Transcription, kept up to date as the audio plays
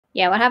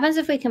Yeah, what happens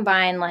if we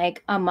combine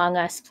like Among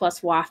Us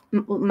plus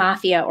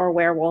Mafia or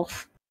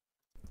Werewolf?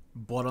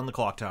 Blood on the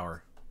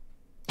Clocktower.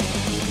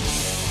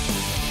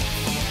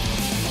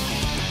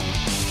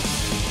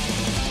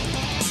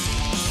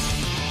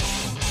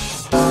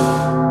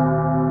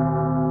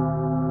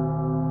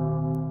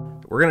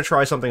 We're going to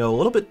try something a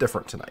little bit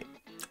different tonight,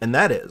 and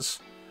that is,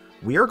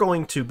 we are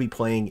going to be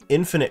playing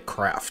Infinite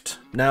Craft.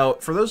 Now,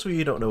 for those of you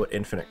who don't know what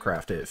Infinite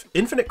Craft is,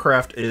 Infinite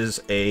Craft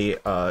is a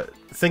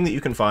thing that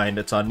you can find.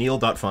 It's on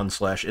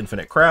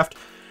neil.fun/infinitecraft.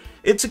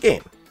 It's a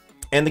game,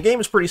 and the game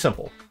is pretty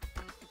simple.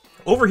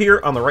 Over here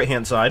on the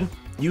right-hand side,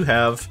 you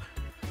have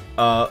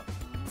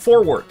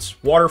 4 words: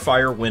 water,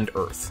 fire, wind,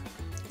 earth.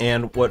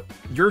 And what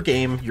your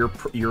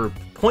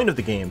point of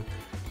the game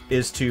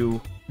is to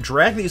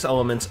drag these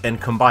elements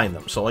and combine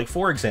them. So, like,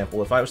 for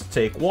example, if I was to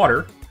take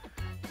water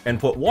and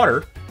put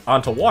water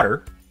onto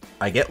water,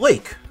 I get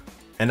lake.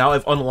 And now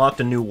I've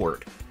unlocked a new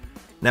word.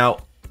 Now,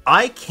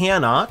 I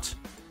cannot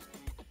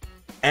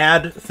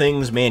add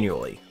things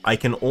manually. I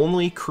can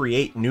only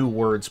create new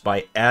words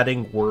by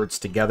adding words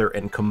together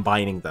and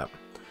combining them.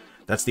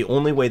 That's the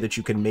only way that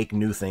you can make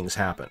new things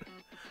happen.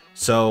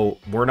 So,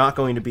 we're not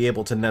going to be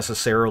able to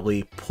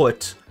necessarily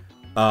put...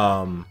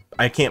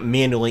 I can't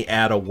manually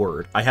add a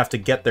word. I have to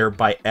get there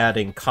by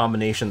adding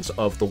combinations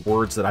of the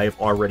words that I have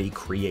already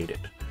created.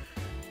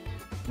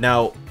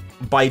 Now,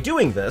 by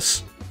doing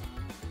this,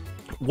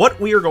 what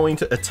we are going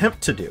to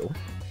attempt to do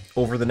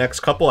over the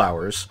next couple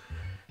hours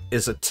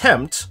is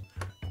attempt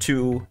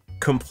to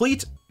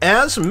complete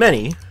as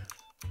many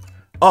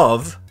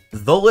of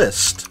the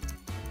list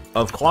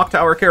of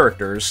Clocktower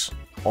characters,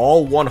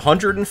 all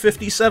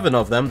 157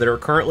 of them that are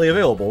currently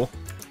available,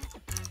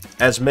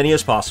 as many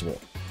as possible.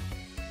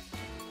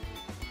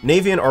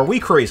 Navean, are we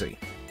crazy?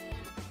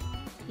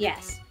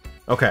 Yes.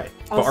 Okay.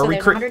 Also, but are we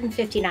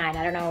 159.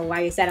 I don't know why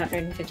you said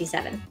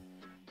 157.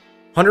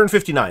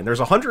 159.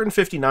 There's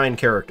 159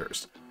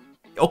 characters.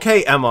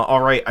 Okay, Emma,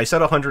 alright, I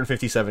said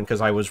 157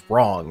 because I was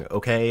wrong,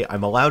 okay?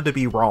 I'm allowed to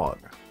be wrong.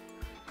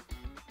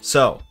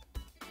 So,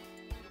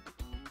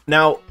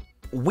 now,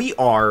 we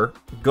are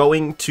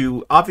going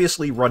to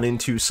obviously run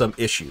into some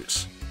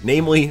issues.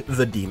 Namely,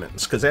 the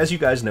demons. Because as you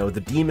guys know,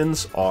 the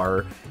demons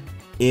are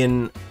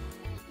in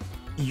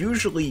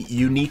usually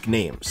unique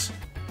names.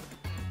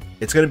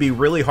 It's going to be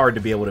really hard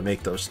to be able to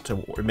make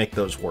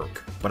those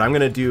work, but I'm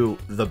going to do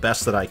the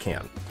best that I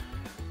can.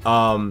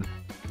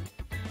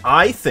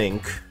 I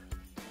think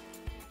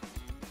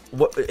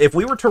if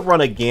we were to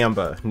run a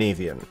Gamba,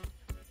 Navean,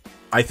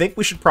 I think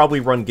we should probably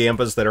run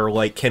Gambas that are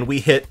like, can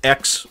we hit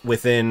X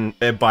within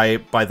by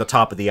the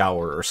top of the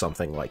hour or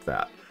something like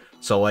that.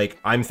 So like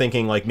I'm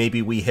thinking like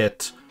maybe we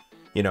hit,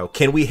 you know,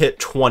 can we hit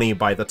 20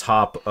 by the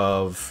top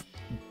of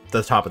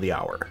the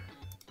hour?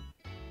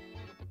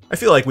 I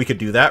feel like we could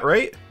do that,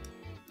 right?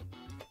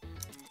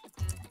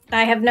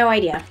 I have no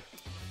idea.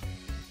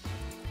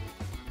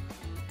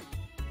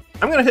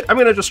 I'm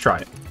gonna just try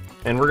it,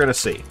 and we're gonna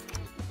see.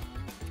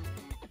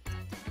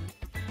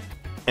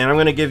 And I'm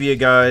gonna give you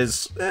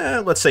guys,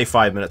 let's say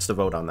 5 minutes to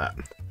vote on that.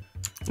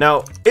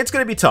 Now, it's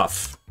gonna be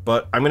tough,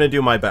 but I'm gonna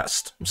do my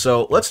best.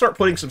 So let's start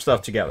putting some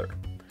stuff together.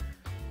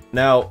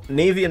 Now,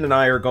 Navean and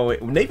I are going...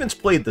 Navean's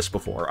played this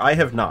before. I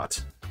have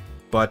not.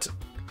 But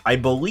I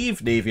believe,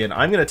 Navean,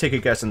 I'm going to take a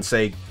guess and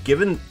say,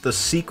 given the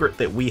secret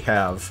that we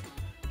have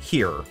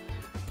here,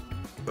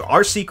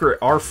 our secret,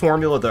 our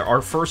formula, that our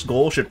first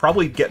goal should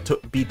probably get to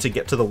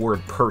the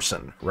word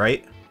person,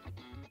 right?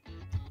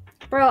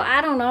 Bro, I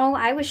don't know.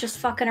 I was just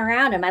fucking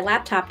around, and my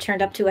laptop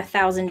turned up to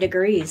 1,000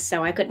 degrees,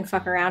 so I couldn't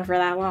fuck around for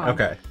that long.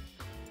 Okay.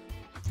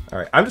 All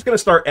right. I'm just going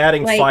to start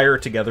adding fire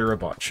together a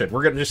bunch, and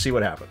we're going to just see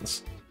what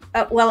happens.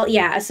 Well,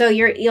 yeah, so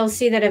you'll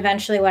see that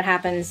eventually what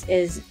happens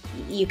is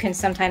you can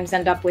sometimes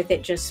end up with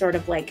it just sort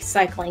of like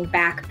cycling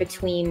back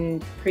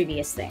between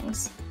previous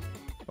things.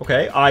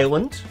 Okay,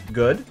 island,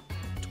 good.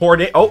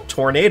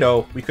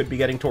 Tornado. We could be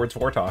getting towards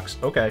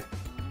Vortox. Okay.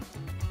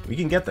 We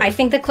can get there. I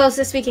think the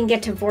closest we can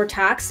get to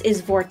Vortox is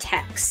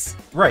Vortex.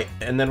 Right,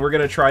 and then we're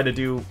going to try to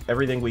do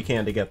everything we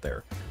can to get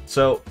there.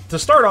 So, to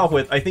start off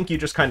with, I think you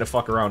just kind of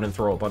fuck around and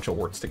throw a bunch of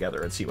words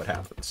together and see what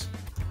happens.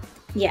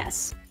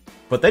 Yes.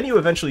 But then you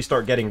eventually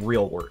start getting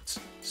real words.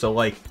 So,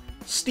 like,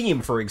 steam,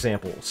 for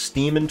example.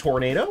 Steam and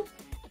tornado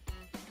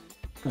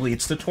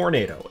leads to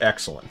tornado.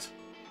 Excellent.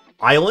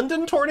 Island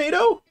and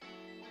tornado?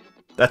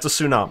 That's a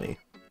tsunami.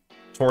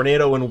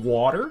 Tornado and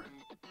water?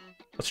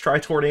 Let's try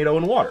tornado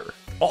and water.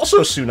 Also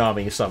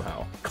tsunami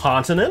somehow.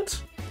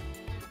 Continent?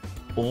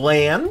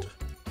 Land?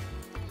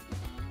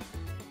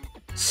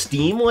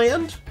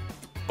 Steamland?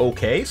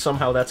 Okay,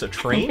 somehow that's a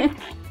train.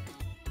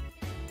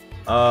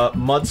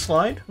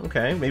 Mudslide.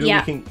 Okay, maybe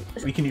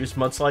we can use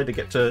mudslide to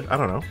get to, I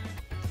don't know.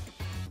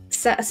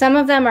 So, some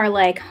of them are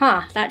like,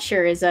 huh, that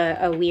sure is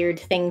a weird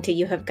thing to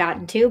you have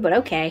gotten to, but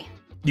okay.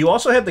 You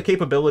also have the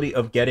capability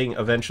of getting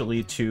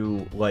eventually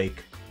to,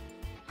 like,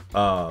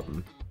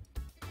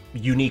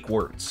 unique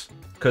words.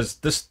 Because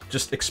this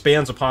just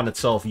expands upon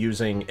itself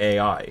using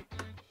AI.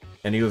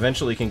 And you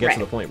eventually can get to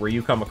the point where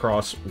you come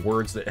across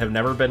words that have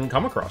never been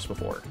come across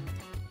before.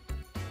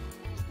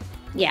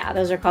 Yeah,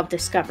 those are called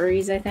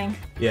discoveries, I think.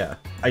 Yeah,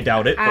 I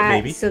doubt it, but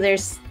maybe. So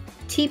there's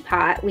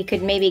teapot. We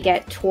could maybe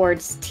get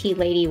towards tea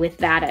lady with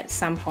that at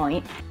some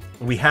point.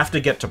 We have to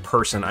get to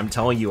person. I'm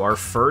telling you, our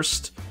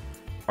first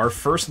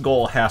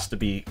goal has to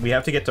be, we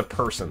have to get to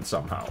person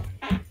somehow.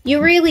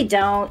 You really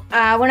don't.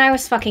 When I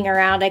was fucking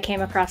around, I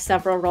came across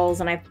several roles,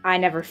 and I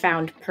never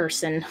found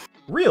person.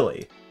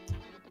 Really?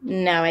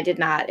 No, I did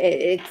not.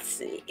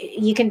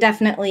 You can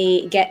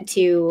definitely get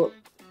to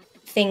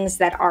things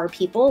that are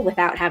people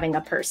without having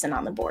a person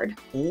on the board.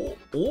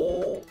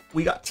 Oh,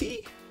 we got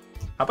tea.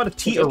 How about a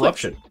tea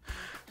eruption?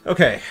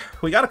 Okay,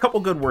 we got a couple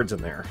good words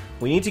in there.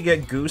 We need to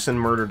get goose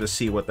and murder to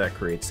see what that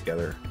creates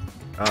together.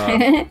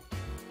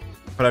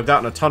 But I've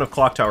gotten a ton of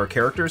Clocktower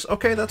characters.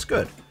 Okay, that's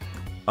good.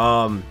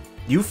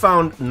 You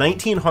found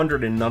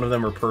 1,900 and none of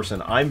them are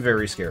person. I'm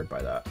very scared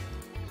by that.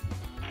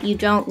 You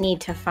don't need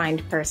to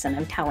find person,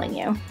 I'm telling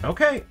you.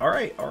 Okay,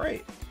 alright,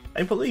 alright.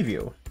 I believe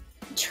you.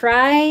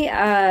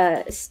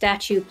 Try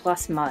statue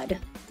plus mud.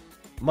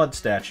 Mud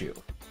statue.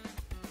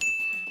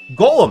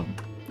 Golem!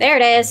 There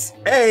it is!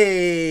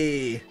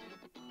 Hey!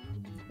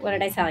 What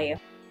did I tell you?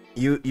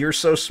 You're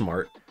so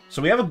smart.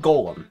 So we have a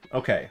golem.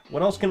 Okay,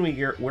 what else can we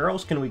get? Where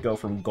else can we go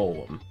from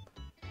golem?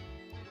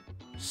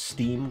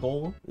 Steam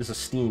golem is a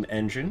steam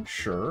engine,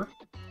 sure.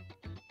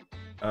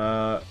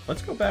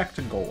 Let's go back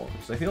to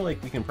golems. I feel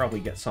like we can probably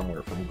get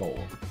somewhere from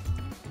golem.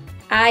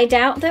 I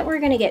doubt that we're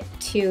gonna get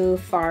too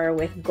far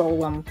with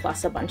golem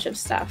plus a bunch of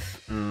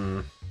stuff.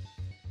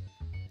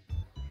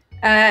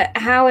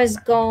 How is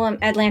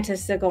golem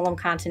Atlantis the golem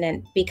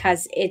continent?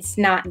 Because it's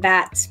not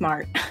that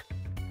smart.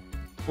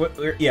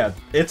 Yeah,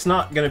 it's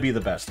not gonna be the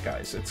best,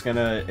 guys. It's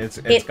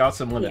got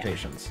some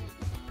limitations.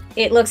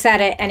 It looks at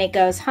it and it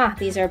goes, huh,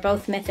 these are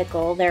both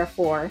mythical,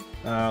 therefore.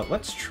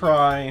 Let's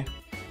try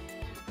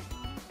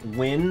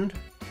wind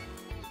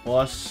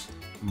plus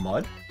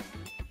mud.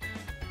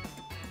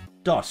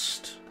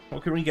 Dust.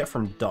 What can we get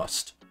from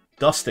dust?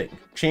 Dusting.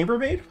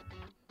 Chambermaid?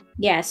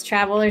 Yes,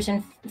 travelers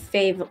and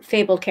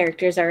fabled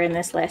characters are in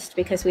this list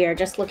because we are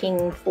just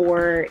looking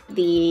for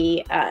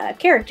the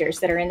characters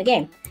that are in the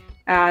game.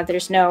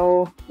 There's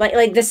no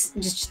like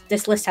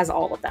this list has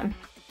all of them.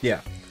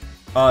 Yeah.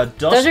 Dust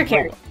Those are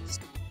characters.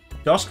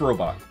 Dust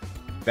robot.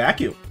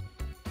 Vacuum.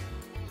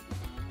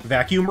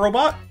 Vacuum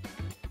robot?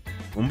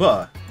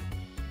 Roomba.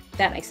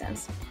 That makes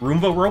sense.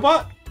 Roomba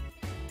robot?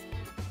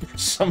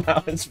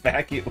 Somehow it's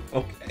vacuum.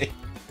 Okay.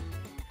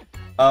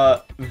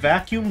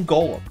 Vacuum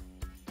golem.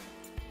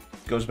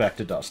 Goes back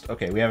to dust.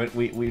 Okay, we haven't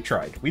we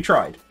tried. We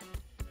tried.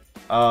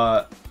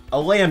 A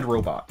land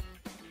robot.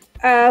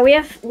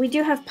 We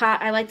do have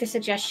pot. I like the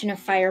suggestion of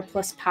fire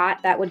plus pot.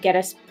 That would get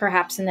us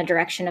perhaps in the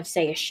direction of,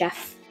 say, a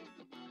chef.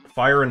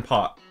 Fire and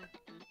pot.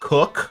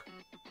 Cook.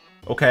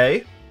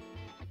 Okay.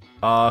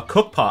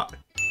 Cook pot.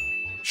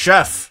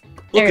 Chef.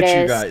 Look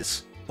at you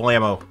guys.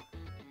 Blammo.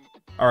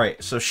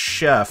 Alright, so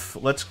chef.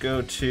 Let's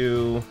go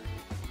to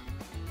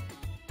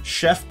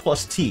chef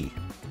plus tea.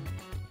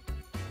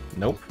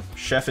 Nope.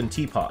 Chef and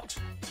teapot.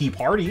 Tea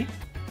party.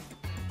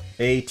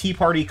 A tea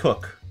party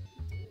cook.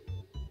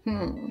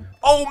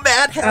 Oh,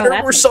 Mad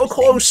Hatter, we're so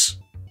close!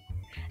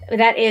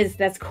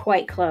 That's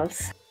quite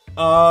close.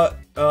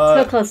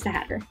 So close to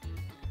Hatter.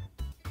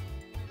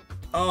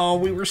 Oh,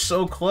 we were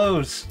so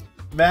close.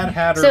 Mad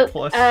Hatter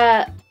plus...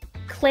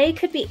 Clay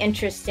could be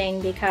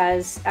interesting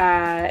because,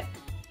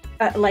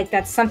 like,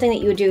 that's something that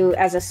you would do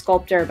as a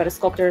sculptor, but a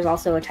sculptor is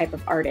also a type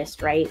of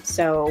artist, right?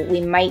 So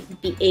we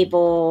might be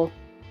able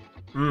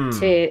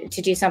to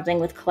do something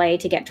with clay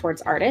to get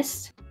towards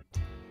artist.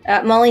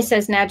 Molly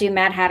says, now do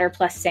Mad Hatter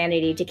plus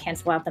sanity to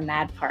cancel out the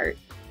mad part.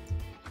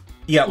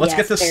 Yeah, let's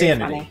get the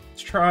sanity. Funny.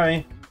 Let's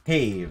try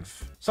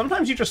have.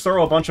 Sometimes you just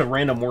throw a bunch of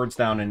random words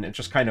down and it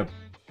just kind of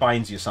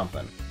finds you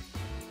something.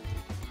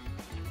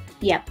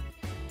 Yep.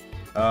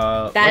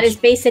 That is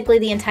basically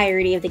the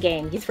entirety of the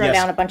game. You throw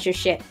down a bunch of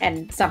shit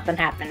and something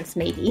happens,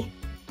 maybe.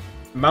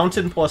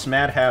 Mountain plus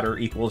Mad Hatter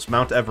equals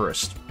Mount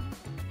Everest.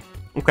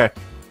 Okay.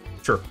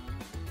 Sure.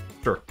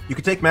 Sure. You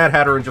could take Mad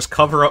Hatter and just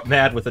cover up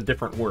Mad with a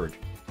different word.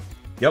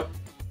 Yep.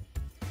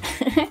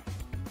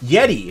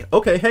 Yeti.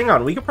 Okay, hang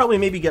on. We could probably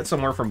maybe get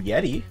somewhere from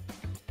Yeti.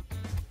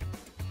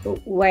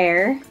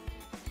 Where?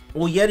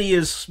 Well, Yeti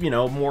is, you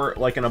know, more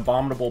like an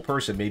abominable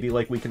person. Maybe,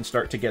 like, we can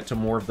start to get to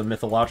more of the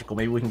mythological.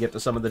 Maybe we can get to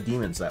some of the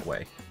demons that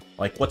way.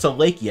 Like, what's a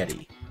lake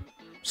Yeti?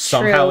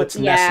 Somehow it's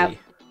Nessie.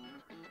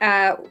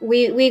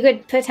 We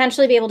could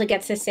potentially be able to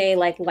get to, say,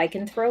 like,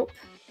 lycanthrope.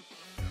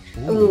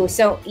 Ooh,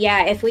 so,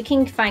 yeah, if we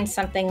can find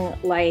something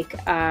like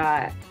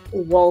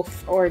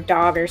wolf or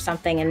dog or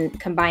something and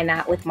combine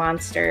that with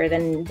monster,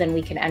 then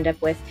we can end up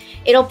with...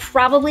 It'll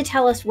probably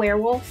tell us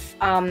werewolf,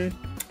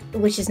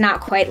 which is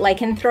not quite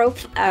lycanthrope,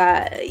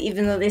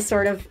 even though they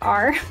sort of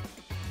are.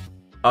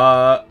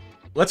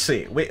 Let's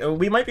see.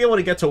 We might be able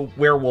to get to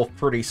werewolf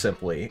pretty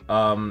simply.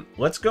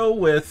 Let's go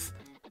with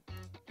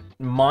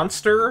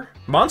monster.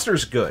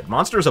 Monster's good.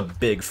 Monster's a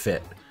big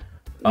fit.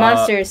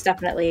 Monster is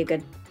definitely a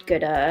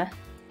good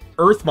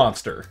Earth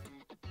monster.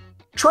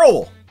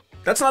 Troll.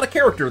 That's not a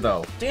character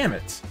though. Damn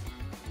it.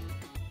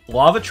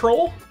 Lava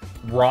troll.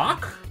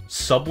 Rock.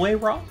 Subway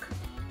Rock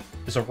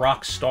is a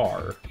rock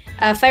star.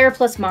 Fire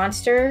plus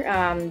monster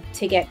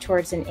to get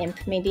towards an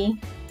imp, maybe.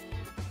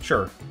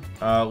 Sure.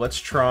 Let's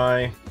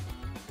try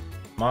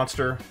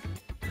monster,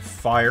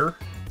 fire,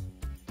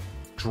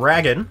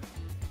 dragon.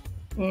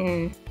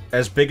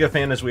 As big a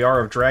fan as we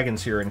are of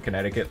dragons here in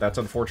Connecticut, that's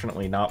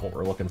unfortunately not what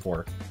we're looking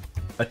for.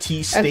 A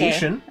T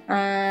station.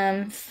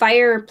 Okay.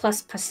 Fire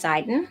plus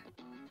Poseidon.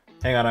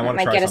 Hang on, I want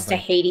to try something. Might get us to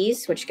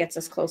Hades, which gets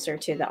us closer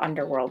to the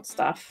underworld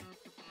stuff.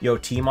 Yo,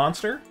 T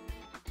monster?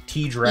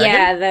 T dragon?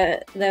 Yeah,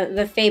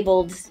 the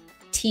fabled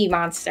T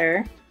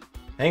monster.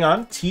 Hang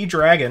on, T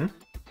dragon.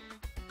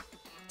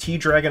 T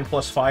dragon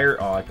plus fire.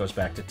 Oh, it goes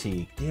back to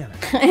T. Damn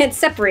it. It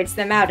separates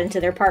them out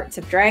into their parts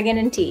of dragon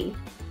and T.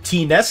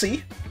 T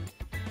Nessie.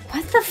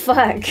 What the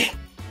fuck?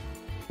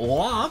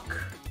 Lock.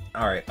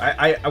 All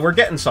right, we're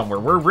getting somewhere.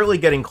 We're really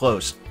getting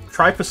close.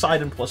 Try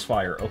Poseidon plus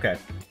fire. Okay.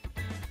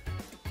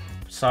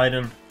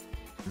 Poseidon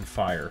and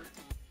fire.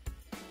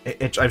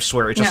 I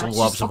swear, it just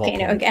loves just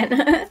volcano volcano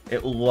again.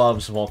 It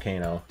loves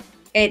volcano.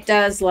 It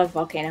does love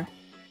volcano.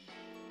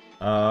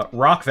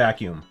 Rock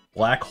vacuum.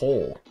 Black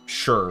hole.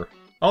 Sure.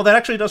 Oh, that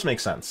actually does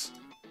make sense.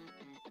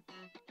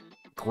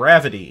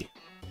 Gravity.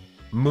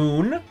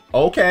 Moon.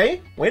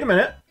 Okay. Wait a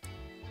minute.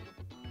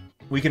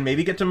 We can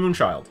maybe get to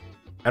Moonchild.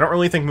 I don't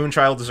really think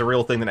Moonchild is a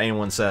real thing that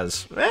anyone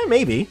says.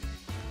 Maybe.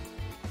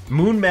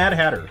 Moon Mad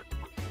Hatter.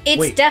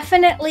 It's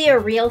definitely a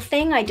real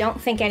thing. I don't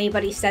think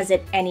anybody says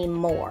it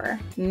anymore.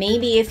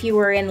 Maybe if you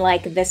were in,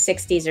 like, the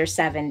 60s or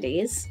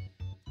 70s.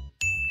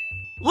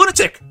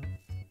 Lunatic!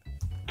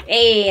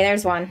 Hey,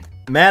 there's one.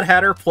 Mad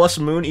Hatter plus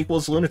Moon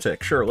equals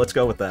Lunatic. Sure, let's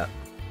go with that.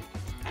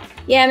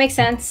 Yeah, it makes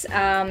sense.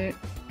 The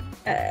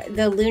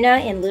Luna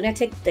in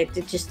Lunatic,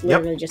 it just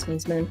literally just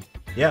means moon.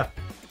 Yeah.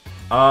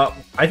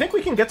 I think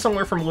we can get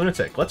somewhere from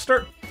Lunatic. Let's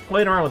start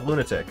playing around with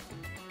Lunatic.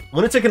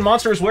 Lunatic and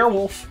Monsters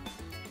Werewolf.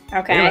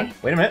 Okay.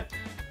 Wait a minute.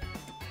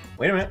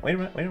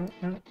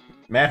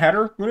 Mad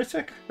Hatter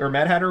Lunatic? Or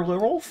Mad Hatter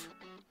Werewolf?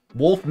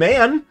 Wolf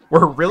Man?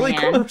 We're really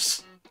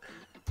close.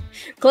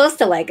 Close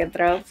to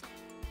lycanthrope.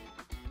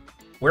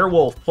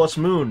 Werewolf plus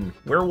Moon.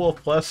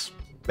 Werewolf plus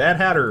Mad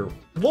Hatter.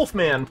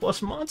 Wolfman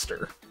plus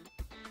Monster.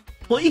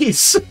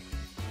 Please!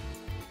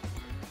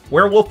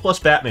 Werewolf plus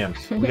Batman.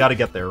 We gotta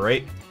get there,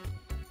 right?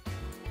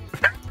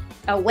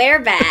 A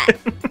werebat.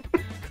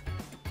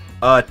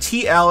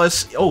 T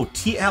Alice. Oh,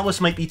 T Alice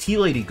might be T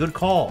Lady. Good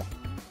call.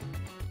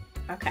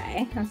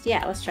 Okay.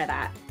 Let's try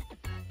that.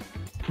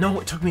 No,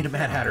 it took me to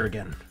Mad Hatter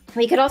again.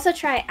 We could also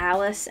try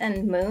Alice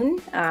and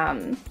Moon.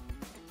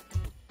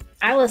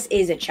 Alice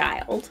is a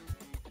child.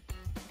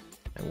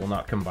 I will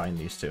not combine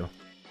these two.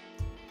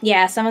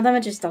 Yeah, some of them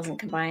it just doesn't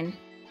combine.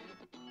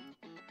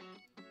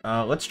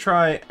 Let's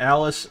try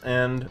Alice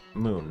and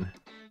Moon.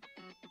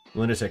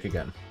 Lunatic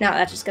again. No,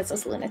 that just gets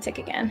us Lunatic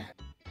again.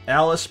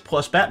 Alice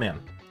plus Batman.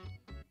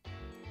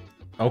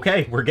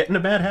 Okay, we're getting to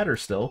Mad Hatter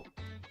still.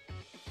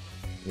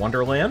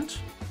 Wonderland.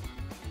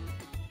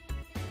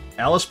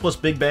 Alice plus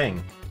Big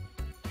Bang.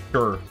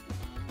 Sure.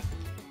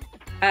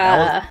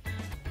 I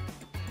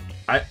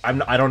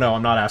don't know.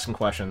 I'm not asking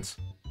questions.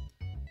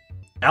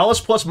 Alice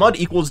plus Mud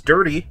equals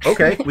Dirty.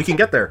 Okay, we can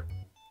get there.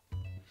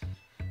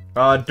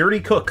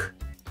 Dirty Cook.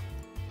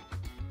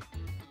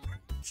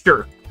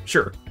 Sure.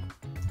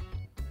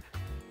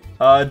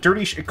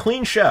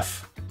 Clean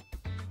Chef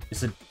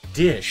is a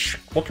dish.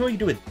 What can we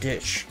do with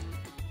dish?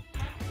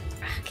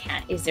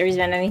 Is there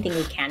even anything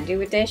we can do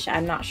with dish?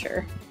 I'm not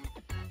sure.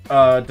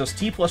 Does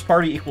Tea plus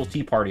Party equal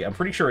Tea Party? I'm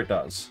pretty sure it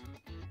does.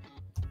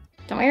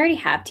 Don't we already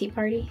have Tea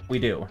Party? We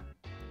do.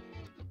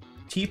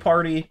 Tea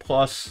Party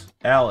plus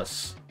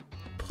Alice.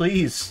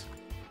 Please.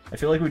 I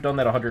feel like we've done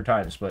that 100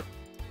 times, but...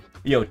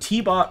 Yo,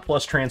 T-Bot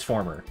plus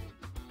Transformer.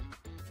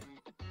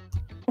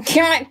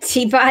 Come on,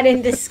 T-Bot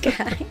in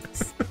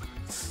disguise.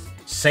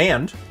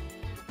 Sand.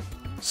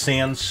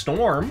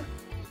 Sandstorm.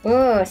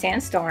 Ooh,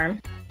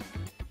 Sandstorm.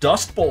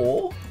 Dust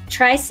Bowl.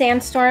 Try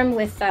Sandstorm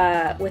with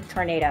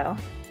Tornado.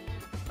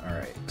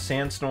 Alright.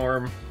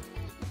 Sandstorm.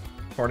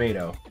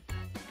 Tornado.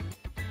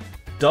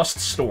 Dust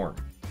Storm.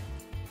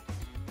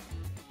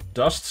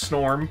 Dust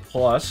Storm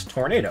plus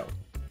Tornado.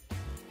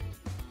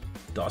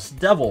 Dust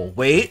Devil.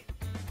 Wait.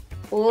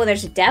 Ooh,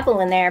 there's a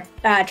devil in there.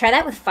 Try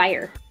that with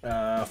Fire.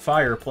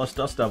 Fire plus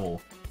Dust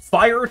Devil.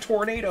 Fire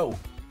Tornado.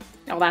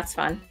 Oh, that's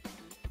fun.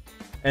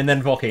 And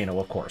then Volcano,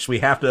 of course. We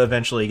have to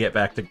eventually get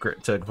back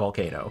to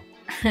Volcano.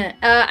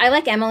 I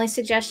like Emily's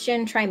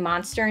suggestion. Try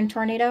Monster and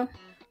Tornado.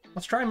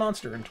 Let's try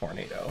Monster and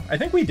Tornado. I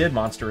think we did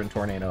Monster and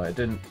Tornado. It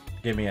didn't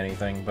give me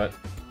anything, but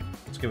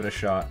let's give it a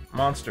shot.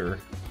 Monster.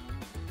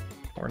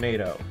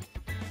 Tornado.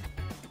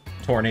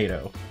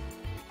 Tornado.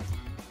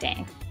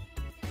 Dang.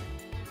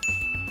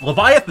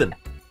 Leviathan!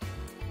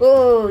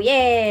 Ooh,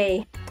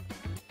 yay!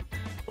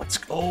 Let's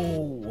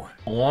go!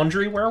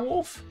 Laundry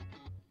Werewolf?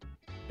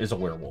 Is a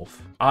werewolf.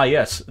 Ah,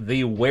 yes,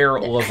 the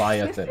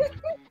Were-Leviathan.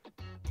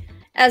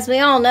 As we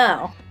all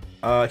know.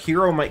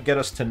 Hero might get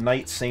us to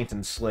Knight, Saint,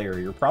 and Slayer.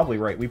 You're probably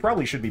right. We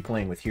probably should be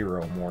playing with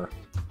Hero more.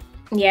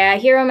 Yeah,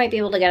 Hero might be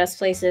able to get us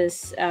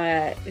places.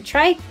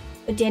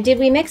 Did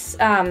we mix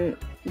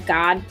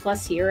God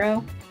plus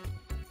hero?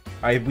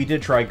 We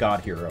did try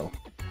God Hero.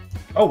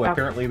 Oh,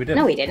 apparently we didn't.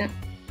 No, we didn't.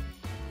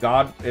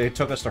 God, it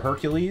took us to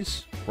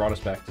Hercules, brought us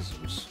back to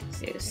Zeus.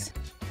 Zeus.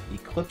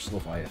 Eclipse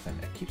Leviathan.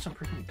 It keeps on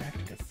bringing me back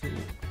to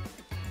Cthulhu.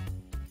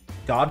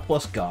 God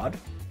plus God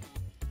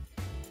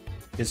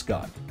is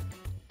God.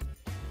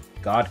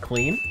 God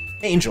clean.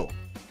 Angel.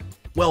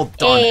 Well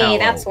done, Hey, Hallow.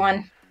 that's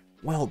one.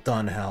 Well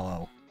done,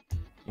 Hallow.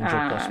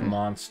 Angel plus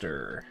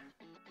monster.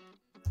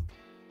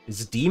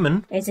 Is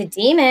demon. It's a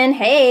demon.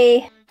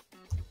 Hey.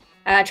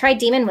 Try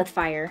demon with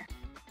fire.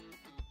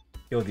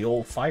 Yo, the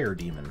old fire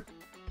demon.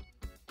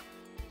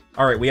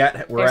 All right, we're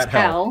There's at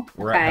hell.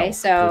 We're at hell.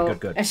 So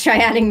good. Let's try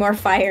adding more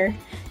fire.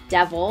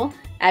 Devil.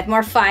 Add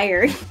more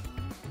fire.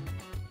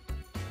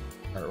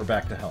 All right, we're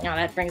back to hell. No,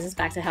 that brings us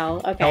back to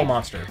hell. Okay. Hell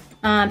monster.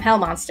 Hell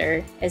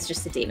monster is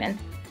just a demon.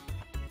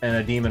 And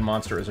a demon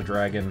monster is a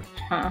dragon.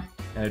 Huh.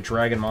 And a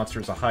dragon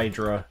monster is a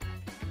hydra.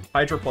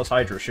 Hydra plus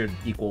hydra should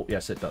equal...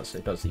 Yes, it does.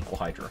 It does equal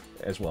hydra.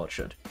 As well it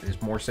should. It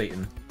is more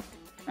Satan.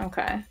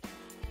 Okay.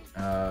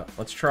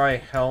 Let's try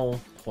hell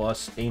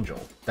plus angel.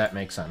 That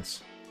makes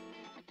sense.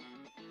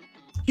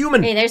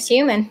 Human! Hey, there's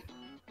human.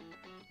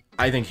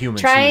 I think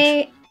human's huge.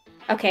 Huge.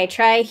 Okay,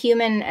 try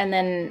human and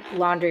then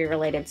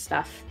laundry-related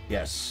stuff.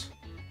 Yes.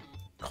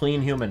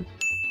 Clean human.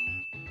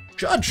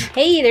 Judge!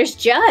 Hey, there's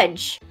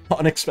judge!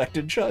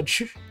 Unexpected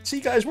judge. See,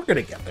 guys, we're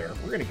gonna get there.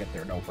 We're gonna get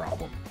there, no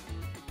problem.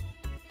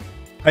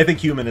 I think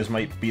human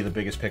might be the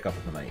biggest pickup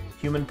of the night.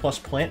 Human plus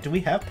plant. Do we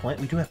have plant?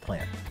 We do have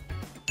plant.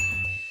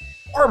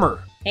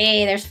 Farmer!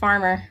 Hey, there's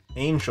farmer.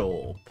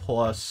 Angel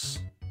plus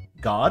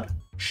God.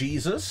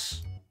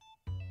 Jesus.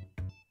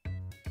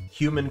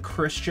 Human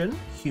Christian.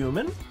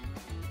 Human.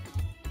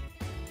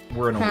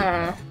 We're in a week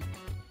now.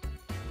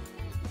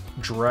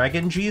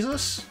 Dragon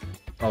Jesus?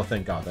 Oh,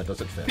 thank God, that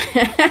doesn't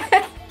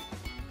fit.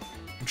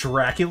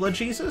 Dracula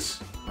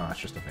Jesus? Oh, it's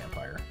just a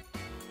vampire.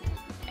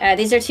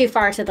 These are too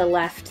far to the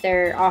left.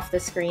 They're off the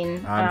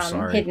screen. I'm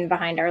sorry. Hidden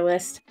behind our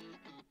list.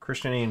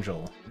 Christian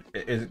Angel.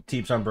 It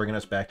keeps on bringing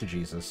us back to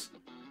Jesus.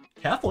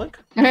 Catholic.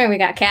 We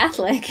got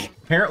Catholic.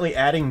 Apparently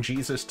adding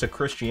Jesus to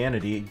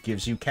Christianity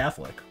gives you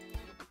Catholic.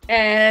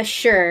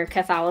 Sure,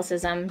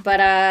 Catholicism.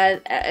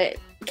 But,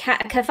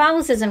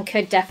 Catholicism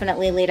could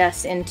definitely lead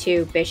us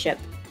into bishop.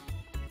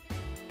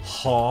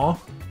 Huh?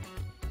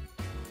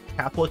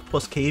 Catholic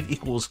plus cave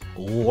equals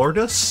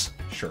Lordus?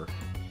 Sure.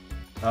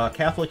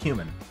 Catholic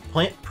human.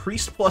 Plant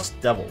priest plus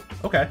devil.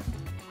 Okay.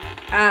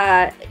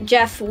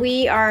 Jeff,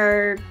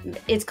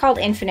 it's called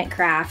Infinite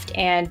Craft,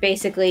 and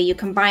basically you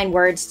combine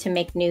words to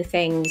make new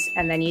things,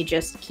 and then you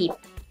just keep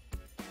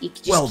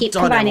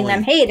combining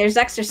them. Hey, there's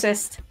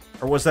Exorcist.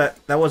 Or was that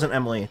wasn't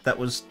Emily, that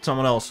was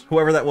someone else.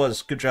 Whoever that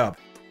was, good job.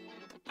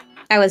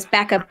 I was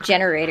backup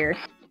generator.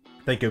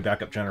 Thank you,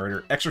 backup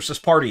generator.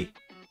 Exorcist party.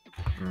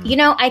 You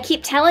know, I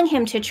keep telling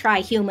him to try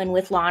human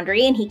with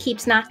laundry, and he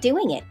keeps not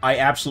doing it. I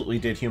absolutely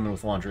did human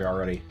with laundry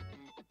already.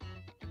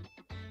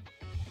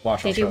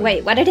 Watch, did you?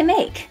 Wait, what did it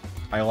make?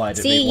 I lied.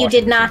 See, you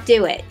did not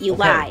do it. You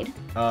lied.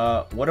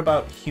 What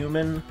about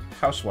human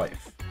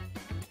housewife?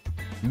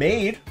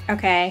 Maid?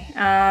 Okay,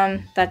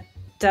 that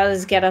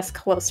does get us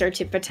closer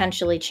to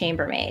potentially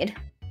chambermaid.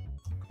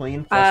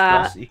 Clean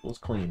plus equals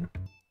clean.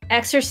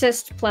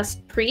 Exorcist plus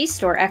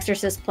priest, or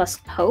exorcist plus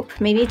pope,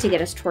 maybe, to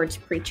get us towards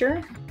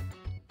preacher?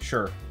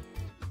 Sure.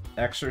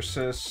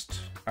 Exorcist,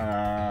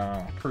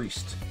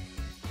 priest.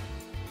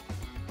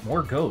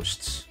 More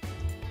ghosts.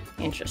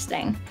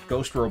 Interesting.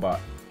 Ghost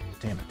robot.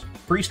 Damn it.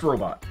 Priest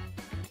robot.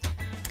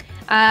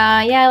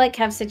 Yeah, I like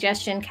Kev's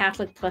suggestion.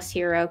 Catholic plus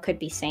hero could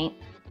be saint.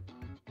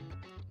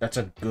 That's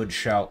a good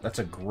shout. That's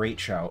a great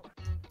shout.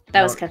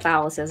 That was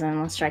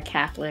Catholicism. Let's try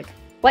Catholic.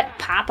 What?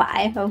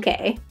 Popeye?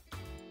 Okay.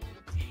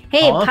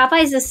 Hey, huh?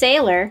 Popeye's a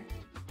sailor.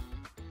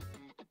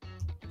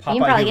 Popeye you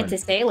can probably human. get to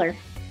sailor.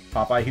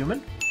 Popeye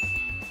human?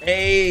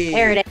 Hey!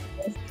 There it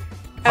is.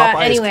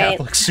 Popeye anyway. is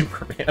Catholic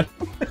Superman.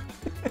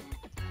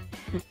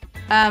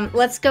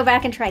 Let's go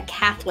back and try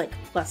Catholic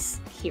plus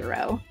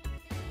hero.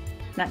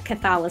 Not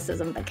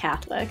Catholicism, but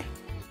Catholic.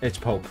 It's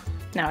Pope.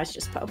 No, it's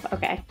just Pope.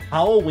 Okay.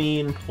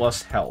 Halloween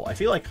plus hell. I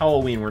feel like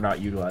Halloween we're not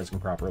utilizing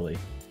properly.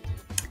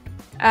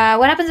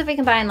 What happens if we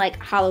combine,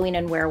 like, Halloween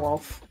and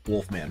werewolf?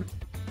 Wolfman.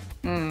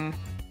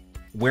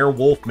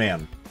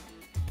 Werewolfman.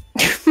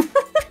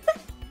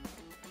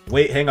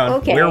 Wait, hang on.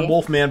 Okay.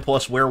 Werewolfman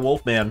plus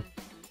werewolfman.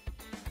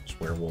 It's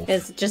werewolf.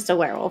 It's just a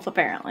werewolf,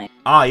 apparently.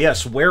 Ah,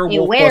 yes.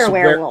 Werewolf plus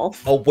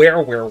werewolf. A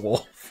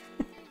werewolf.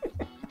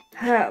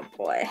 Oh,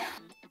 boy.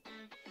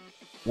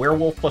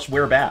 Werewolf plus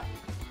werebat.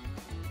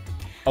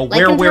 A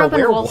lycanthrope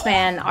and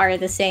wolfman are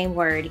the same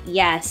word,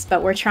 yes,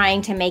 but we're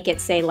trying to make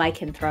it say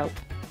lycanthrope.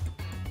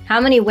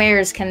 How many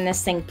wares can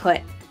this thing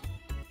put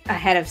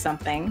ahead of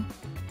something?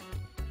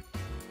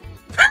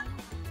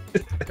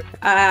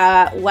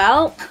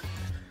 Well,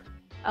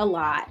 a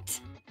lot.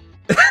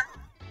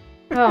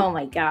 Oh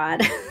my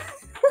god.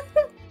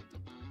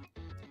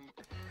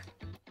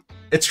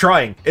 It's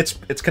trying. It's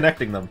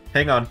connecting them.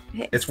 Hang on.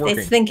 It's working.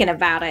 It's thinking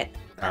about it.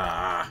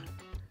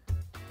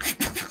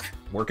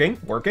 Working.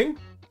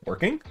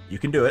 You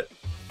can do it.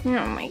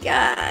 Oh my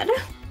god.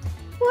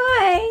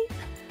 Why?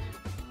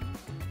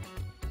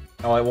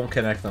 Oh, I won't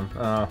connect them.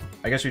 I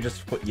guess we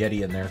just put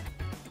Yeti in there.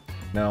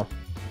 No.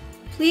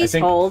 Please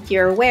hold.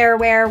 Your where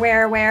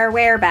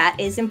bat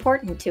is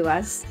important to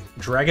us.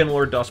 Dragon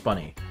Lord Dust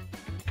Bunny.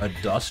 A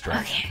dust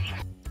dragon. Okay.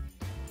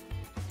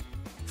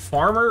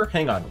 Farmer,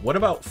 hang on. What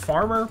about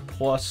Farmer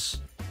plus...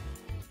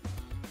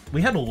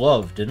 We had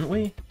Love, didn't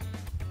we?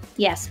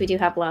 Yes, we do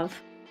have Love.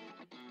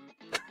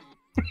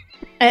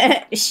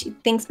 She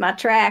thinks my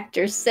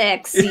tractor's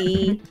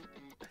sexy.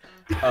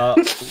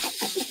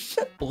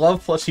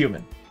 Love plus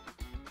Human.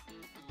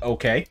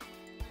 Okay.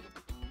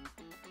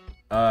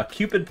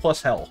 Cupid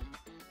plus Hell.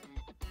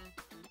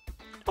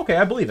 Okay,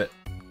 I believe it.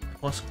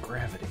 Plus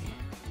Gravity.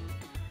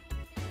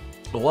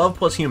 Love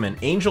plus Human.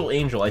 Angel,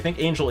 Angel. I think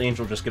Angel,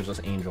 Angel just gives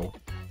us Angel.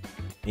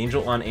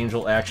 Angel on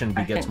Angel action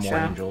begets more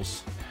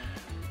angels.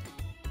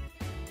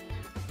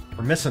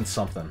 We're missing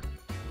something.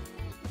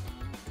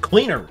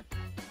 Cleaner!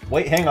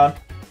 Wait, hang on.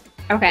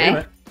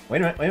 Okay.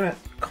 Wait a minute.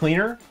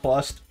 Cleaner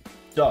plus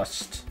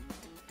Dust.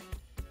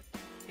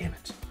 Damn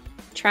it.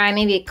 Try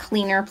maybe a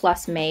Cleaner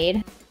plus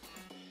Maid.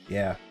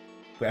 Yeah.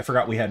 I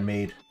forgot we had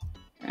Maid.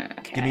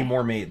 Okay. Give me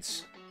more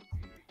maids.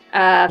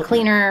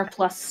 Cleaner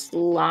plus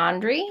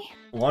Laundry?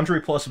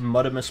 Laundry plus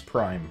Mudimus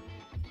Prime.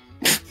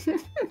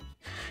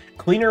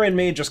 Cleaner and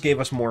Maid just gave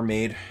us more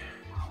Maid.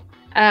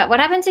 What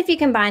happens if you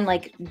combine,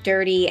 like,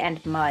 Dirty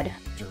and Mud?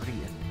 Dirty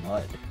and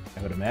Mud.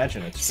 I would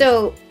imagine it's...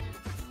 So,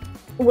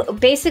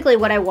 basically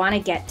what I want to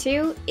get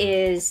to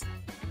is...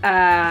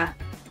 Okay,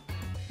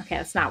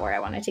 that's not where I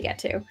wanted to get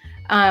to.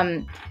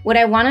 What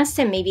I want us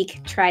to maybe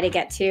try to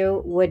get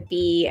to would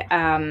be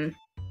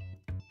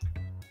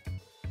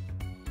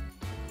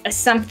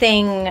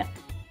something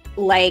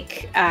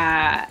like,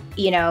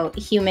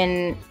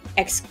 human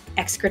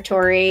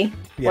excretory,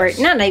 yes.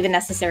 Or not even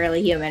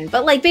necessarily human,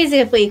 but like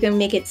basically you can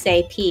make it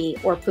say pee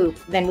or poop.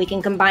 Then we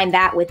can combine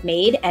that with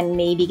maid and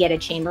maybe get a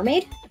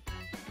chambermaid.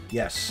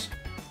 Yes.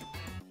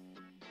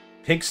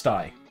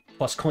 Pigsty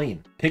plus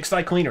clean.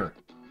 Pigsty cleaner.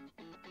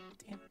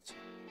 Damn it.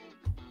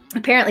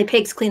 Apparently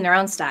pigs clean their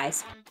own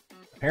sties.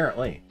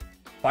 Apparently.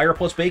 Fire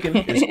plus bacon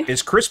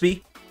is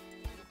crispy.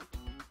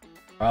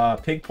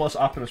 Pig plus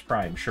Optimus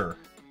Prime, sure.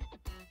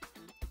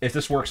 If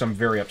this works, I'm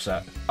very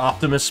upset.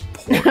 Optimus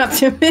Pork.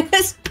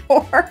 Optimus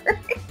Pork.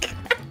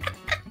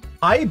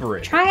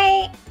 Hybrid.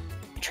 Try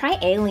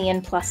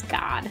Alien plus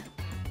God.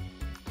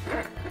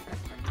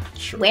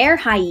 Sure. Where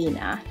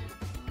Hyena?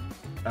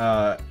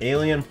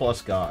 Alien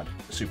plus God.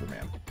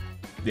 Superman.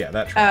 Yeah,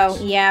 that tracks.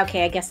 Oh, yeah,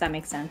 okay, I guess that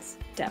makes sense.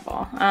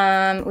 Devil.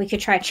 We could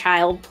try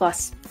Child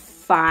plus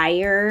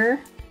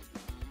Fire.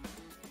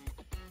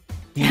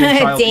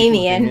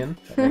 Damien.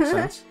 That makes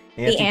sense.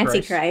 The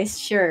Antichrist,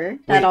 sure.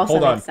 That also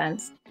makes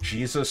sense.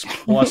 Jesus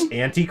plus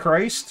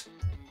Antichrist?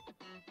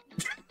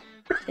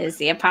 Is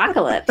the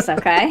apocalypse,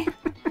 okay?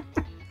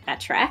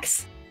 That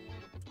tracks.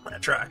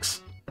 That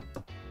tracks.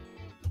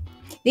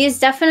 These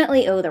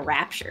definitely... Oh, the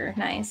Rapture.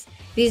 Nice.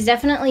 These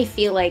definitely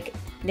feel like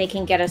they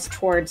can get us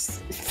towards...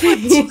 What?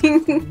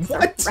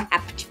 The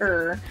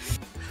Rapture.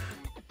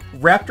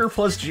 Raptor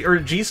plus...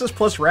 Jesus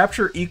plus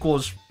Rapture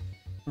equals...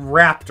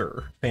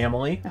 Raptor.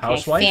 Family. Okay,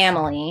 housewife.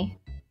 Family.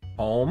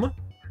 Home.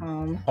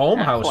 Home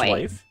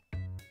Housewife.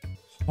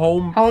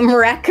 Home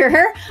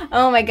wrecker.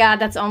 Oh my god,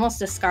 that's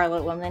almost a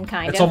Scarlet Woman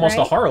kind of. It's almost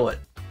right? a harlot.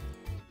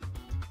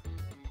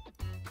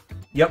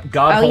 Yep,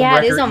 God Home Home yeah,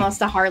 Wrecker. it is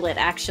almost a harlot,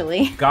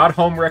 actually. God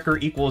Home Wrecker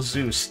equals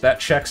Zeus. That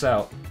checks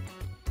out.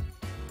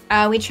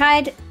 We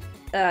tried...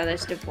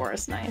 there's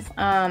Divorce, nice.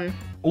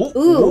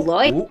 Ooh,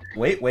 Lloyd. Ooh,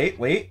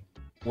 wait.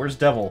 Where's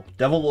Devil?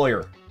 Devil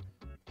Lawyer.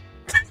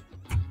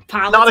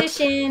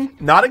 Politician.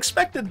 Not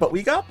expected, but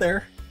we got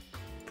there.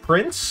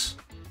 Prince?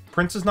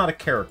 Prince is not a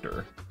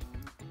character.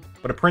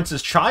 But a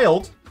prince's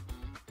child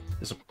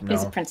is a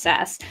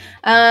princess.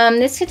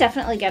 This could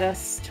definitely get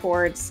us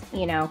towards,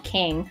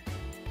 king.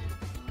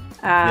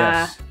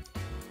 Yes.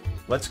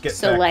 Let's get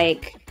so back.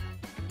 Like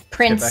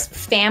Prince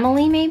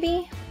family,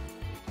 maybe?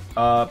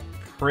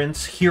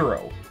 Prince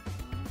Hero.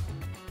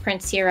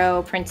 Prince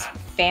Hero, Prince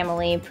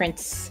family,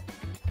 Prince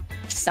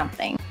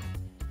something.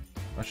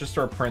 Let's just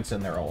throw Prince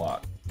in there a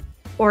lot.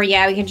 Or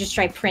yeah, we can just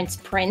try Prince.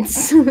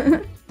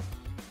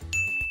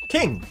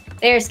 King.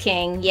 There's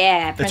King,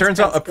 yeah. It turns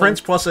out a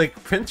prince plus a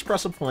prince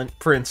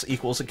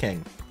equals a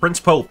king. Prince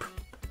Pope.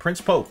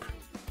 Prince Pope.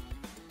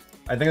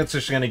 I think that's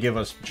just gonna give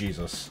us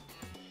Jesus.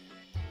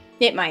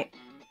 It might.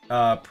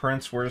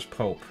 Prince, where's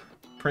Pope?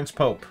 Prince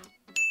Pope.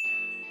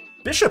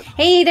 Bishop!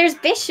 Hey, there's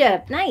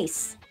Bishop!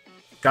 Nice!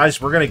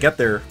 Guys, we're gonna get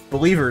there.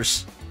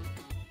 Believers.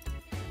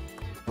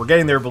 We're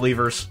getting there,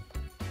 believers.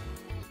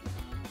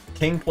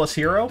 King plus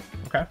hero?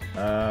 Okay.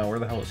 Where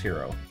the hell is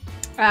hero?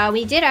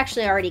 We did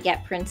actually already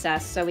get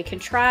Princess, so we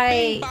could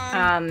try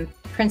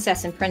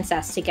Princess and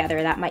Princess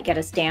together. That might get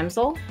us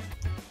Damsel.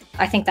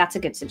 I think that's a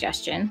good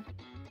suggestion.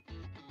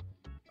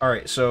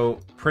 Alright, so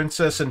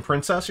Princess and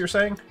Princess, you're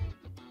saying?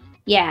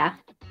 Yeah.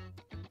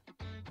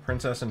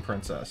 Princess and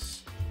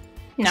Princess.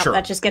 No, sure.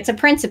 That just gets a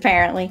prince,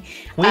 apparently.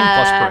 Queen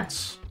plus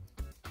Prince.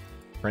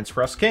 Prince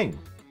plus King.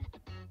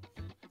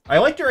 I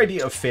liked your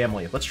idea of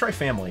family. Let's try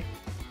family.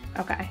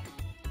 Okay.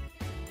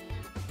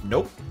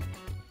 Nope.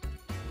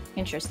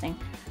 Interesting.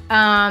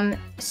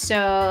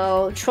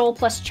 So troll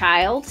plus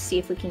child. See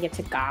if we can get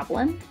to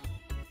goblin.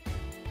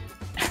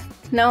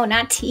 No,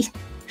 not T.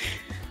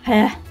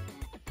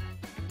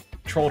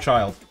 Troll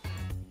child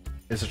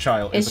is a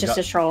child. It's just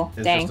a troll.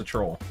 It's Dang. just a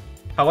troll.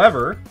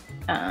 However,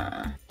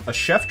 a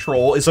chef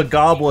troll is a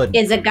goblin.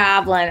 Is a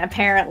goblin,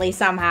 apparently,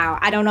 somehow.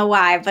 I don't know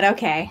why, but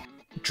okay.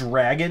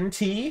 Dragon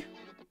T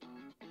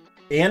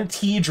and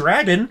T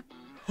dragon.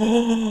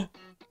 It's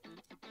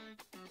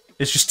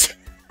just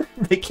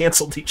they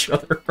canceled each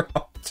other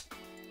out.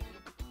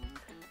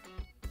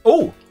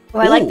 Oh,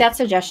 well, I like that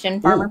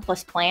suggestion. Farmer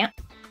plus plant.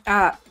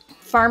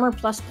 Farmer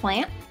plus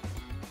plant.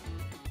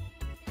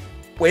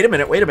 Wait a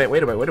minute.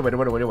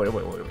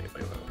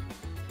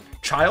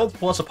 Child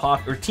plus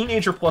or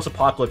teenager plus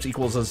apocalypse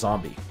equals a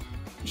zombie.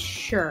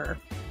 Sure.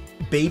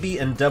 Baby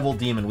and devil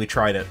demon. We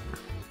tried it.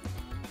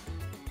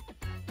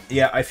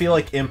 Yeah, I feel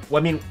like I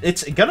mean,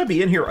 it's gonna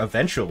be in here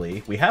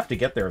eventually. We have to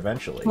get there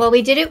eventually. Well,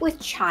 we did it with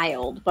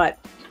child, but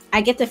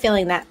I get the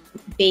feeling that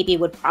baby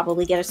would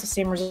probably get us the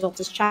same result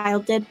as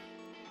child did.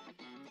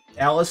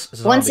 Alice,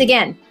 zombie. Once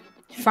again,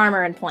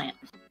 farmer and plant.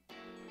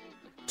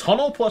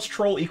 Tunnel plus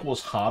troll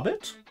equals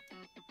hobbit.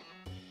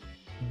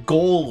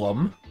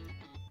 Golem.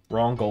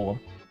 Wrong golem.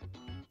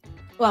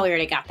 Well, we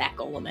already got that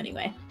golem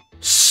anyway.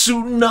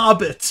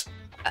 Sunabit.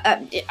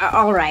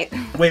 All right.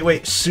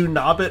 Wait.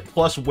 Sunabit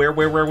plus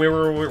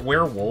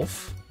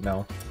werewolf?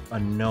 No. A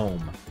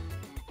gnome.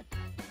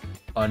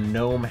 A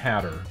gnome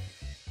hatter.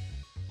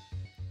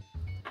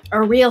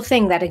 A real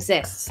thing that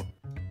exists.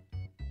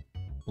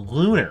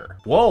 Lunar.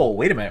 Whoa,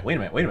 wait a minute.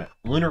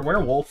 Lunar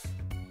werewolf.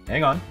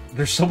 Hang on.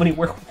 There's so many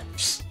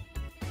werewolves.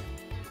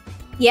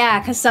 Yeah,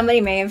 because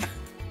somebody may have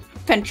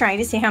been trying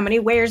to see how many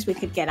wares we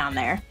could get on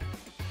there.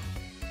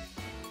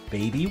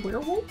 Baby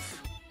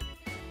werewolf?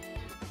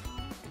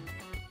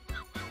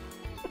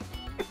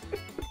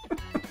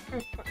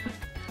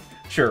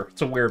 Sure,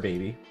 it's a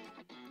were-baby.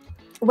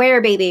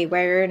 Were-baby,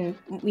 where,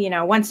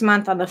 once a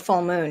month on the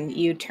full moon,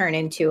 you turn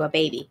into a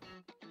baby.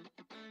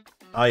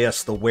 Ah,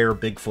 yes, the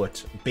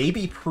were-Bigfoot.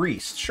 Baby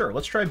priest. Sure,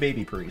 let's try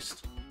baby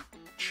priest.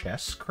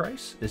 Chess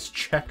Christ is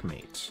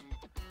checkmate.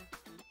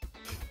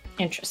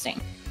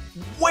 Interesting.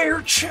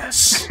 Were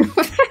chess!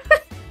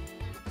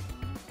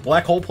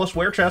 Black hole plus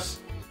were chess.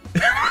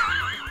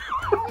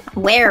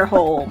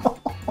 Werehole.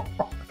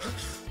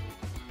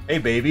 Hey,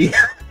 baby.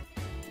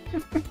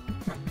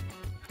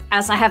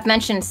 As I have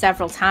mentioned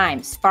several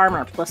times,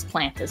 farmer plus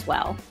plant as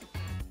well.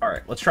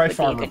 Alright, let's try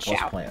farmer plus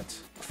shout.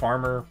 plant.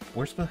 Farmer...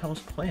 Where's the hell is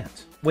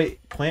plant?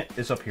 Wait, plant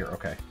is up here.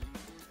 Okay.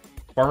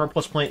 Farmer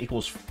plus plant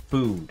equals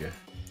food.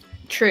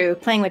 True.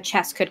 Playing with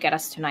chess could get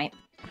us tonight.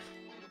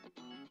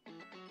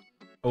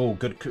 Oh,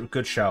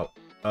 good shout.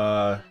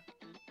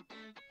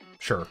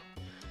 Sure.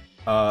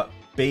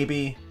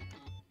 Baby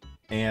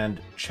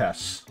and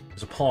chess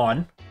is a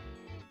pawn.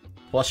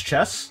 Plus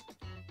chess?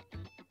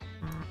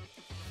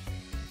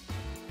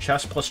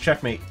 Chess plus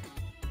checkmate.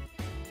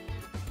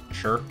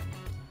 Sure.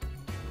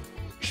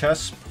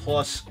 Chess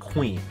plus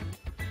queen.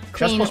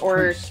 Chess Queen plus or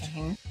priest.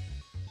 king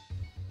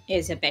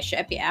is a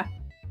bishop, yeah.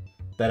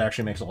 That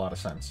actually makes a lot of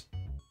sense.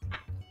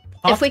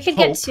 If we could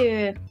get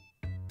to...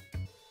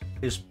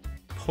 is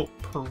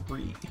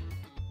potpourri.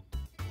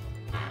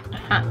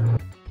 Huh.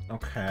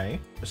 Okay.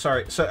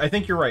 Sorry. So I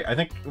think you're right. I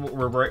think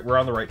we're right. We're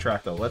on the right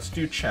track though. Let's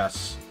do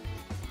chess.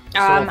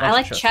 I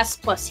like chess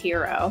plus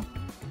hero.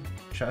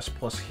 Chess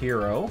plus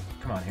hero.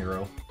 Come on,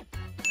 hero.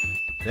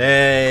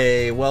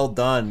 Hey, well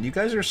done. You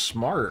guys are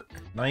smart.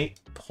 Knight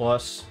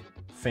plus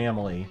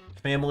family.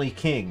 Family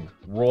king.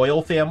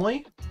 Royal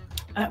family?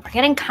 We're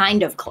getting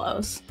kind of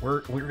close.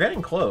 We're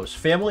getting close.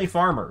 Family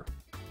farmer.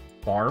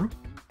 Farm?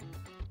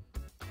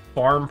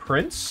 Farm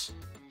prince?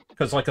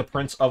 Because like a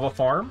prince of a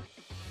farm?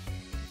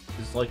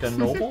 Is like a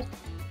noble?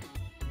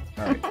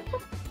 Alright.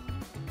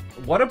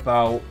 What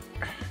about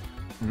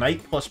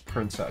knight plus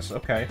princess?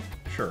 Okay,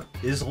 sure.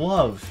 Is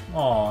love.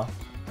 Aw.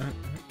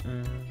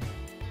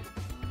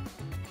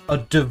 A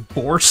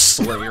divorce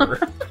slayer.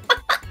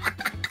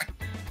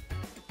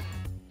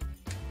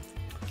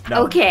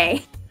 Now,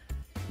 okay.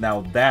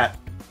 Now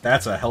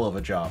that's a hell of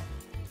a job.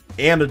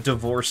 And a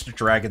divorced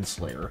dragon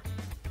slayer.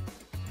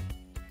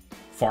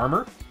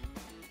 Farmer?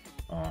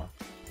 Aw.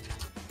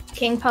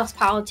 King plus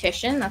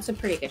politician. That's a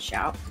pretty good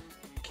shout.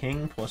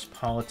 King plus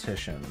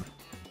politician.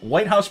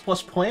 White House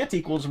plus plant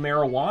equals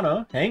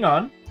marijuana. Hang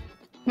on.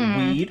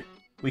 Weed.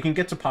 We can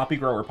get to poppy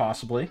grower,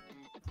 possibly.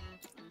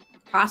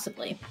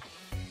 Possibly.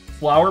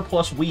 Flower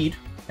plus weed.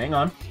 Hang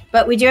on.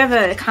 But we do have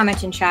a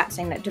comment in chat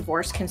saying that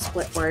divorce can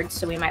split words,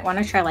 so we might want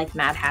to try, like,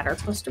 Mad Hatter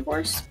plus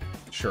divorce.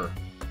 Sure.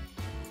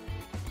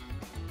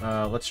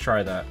 Let's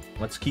try that.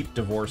 Let's keep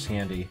divorce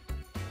handy.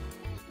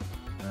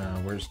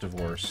 Where's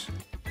divorce?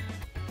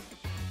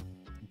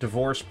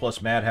 Divorce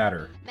plus Mad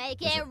Hatter.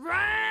 Make it rain!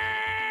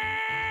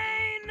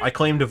 I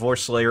claim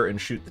Divorce Slayer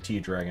and shoot the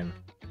T-Dragon.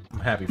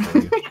 I'm happy for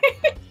you.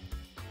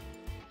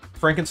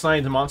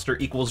 Frankenstein's monster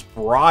equals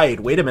bride.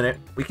 Wait a minute.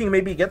 We can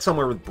maybe get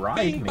somewhere with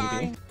bride,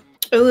 maybe.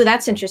 Ooh,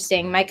 that's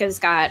interesting. Micah's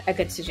got a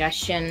good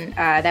suggestion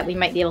that we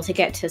might be able to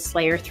get to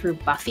Slayer through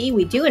Buffy.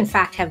 We do, in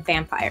fact, have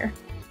Vampire.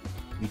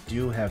 We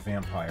do have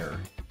Vampire.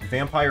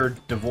 Vampire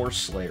Divorce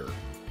Slayer.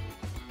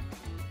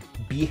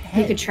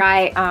 Behead. You could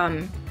try...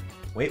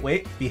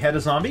 Wait. Behead a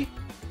zombie?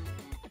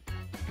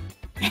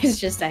 It's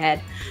just a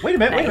head. Wait a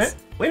minute.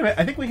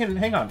 I think we can...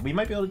 Hang on. We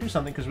might be able to do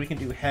something because we can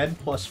do head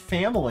plus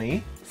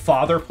family.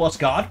 Father plus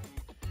God.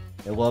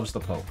 It loves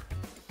the Pope.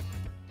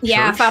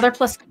 Yeah, Church. Father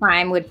plus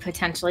crime would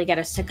potentially get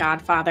us to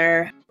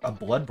Godfather. A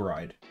Blood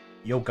Bride.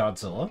 Yo,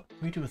 Godzilla. What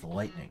do we do with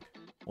lightning?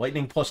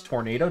 Lightning plus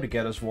tornado to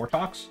get us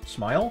Vortox.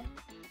 Smile.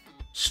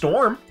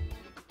 Storm.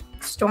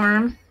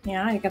 Storm.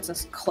 Yeah, it gets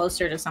us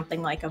closer to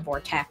something like a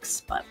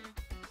Vortex, but...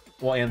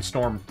 Well, and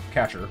Storm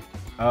Catcher.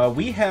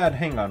 We had...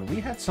 Hang on. We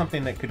had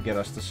something that could get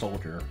us to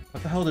Soldier.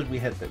 What the hell did we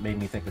hit that made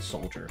me think of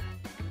Soldier?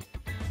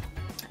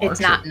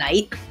 It's Archer. not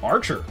Knight.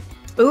 Archer.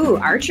 Ooh,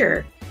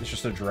 Archer. It's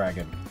just a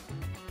dragon.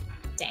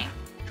 Dang.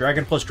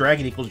 Dragon plus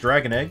dragon equals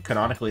dragon egg.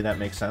 Canonically, that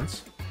makes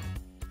sense.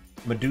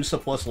 Medusa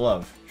plus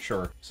love.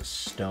 Sure. It's a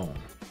stone.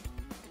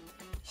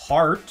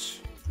 Heart.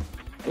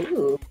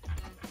 Ooh.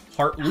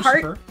 Heart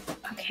Lucifer.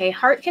 Okay,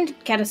 Heart can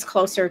get us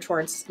closer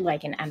towards,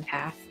 like, an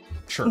empath.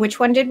 Sure. Which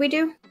one did we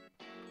do?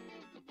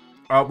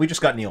 We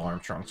just got Neil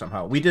Armstrong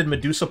somehow. We did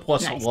Medusa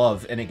plus Nice.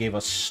 love, and it gave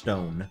us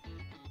stone.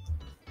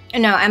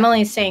 No,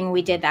 Emily's saying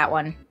we did that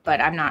one, but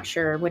I'm not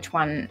sure which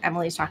one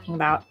Emily's talking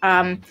about.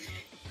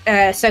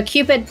 So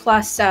Cupid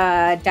plus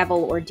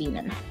devil or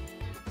demon.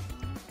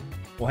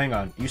 Well, hang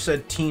on. You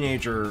said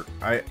teenager.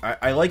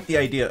 I like the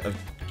idea of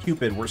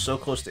Cupid. We're so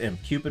close to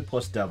imp. Cupid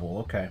plus devil.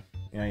 Okay.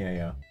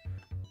 Yeah.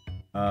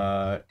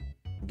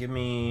 Give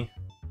me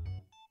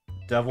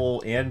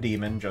devil and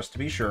demon, just to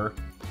be sure.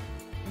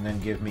 And then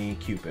give me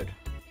Cupid.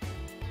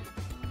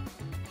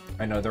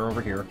 I know, they're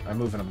over here. I'm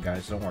moving them,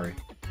 guys. Don't worry.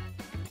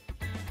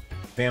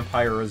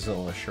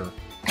 Vampirazilla, sure.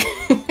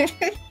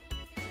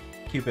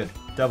 Cupid.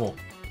 Devil.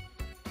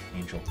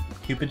 Angel.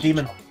 Cupid,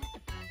 demon.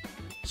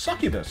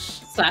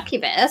 Succubus.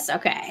 Succubus,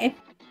 okay.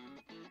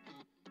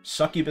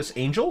 Succubus,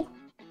 angel?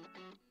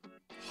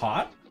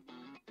 Hot.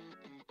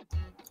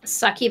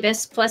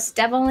 Succubus plus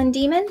devil and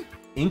demon?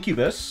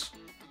 Incubus.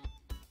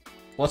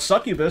 Plus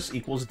succubus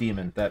equals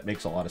demon. That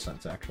makes a lot of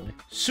sense, actually.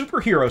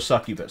 Superhero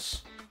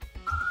succubus.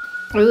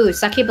 Ooh,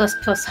 succubus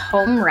plus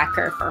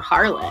homewrecker for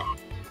harlot.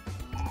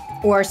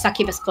 Or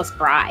succubus plus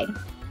bride.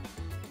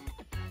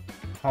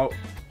 No,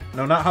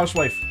 not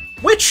housewife.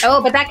 Witch!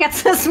 Oh, but that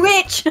gets us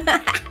witch!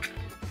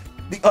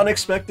 The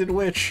unexpected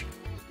witch.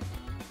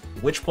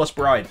 Witch plus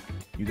bride.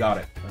 You got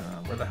it.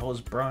 Where the hell is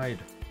bride?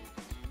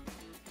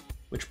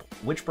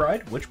 Which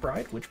bride? Which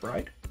bride? Which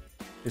bride?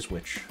 Is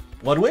witch.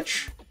 Blood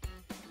witch?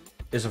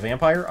 Is a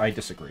vampire? I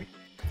disagree.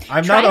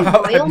 I'm not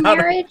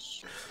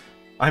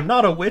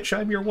a witch,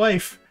 I'm your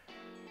wife.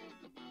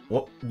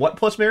 What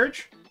plus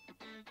marriage?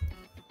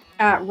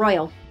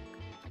 Royal.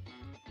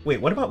 Wait,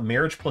 what about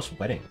marriage plus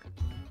wedding?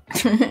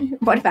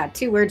 What about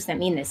two words that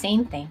mean the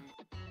same thing?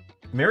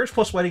 Marriage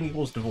plus wedding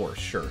equals divorce,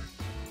 sure.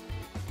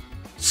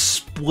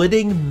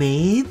 Splitting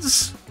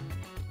maids?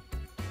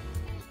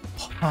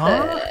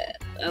 Huh?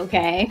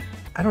 Okay.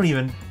 I don't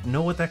even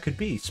know what that could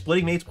be.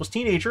 Splitting maids plus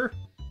teenager?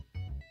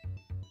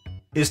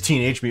 Is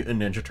Teenage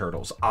Mutant Ninja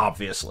Turtles,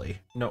 obviously.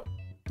 No,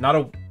 not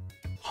a...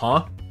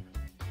 Huh?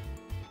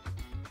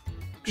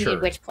 You Sure.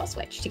 need witch plus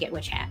witch to get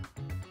witch hat.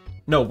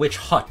 No, witch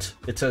hut.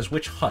 It says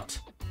witch hut.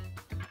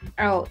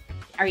 Oh,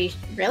 are you...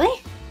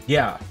 Really?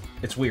 Yeah,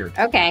 it's weird.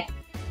 Okay.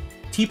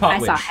 Teapot I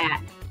witch. saw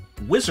hat.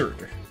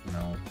 Wizard.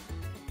 No.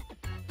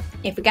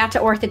 If we got to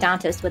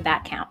orthodontist, would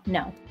that count?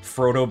 No.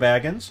 Frodo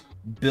Baggins.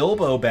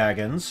 Bilbo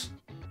Baggins.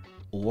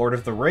 Lord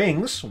of the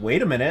Rings.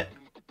 Wait a minute.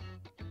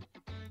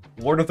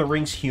 Lord of the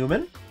Rings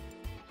human?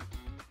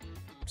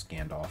 It's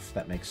Gandalf.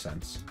 That makes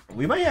sense.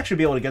 We might actually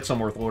be able to get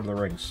somewhere with Lord of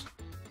the Rings.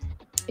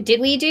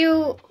 Did we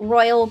do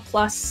royal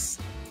plus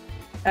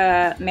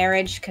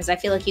marriage? Because I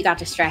feel like you got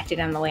distracted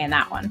on the way in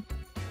that one.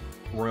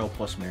 Royal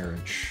plus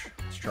marriage.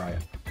 Let's try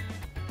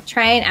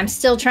it. I'm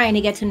still trying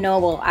to get to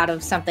noble out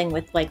of something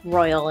with like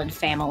royal and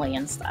family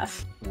and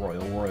stuff.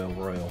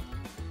 Royal.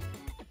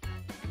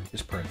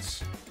 Is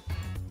prince.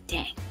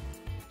 Dang.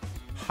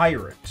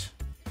 Pirate.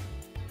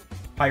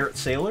 Pirate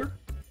sailor.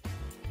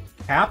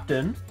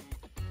 Captain.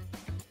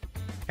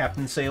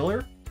 Captain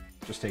sailor.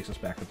 Just takes us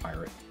back to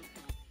pirate.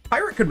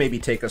 Pirate could maybe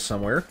take us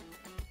somewhere.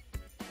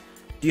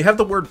 Do you have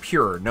the word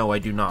pure? No, I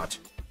do not.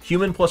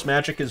 Human plus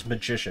magic is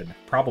magician.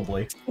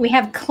 Probably. We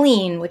have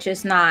clean, which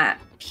is not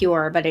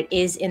pure, but it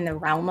is in the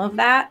realm of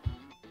that.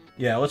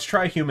 Yeah, let's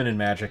try human and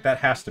magic. That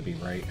has to be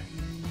right.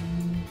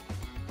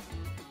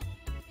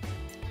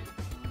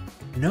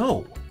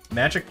 No.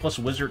 Magic plus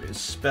wizard is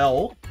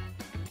spell.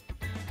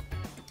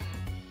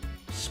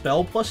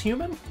 Spell plus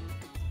human?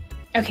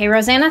 Okay,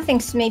 Rosanna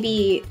thinks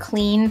maybe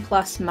clean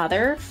plus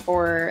mother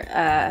for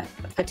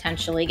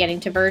potentially getting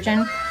to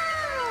virgin.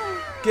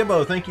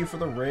 Gibbo, thank you for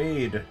the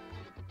raid.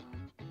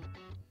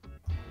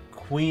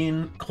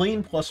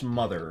 Clean plus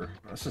mother.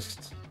 That's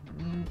just...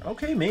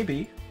 Okay,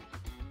 maybe.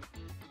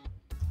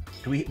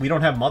 We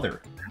don't have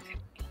mother.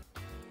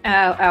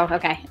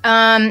 Okay.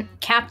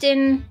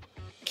 Captain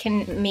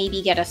can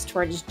maybe get us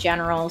towards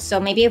general. So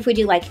maybe if we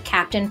do like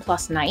captain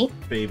plus knight.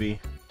 Baby.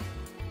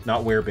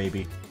 Not where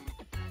baby.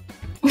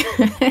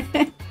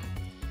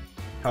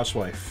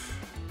 Housewife.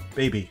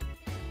 Baby.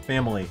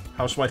 Family.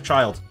 Housewife,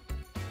 child.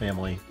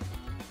 Family.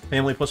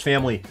 Family plus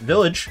family.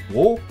 Village.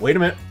 Whoa, wait a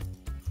minute.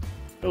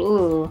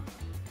 Ooh.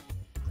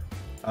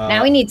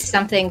 Now we need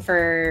something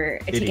for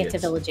to get to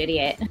village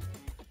idiot.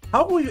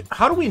 How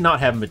do we not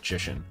have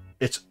magician?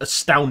 It's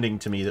astounding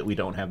to me that we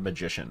don't have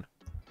magician.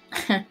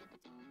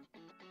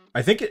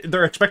 I think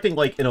they're expecting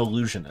like an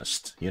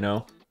illusionist, you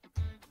know?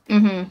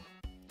 Mm-hmm.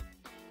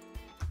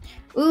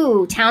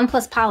 Ooh, town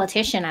plus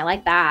politician. I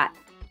like that.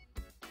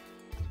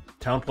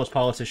 Town plus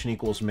politician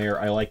equals mayor.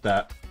 I like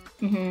that.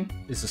 Mm-hmm.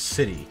 It's a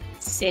city.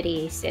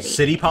 City.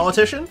 City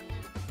politician?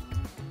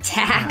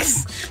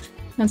 Tax.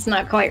 That's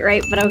not quite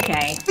right, but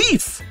okay.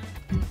 Thief!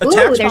 A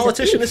tax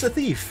politician is a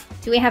thief.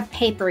 Do we have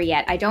paper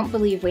yet? I don't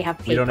believe we have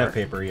paper. We don't have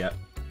paper yet.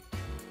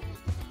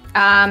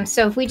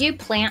 So if we do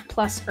plant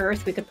plus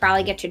earth, we could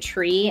probably get to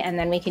tree, and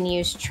then we can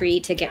use tree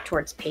to get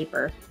towards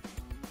paper.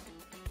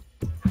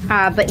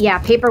 But yeah,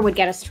 paper would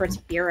get us towards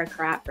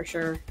bureaucrat for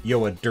sure.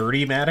 Yo, a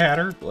dirty Mad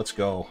Hatter? Let's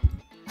go.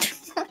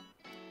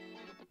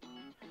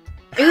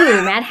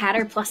 Ooh, Mad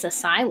Hatter plus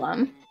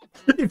asylum.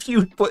 If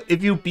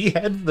you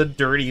behead the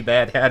dirty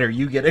Mad Hatter,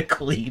 you get a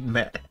clean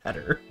Mad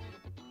Hatter.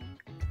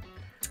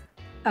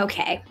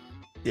 Okay.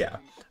 Yeah.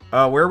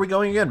 Where are we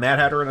going again? Mad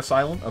Hatter and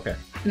Asylum? Okay.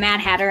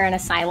 Mad Hatter and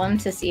Asylum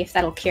to see if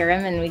that'll cure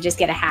him, and we just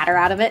get a Hatter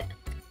out of it.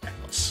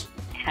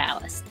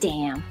 Alice,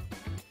 damn.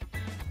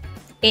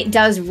 It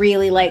does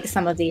really like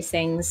some of these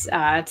things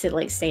to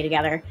like stay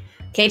together.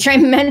 Okay, try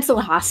Mental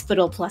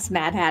Hospital plus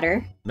Mad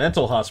Hatter.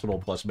 Mental Hospital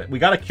plus We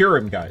gotta cure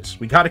him, guys.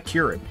 We gotta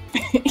cure him.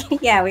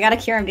 Yeah, we gotta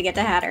cure him to get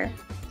to Hatter.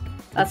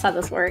 That's how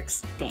this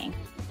works. Dang.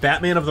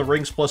 Batman of the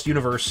Rings plus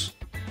Universe.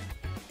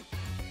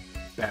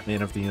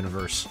 Batman of the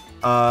Universe.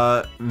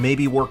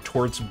 Maybe work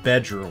towards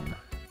bedroom.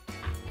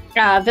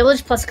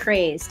 Village plus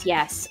crazed.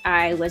 Yes,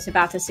 I was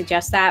about to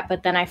suggest that,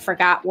 but then I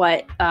forgot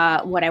what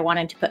I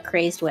wanted to put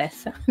crazed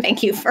with.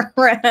 Thank you for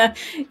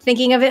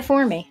thinking of it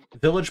for me.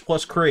 Village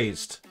plus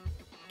crazed.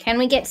 Can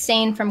we get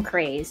sane from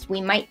crazed? We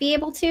might be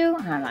able to.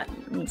 Oh, that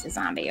needs a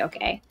zombie.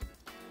 Okay.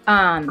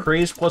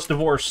 Crazed plus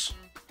divorce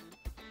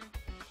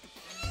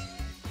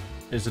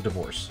is a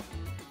divorce.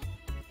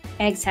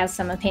 Eggs has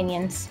some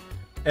opinions.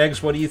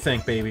 Eggs, what do you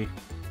think, baby?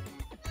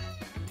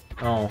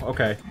 Oh,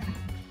 okay.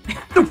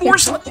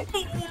 Divorce on the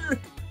moon!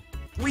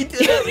 We did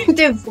it!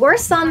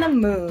 Divorce on the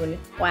moon.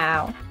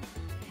 Wow.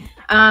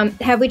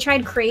 Have we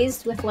tried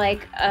crazed with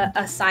like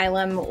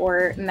asylum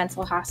or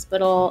mental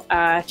hospital,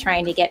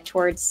 trying to get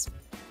towards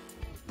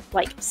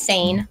like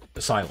sane?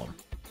 Asylum.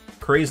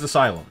 Crazed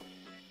asylum.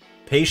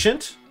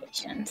 Patient.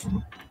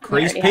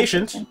 Crazed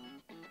patient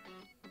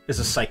is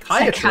a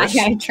psychiatrist.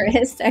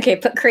 Psychiatrist. Okay,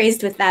 put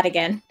crazed with that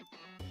again.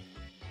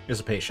 Is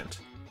a patient.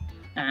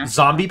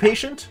 Zombie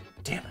patient?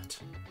 Damn it.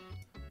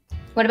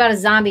 What about a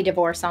zombie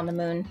divorce on the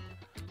moon?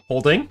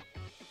 Holding.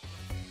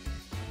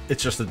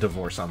 It's just a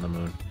divorce on the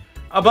moon.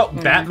 How about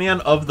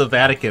Batman of the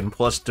Vatican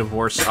plus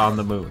divorce on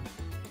the moon?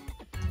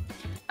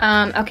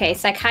 Okay,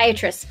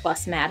 psychiatrist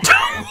plus Mad.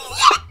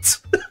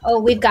 What? Oh,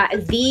 we've got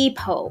the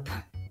Pope.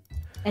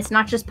 It's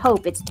not just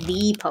Pope, it's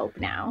the Pope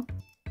now.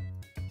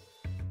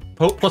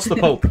 Pope plus the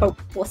Pope. Pope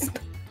plus...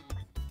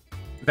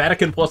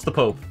 Vatican plus the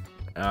Pope.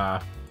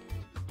 A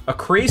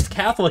crazed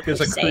Catholic is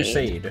a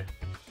crusade.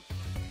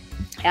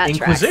 Yeah,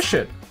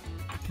 Inquisition.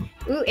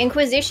 Ooh,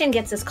 Inquisition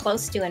gets us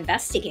close to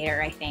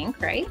investigator, I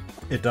think, right?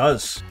 It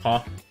does,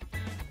 huh?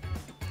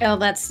 Oh,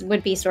 that's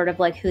would be sort of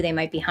like who they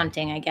might be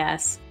hunting, I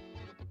guess.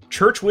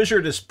 Church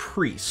wizard is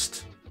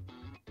priest.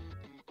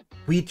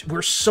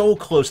 We're so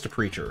close to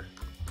preacher.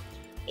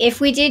 If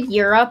we did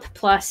Europe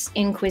plus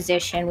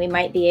Inquisition, we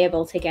might be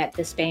able to get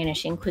the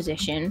Spanish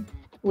Inquisition,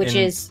 which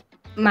is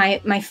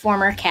my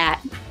former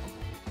cat.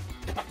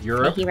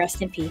 Europe. May he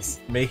rest in peace.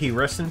 May he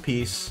rest in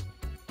peace.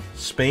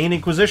 Spain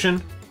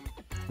Inquisition.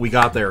 We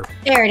got there.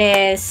 There it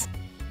is.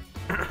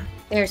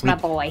 There's my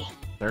boy.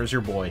 There's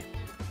your boy.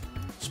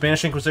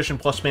 Spanish Inquisition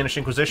plus Spanish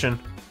Inquisition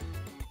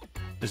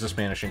is the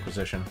Spanish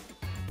Inquisition.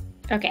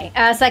 Okay,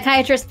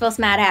 psychiatrist plus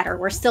Mad Hatter.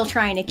 We're still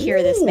trying to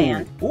cure this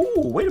man. Ooh,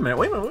 wait a minute.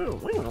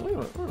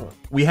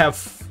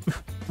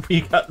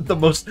 We got the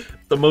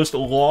most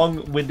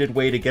long-winded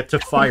way to get to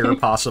fire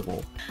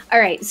possible. All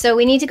right, so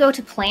we need to go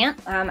to plant.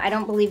 I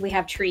don't believe we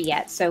have tree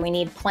yet, so we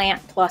need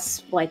plant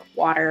plus like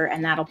water,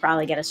 and that'll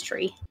probably get us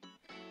tree.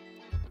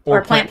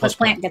 Or plant plus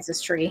plant gets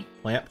us tree.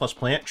 Plant plus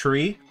plant,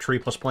 tree. Tree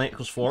plus plant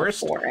equals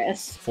forest.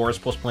 Forest.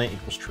 Forest plus plant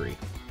equals tree.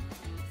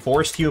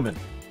 Forest human.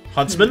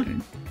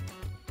 Huntsman.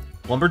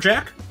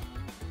 Lumberjack.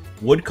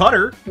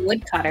 Woodcutter.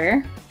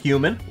 Woodcutter.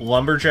 Human.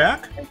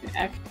 Lumberjack.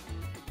 Lumberjack.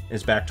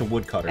 Is back to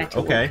woodcutter. Back to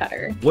okay.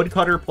 Woodcutter.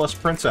 Woodcutter plus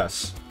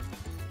princess.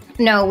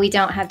 No, we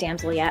don't have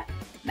damsel yet.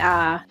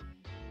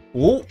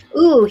 Ooh.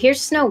 Ooh,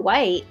 here's Snow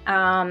White.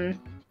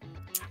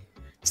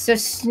 So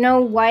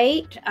Snow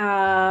White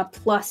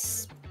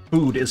plus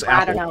food is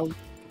apple. I don't know.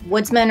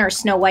 Woodsman or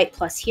Snow White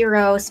plus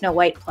hero, Snow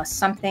White plus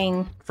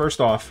something. First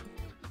off,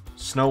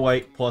 Snow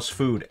White plus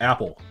food,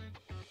 apple.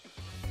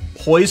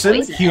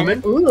 Poison.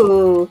 Human.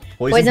 Ooh.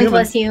 Poison human.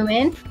 plus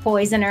human.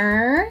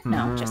 Poisoner.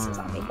 No, just a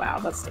zombie. Wow,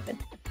 that's stupid.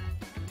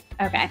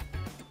 Okay.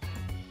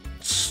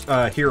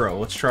 Hero.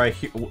 Let's try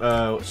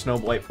Snow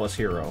White plus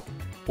hero.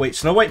 Wait,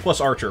 Snow White plus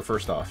archer,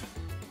 first off.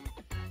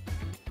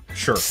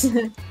 Sure.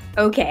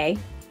 Okay.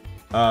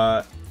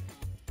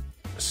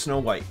 Snow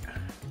White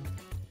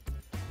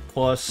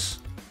plus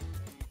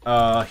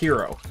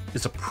hero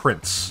is a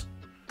prince.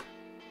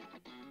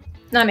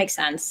 That makes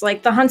sense.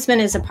 Like, the huntsman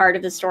is a part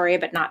of the story,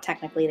 but not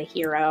technically the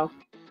hero.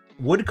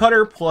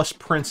 Woodcutter plus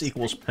prince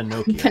equals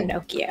Pinocchio.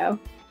 Pinocchio.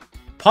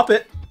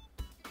 Puppet.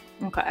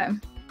 Okay.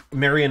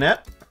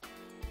 Marionette.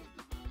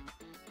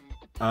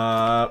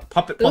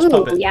 Puppet plus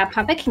puppet. Yeah,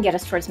 puppet can get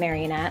us towards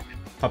marionette.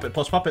 Puppet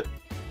plus puppet.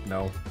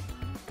 No.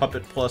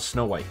 Puppet plus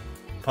Snow White.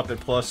 Puppet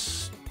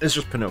plus... It's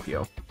just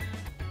Pinocchio.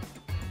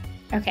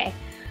 Okay.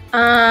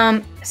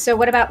 So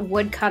what about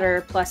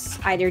woodcutter plus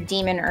either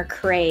demon or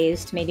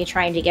crazed? Maybe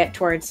trying to get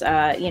towards,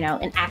 you know,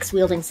 an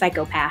axe-wielding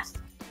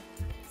psychopath,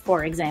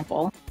 for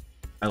example.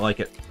 I like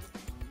it.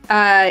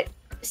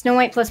 Snow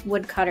White plus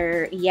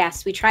woodcutter.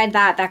 Yes, we tried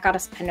that. That got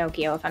us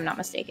Pinocchio, if I'm not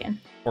mistaken.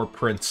 Or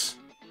prince.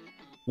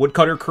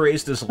 Woodcutter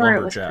crazed is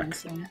lumberjack.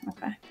 Prince, yeah.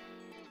 Okay.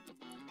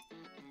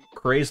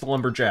 Crazed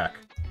lumberjack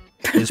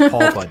is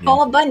Paul Bunyan.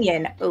 Paul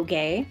Bunyan.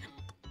 Okay.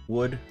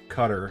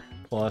 Woodcutter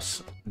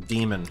plus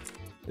demon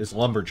is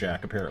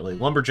lumberjack, apparently.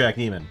 Lumberjack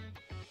demon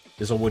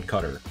is a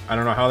woodcutter. I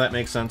don't know how that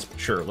makes sense, but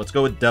sure. Let's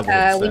go with devil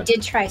instead. We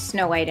did try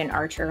Snow White and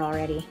Archer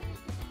already.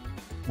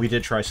 We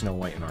did try Snow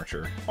White and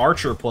Archer.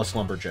 Archer plus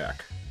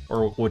lumberjack.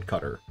 Or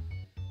woodcutter.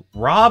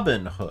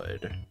 Robin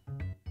Hood.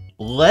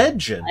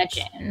 Legend.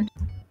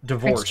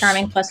 Divorce. Prince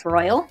Charming plus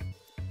Royal.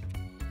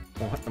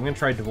 Well, I'm going to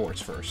try divorce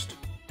first.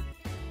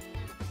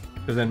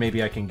 Because then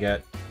maybe I can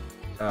get...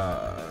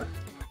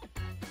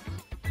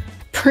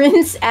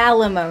 Prince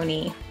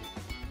Alimony.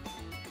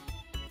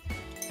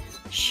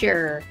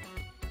 Sure.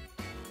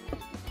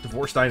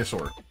 Divorce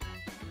dinosaur.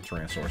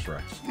 Tyrannosaurus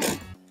Rex.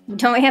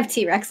 Don't we have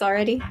T-Rex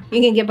already?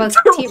 You can get both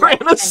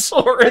T-Rex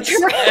Tyrannosaurus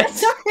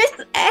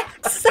Tyrannosaurus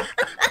X.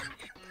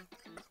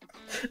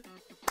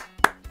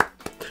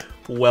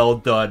 Well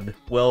done.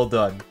 Well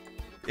done.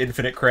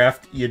 Infinite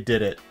Craft, you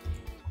did it.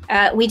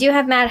 We do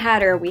have Mad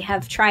Hatter. We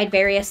have tried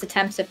various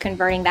attempts of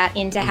converting that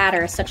into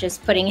Hatter, such as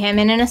putting him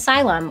in an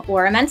asylum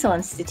or a mental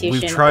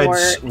institution or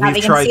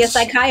having him see a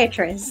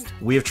psychiatrist.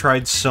 We have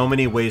tried so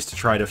many ways to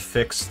try to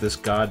fix this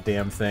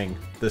goddamn thing.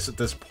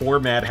 This poor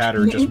Mad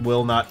Hatter just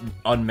will not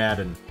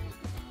unmadden.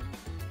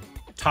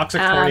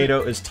 Toxic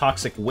Tornado is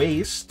toxic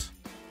waste.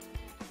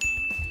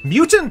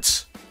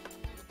 Mutant!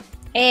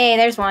 Hey,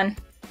 there's one.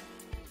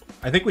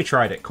 I think we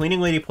tried it. Cleaning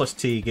Lady plus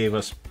T gave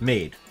us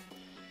Maid.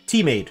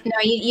 T-Maid. No,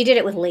 you did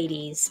it with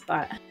ladies,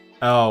 but...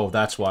 Oh,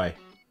 that's why.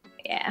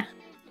 Yeah.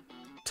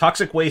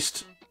 Toxic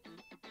Waste.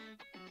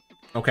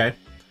 Okay.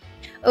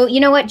 Oh,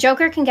 you know what?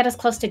 Joker can get us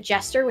close to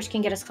Jester, which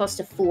can get us close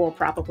to Fool,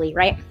 probably,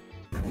 right?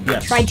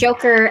 Yes. Try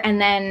Joker, and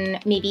then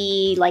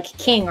maybe, like,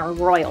 King or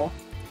Royal.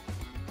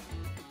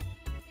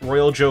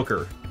 Royal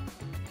Joker.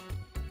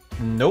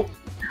 Nope.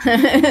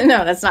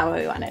 No, that's not what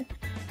we wanted.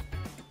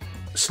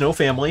 Snow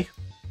Family.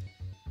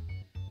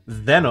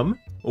 Venom.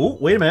 Oh,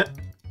 wait a minute.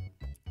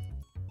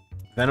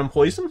 Venom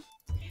Poison?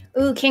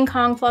 Ooh, King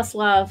Kong plus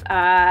Love.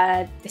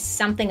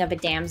 Something of a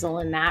damsel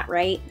in that,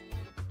 right?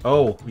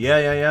 Oh,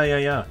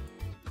 yeah.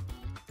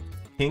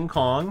 King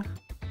Kong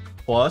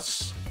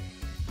plus...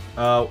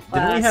 didn't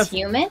we have...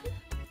 Human?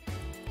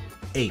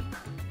 Ape.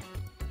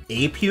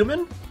 Ape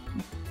Human?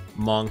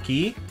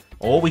 Monkey.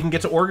 Oh, we can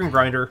get to Organ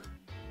Grinder.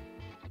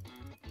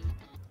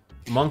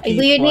 Monkey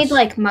We would plus... need,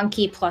 like,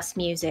 monkey plus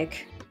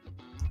music.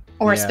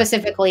 Or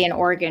specifically an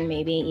organ,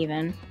 maybe,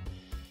 even.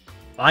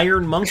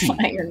 Iron Monkey.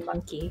 Iron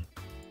Monkey.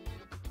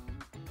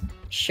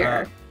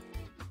 Sure.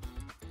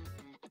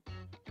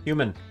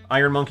 Human.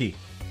 Iron Monkey.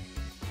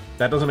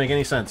 That doesn't make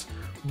any sense.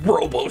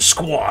 Robo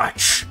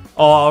Squatch.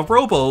 Aw,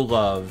 Robo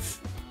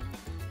Love.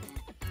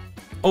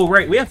 Oh,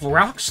 right. We have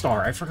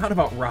Rockstar. I forgot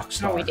about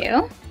Rockstar. Oh, we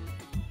do?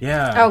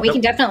 Yeah. Oh, we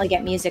can definitely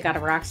get music out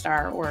of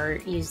Rockstar or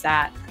use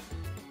that.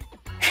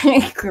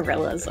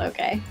 Gorillas,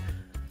 okay.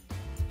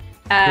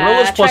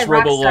 Gorillas plus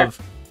Robo Love.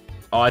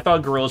 Oh, I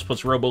thought Gorillas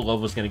plus Robo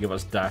Love was going to give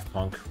us Daft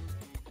Punk.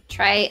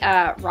 Try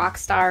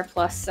Rockstar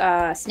plus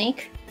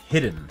Snake.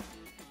 Hidden.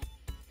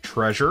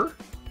 Treasure.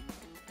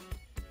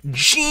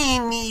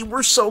 Genie!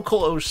 We're so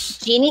close!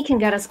 Genie can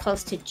get us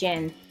close to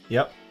Jin.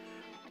 Yep.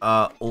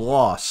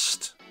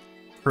 Lost.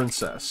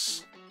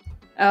 Princess.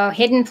 Oh,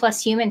 Hidden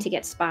plus Human to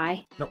get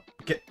Spy. No,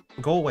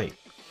 go away.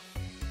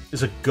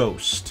 Is a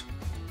ghost.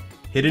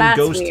 Hidden That's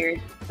Ghost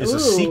weird. is a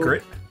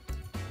secret.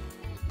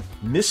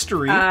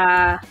 Mystery.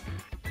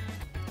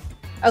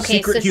 Okay,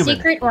 Secret so Human.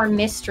 Secret or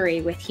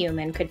Mystery with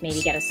Human could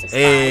maybe get us to Spy.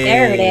 Hey.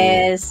 There it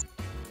is.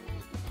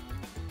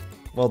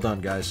 Well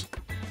done, guys.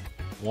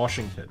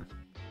 Washington.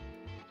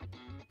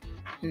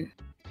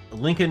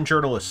 Lincoln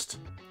Journalist.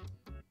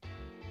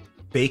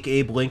 Fake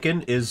Abe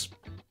Lincoln is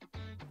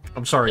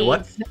I'm sorry, Abe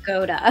what?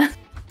 Vigoda.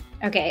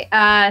 Okay,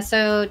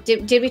 so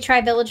did we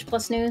try Village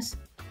plus News?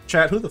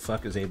 Chat, who the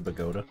fuck is Abe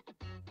Vigoda?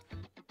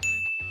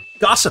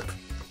 Gossip!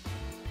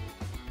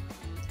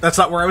 That's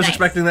not where I was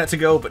expecting that to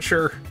go, but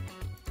sure.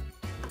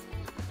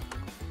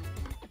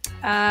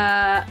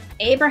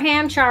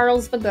 Abraham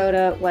Charles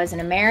Vigoda was an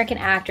American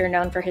actor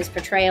known for his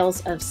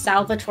portrayals of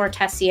Salvatore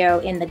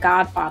Tessio in The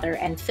Godfather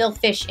and Phil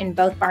Fish in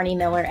both Barney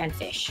Miller and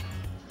Fish.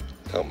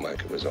 Tell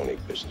Mike it was only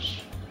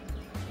business.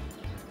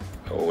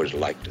 I always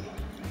liked him.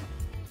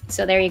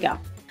 So there you go.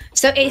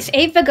 So if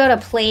Abe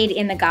Vigoda played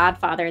in The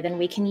Godfather, then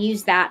we can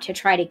use that to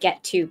try to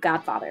get to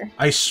Godfather.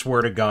 I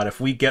swear to God, if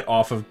we get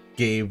off of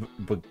Gabe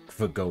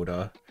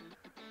Vigoda,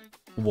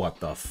 what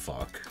the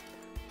fuck?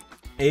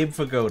 Abe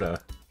Vigoda.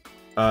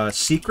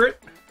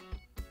 Secret?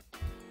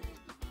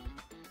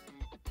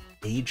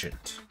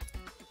 Agent.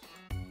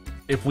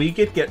 If we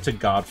could get to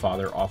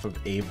Godfather off of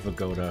Abe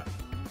Vigoda,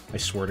 I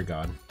swear to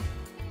God.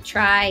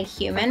 Try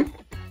human.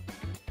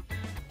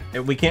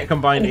 We can't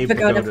combine Abe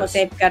Vigoda plus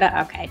Abe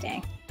Vigoda. Okay,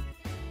 dang.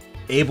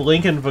 Abe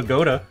Lincoln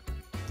Vigoda.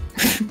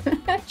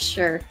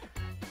 Sure.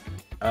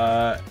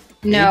 No,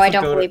 I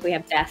don't believe we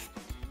have death.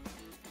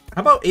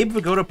 How about Abe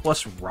Vigoda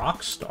plus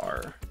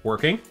Rockstar?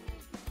 Working?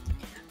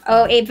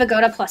 Oh, Abe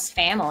Vigoda plus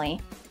family.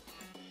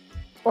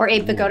 Or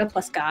Abe Vigoda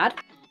plus God.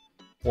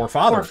 Or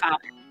father. Or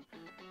father.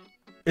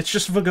 It's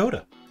just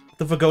Vigoda.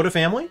 The Vigoda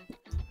family?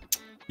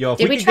 Yo, if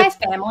Did we try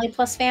family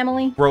plus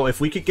family? Bro, if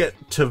we could get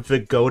to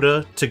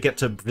Vigoda to get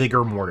to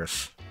Vigor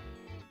Mortis.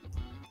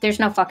 There's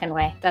no fucking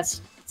way.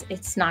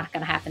 It's not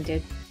gonna happen,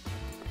 dude.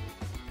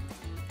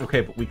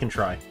 Okay, but we can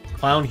try.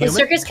 Clown human? The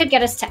circus could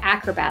get us to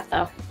acrobat,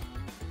 though.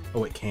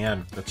 Oh, it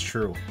can. That's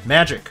true.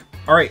 Magic.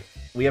 Alright.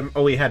 We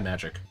had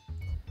magic.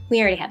 We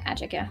already had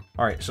magic, yeah.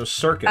 Alright, so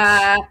circus.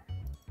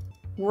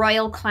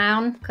 Royal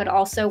clown could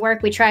also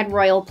work. We tried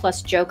royal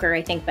plus joker,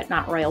 I think, but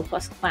not royal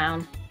plus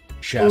clown.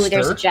 Jester. Ooh,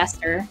 there's a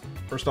jester.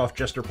 First off,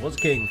 jester plus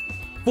king.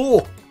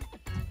 Fool!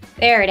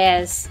 There it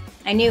is.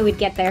 I knew we'd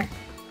get there.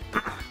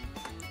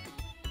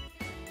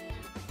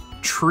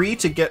 Tree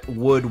to get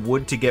wood,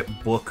 wood to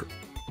get book,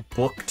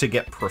 book to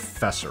get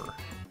professor.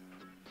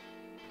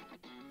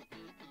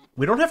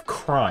 We don't have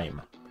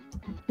crime.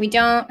 We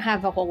don't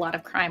have a whole lot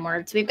of crime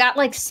words. We've got,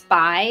 like,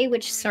 spy,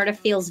 which sort of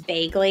feels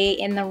vaguely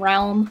in the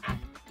realm.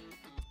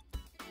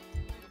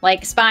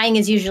 Like, spying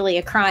is usually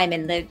a crime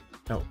in the...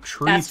 No,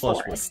 tree plus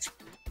forest.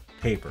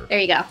 Wood. Paper. There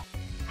you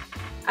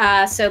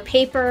go. So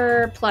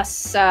paper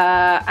plus,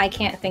 I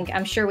can't think,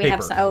 I'm sure we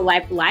have some,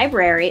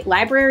 library.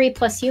 Library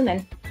plus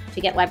human to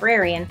get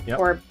librarian, yep.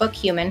 Or book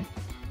human.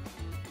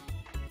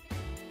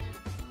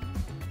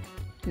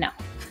 No.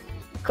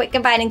 Quit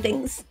combining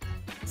things.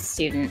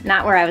 Student,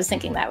 not where I was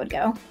thinking that would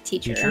go.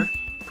 Teacher.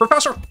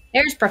 Professor.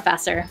 There's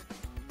professor.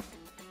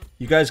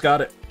 You guys got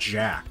it.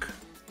 Jack.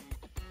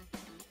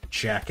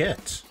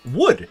 Jacket.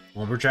 Wood.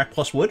 Lumberjack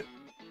plus wood?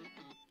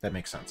 That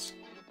makes sense.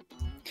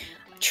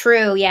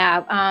 True,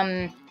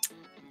 yeah.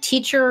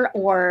 Teacher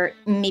or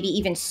maybe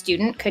even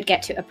student could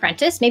get to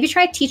apprentice. Maybe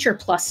try teacher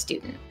plus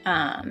student.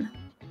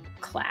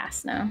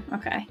 Class, no?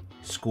 Okay.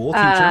 School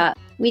teacher.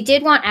 We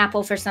did want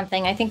apple for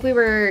something. I think we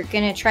were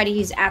going to try to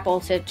use apple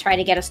to try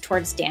to get us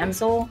towards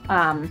damsel.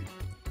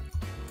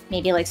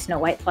 Maybe like Snow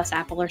White plus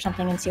apple or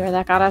something and see where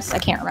that got us. I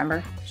can't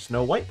remember.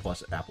 Snow White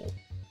plus apple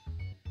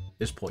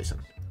is poison.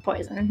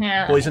 Poison,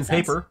 yeah. Poison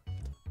paper.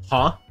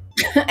 Huh?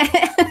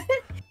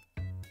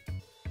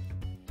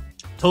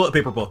 Toilet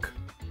paper book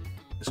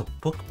is a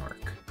bookmark.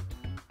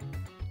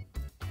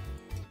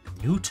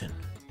 Newton.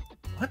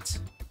 What?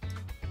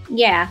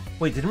 Yeah.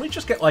 Wait, didn't we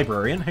just get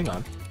librarian? Hang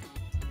on.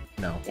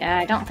 No. Yeah,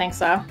 I don't think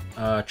so.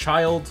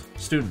 Child,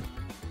 student.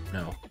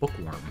 No.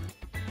 Bookworm.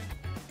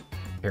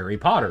 Harry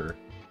Potter.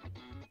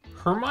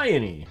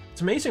 Hermione.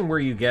 It's amazing where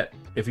you get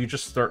if you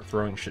just start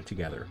throwing shit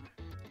together.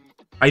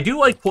 I do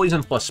like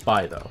poison plus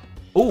spy, though.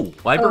 Ooh,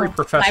 library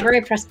professor.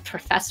 Library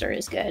professor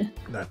is good.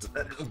 That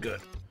is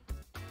good.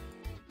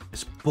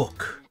 Is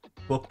book.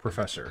 Book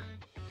professor.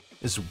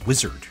 Is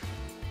wizard.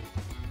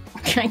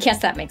 I guess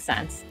that makes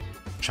sense.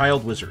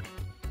 Child wizard.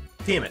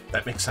 Damn it,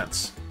 that makes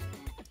sense.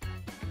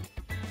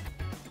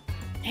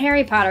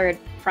 Harry Potter would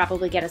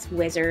probably get us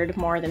wizard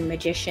more than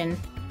magician.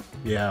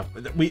 Yeah,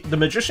 the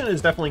magician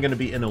is definitely going to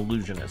be an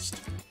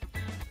illusionist.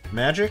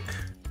 Magic?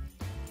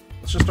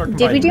 Let's just start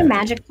combining. Did we do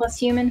magic plus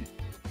human?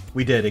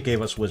 We did. It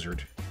gave us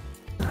wizard.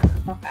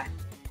 Okay.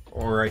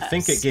 Or I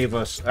think it gave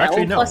us...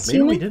 Actually, no. Maybe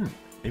human? we didn't.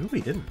 Maybe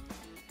we didn't.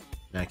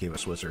 That gave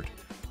us wizard.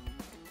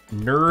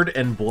 Nerd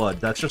and blood.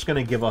 That's just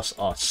going to give us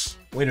us.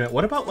 Wait a minute.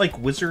 What about, like,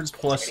 wizard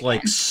plus,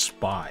 like,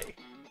 spy?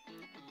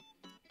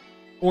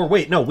 Or,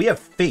 wait, no. We have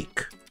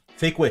fake.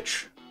 Fake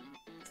witch.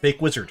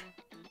 Fake wizard.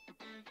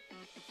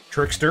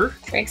 Trickster.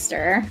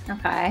 Trickster.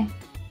 Okay.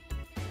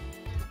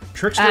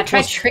 Trickster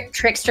try plus...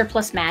 trickster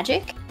plus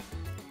magic?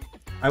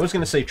 I was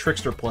going to say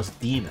trickster plus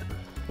demon.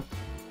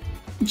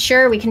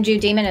 Sure, we can do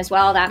demon as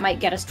well. That might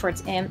get us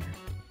towards imp.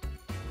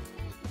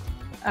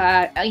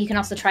 You can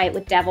also try it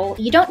with devil.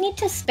 You don't need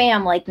to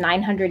spam like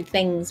 900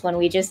 things when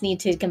we just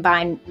need to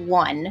combine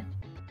one.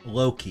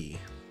 Loki.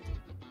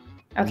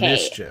 Okay.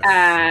 Mischief.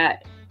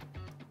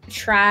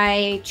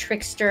 Try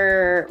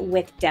trickster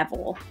with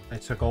devil. I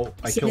took all.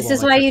 I See, killed this all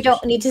is my why you tricksters.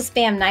 don't need to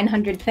spam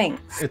 900 things.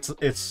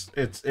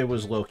 It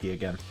was Loki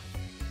again.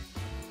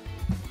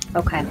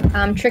 Okay.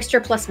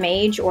 Trickster plus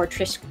mage or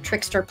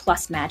trickster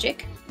plus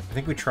magic. I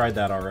think we tried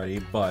that already,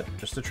 but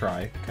just to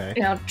try, okay.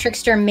 No,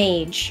 trickster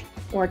mage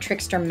or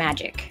trickster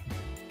magic.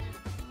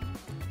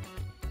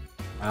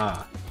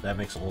 Ah, that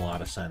makes a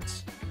lot of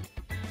sense.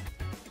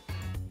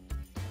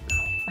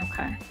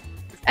 Okay.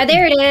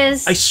 There it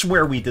is. I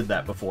swear we did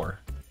that before.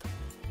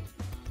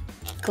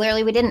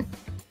 Clearly we didn't.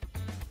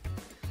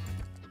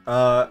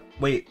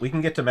 Wait, we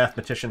can get to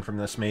mathematician from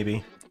this,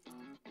 maybe.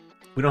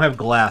 We don't have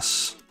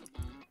glass.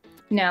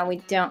 No, we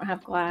don't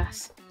have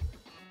glass.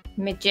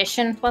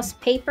 Magician plus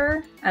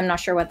paper? I'm not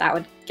sure what that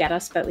would get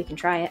us, but we can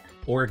try it.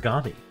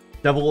 Origami.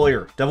 Devil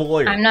lawyer. Devil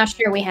lawyer. I'm not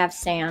sure we have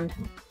sand.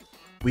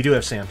 We do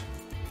have sand.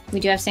 We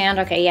do have sand?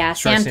 Okay, yeah.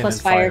 Try Sand sand plus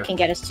and fire fire. can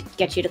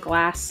get you to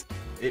glass.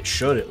 It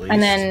should, at least.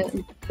 And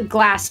then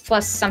glass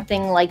plus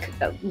something like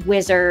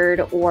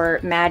wizard or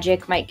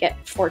magic might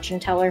get fortune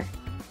teller.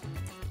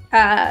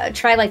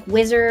 Try like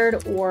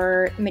wizard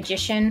or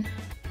magician.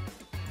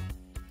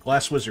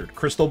 Glass wizard.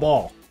 Crystal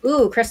ball.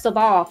 Ooh, crystal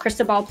ball.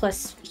 Crystal ball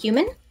plus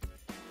human?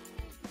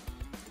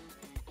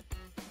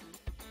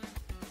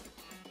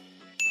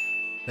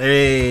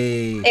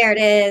 Hey! There it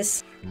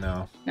is.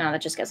 No. No,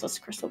 that just gets us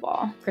crystal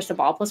ball. Crystal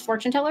ball plus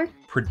fortune teller?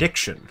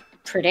 Prediction.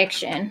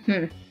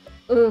 Prediction.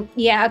 Ooh,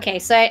 yeah, okay.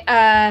 So,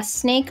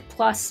 snake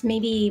plus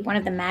maybe one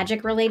of the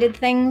magic related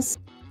things.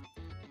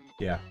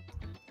 Yeah.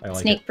 I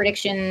like Snake it.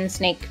 prediction,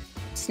 snake,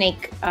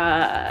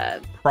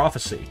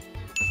 Prophecy.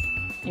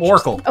 interesting.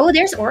 Oracle. Oh,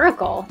 there's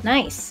Oracle.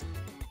 Nice.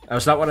 That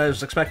was not what I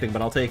was expecting,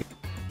 but I'll take it.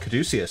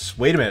 Caduceus.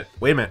 Wait a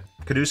minute.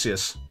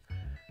 Caduceus.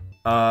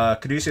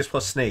 Caduceus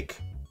plus snake.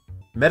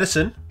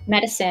 Medicine.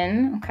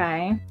 Medicine,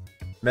 okay.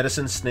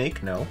 Medicine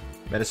snake? No.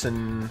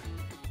 Medicine...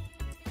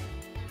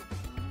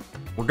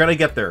 We're gonna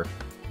get there.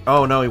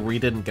 Oh, no, we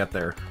didn't get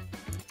there.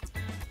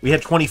 We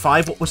had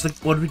 25. What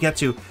did we get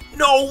to?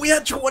 No, we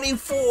had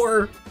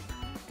 24!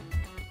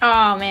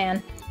 Oh,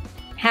 man.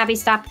 Habby,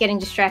 stop getting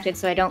distracted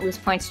so I don't lose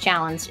points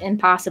challenge.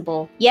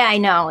 Impossible. Yeah, I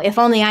know. If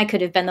only I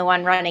could have been the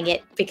one running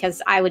it,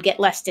 because I would get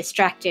less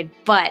distracted,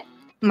 but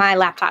my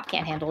laptop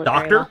can't handle it very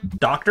Doctor? well.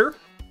 Doctor?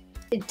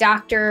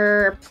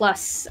 Doctor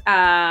plus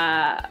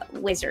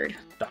wizard.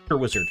 Doctor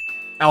wizard.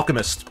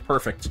 Alchemist.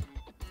 Perfect.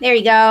 There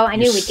you go. I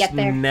knew we'd get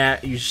there.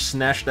 You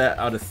snatched that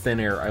out of thin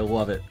air. I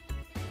love it.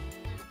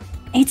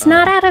 It's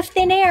not out of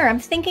thin air. I'm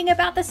thinking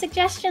about the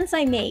suggestions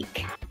I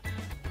make.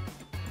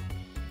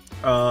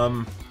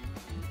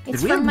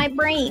 It's from my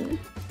brain.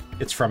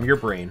 It's from your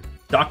brain.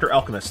 Dr.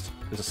 Alchemist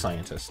is a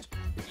scientist.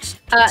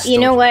 You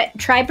know what?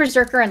 Try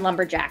Berserker and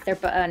Lumberjack.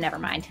 They're never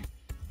mind.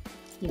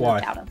 You Why?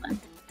 moved out of them.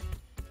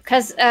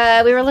 Because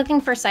we were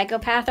looking for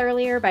Psychopath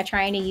earlier by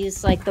trying to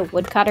use like the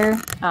woodcutter,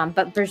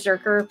 but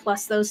Berserker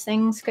plus those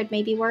things could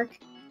maybe work.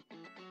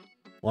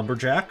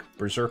 Lumberjack?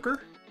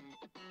 Berserker?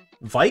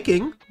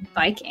 Viking?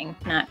 Viking,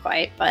 not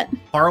quite, but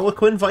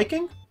Harlequin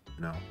Viking?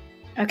 No.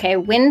 okay.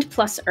 Wind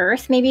plus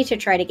Earth, maybe to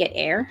try to get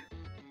air.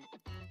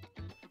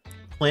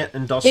 Plant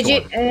and dust Did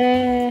storm.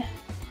 you?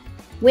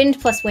 Wind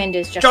plus wind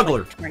is just Juggler.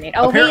 Like tornado.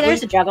 Oh, hey,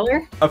 there's a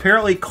juggler.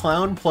 Apparently,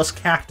 clown plus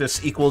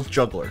cactus equals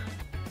juggler.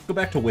 Go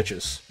back to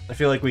witches. I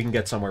feel like we can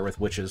get somewhere with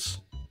witches.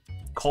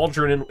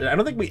 Cauldron and... I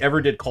don't think we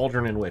ever did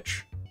Cauldron and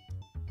Witch.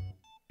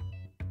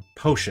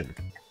 Potion.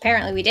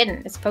 Apparently we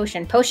didn't. It's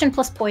potion. Potion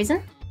plus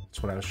poison.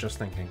 That's what I was just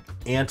thinking.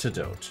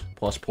 Antidote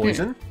plus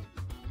poison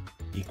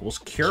equals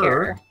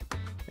cure.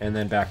 And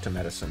then back to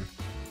medicine.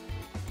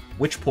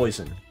 Which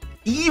poison?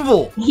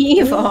 Evil!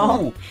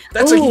 Evil. Ooh,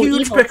 that's a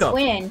huge evil pickup.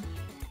 Twin.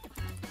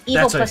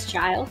 Evil That's plus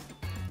child.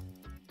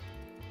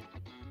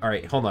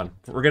 Alright, hold on.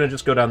 We're gonna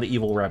just go down the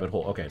evil rabbit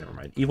hole. Okay, never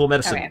mind. Evil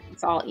medicine. Okay,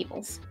 it's all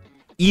evils.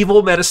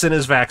 Evil medicine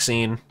is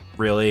vaccine.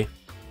 Really?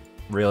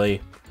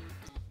 Really?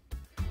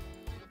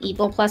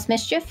 Evil plus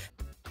mischief.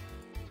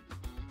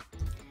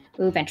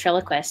 Ooh,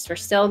 ventriloquist. We're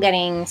still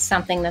getting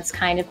something that's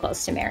kind of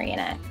close to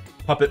marionette.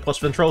 Puppet plus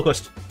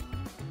ventriloquist.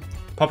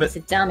 Puppet. It's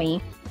a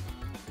dummy.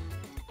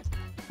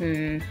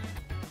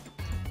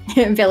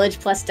 Village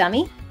plus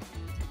dummy.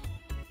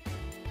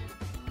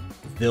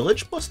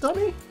 Village plus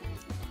dummy?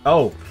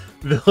 Oh,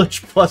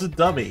 village plus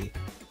dummy.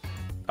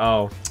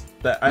 Oh,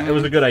 it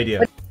was a good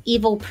idea.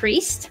 Evil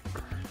priest.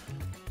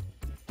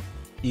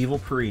 Evil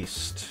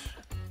priest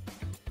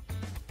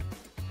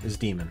is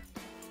demon.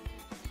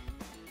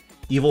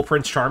 Evil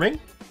Prince Charming?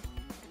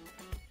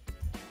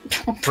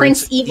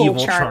 Prince Evil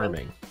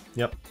Charming.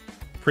 Yep.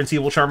 Prince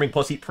Evil Charming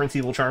plus Prince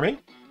Evil Charming?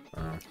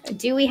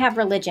 Do we have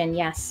religion?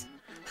 Yes.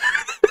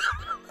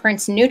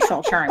 Prince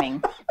Neutral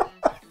Charming.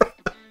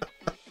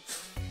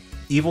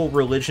 Evil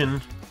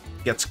religion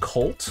gets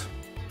cult?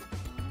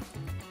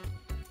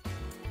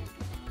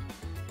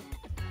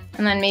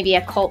 And then maybe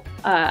a cult,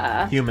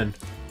 Human.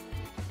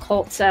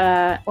 Cult,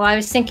 well, I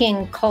was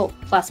thinking cult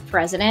plus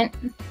president.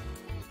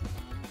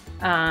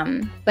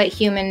 But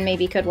human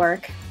maybe could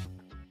work.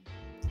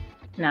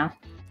 No.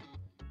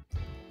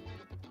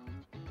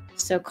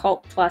 So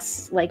cult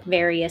plus like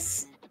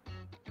various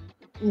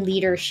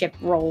leadership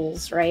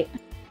roles, right?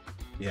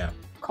 Yeah.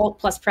 Cult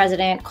plus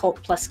president,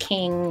 cult plus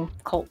king,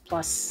 cult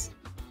plus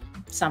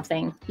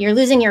something. You're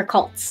losing your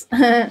cults.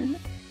 You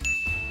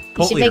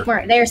should make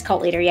more. There's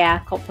cult leader, yeah.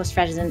 Cult plus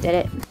president did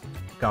it.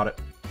 Got it.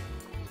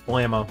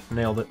 Blammo.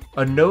 Nailed it.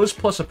 A nose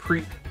plus a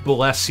priest.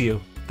 Bless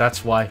you.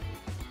 That's why.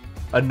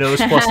 A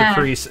nose plus a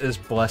priest is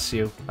bless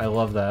you. I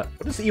love that.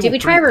 What is evil? Did we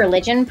try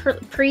religion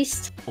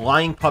priest?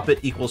 Lying puppet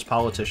equals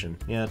politician.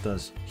 Yeah, it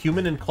does.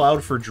 Human and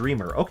cloud for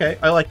dreamer. Okay,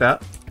 I like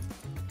that.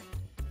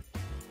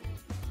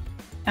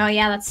 Oh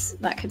yeah,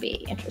 that could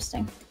be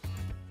interesting.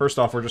 First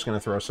off, we're just going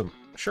to throw some...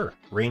 Sure.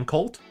 Rain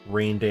cult,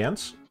 rain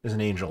dance is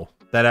an angel.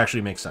 That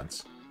actually makes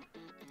sense.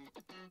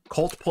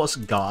 Cult plus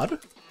god.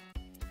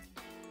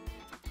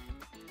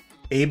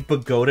 Abe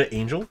Pagoda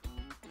angel.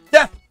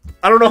 Death!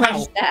 I don't know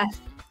how.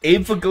 Death.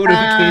 Abe Pagoda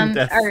became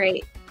death.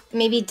 Alright.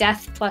 Maybe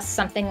death plus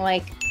something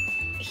like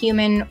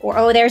human or...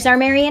 Oh, there's our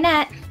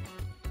marionette.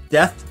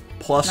 Death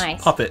plus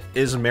nice. Puppet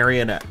is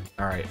marionette.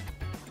 Alright.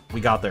 We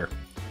got there.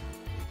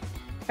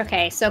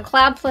 Okay, so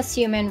cloud plus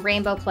human,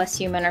 rainbow plus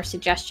human are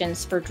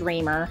suggestions for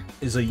dreamer.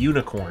 Is a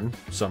unicorn,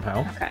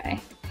 somehow. Okay.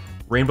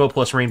 Rainbow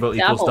plus rainbow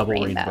equals double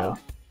rainbow.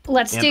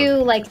 Let's do,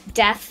 like,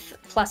 death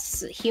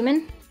plus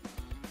human.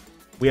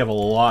 We have a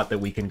lot that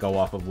we can go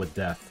off of with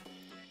death.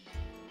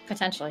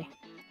 Potentially.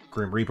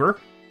 Grim Reaper.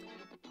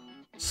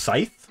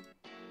 Scythe.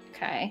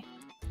 Okay.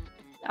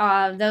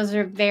 Those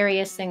are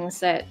various things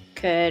that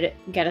could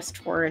get us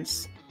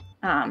towards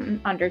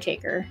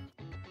Undertaker.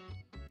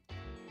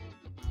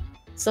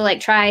 So,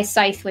 like, try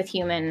Scythe with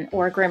human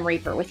or Grim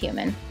Reaper with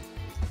human.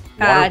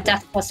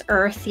 Death plus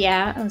Earth,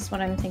 yeah, that's what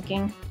I'm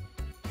thinking.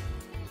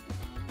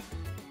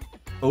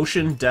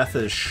 Ocean death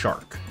is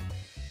shark.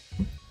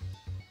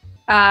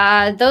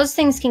 Those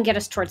things can get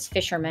us towards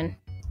fishermen.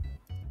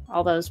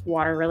 All those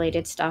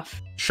water-related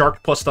stuff.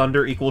 Shark plus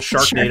thunder equals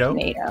Sharknado.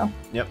 Sharknado.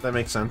 Yep, that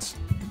makes sense.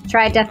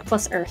 Try Death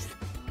plus Earth.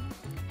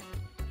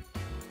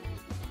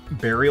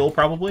 Burial,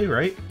 probably,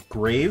 right?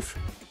 Grave.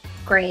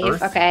 Grave,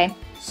 Earth. Okay.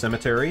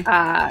 Cemetery. You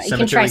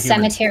can try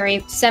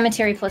cemetery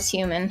plus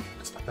human.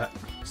 That's not that.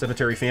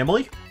 Cemetery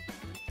family.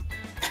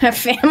 A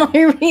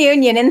family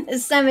reunion in the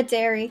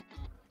cemetery.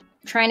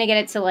 Trying to get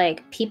it to,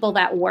 like, people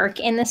that work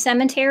in the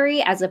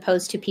cemetery as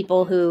opposed to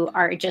people who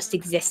are just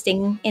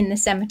existing in the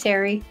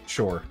cemetery.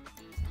 Sure.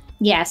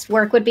 Yes,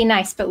 work would be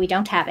nice, but we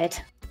don't have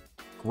it.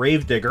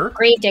 Gravedigger.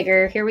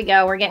 Gravedigger. Here we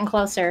go. We're getting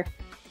closer.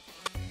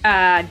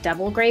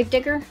 Double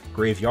Gravedigger?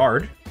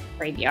 Graveyard.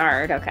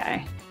 Graveyard,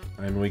 okay.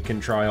 And we can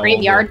try all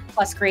Graveyard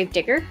plus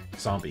Gravedigger?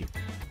 Zombie.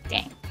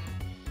 Dang.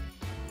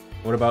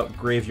 What about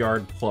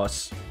Graveyard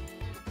plus...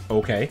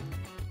 Okay.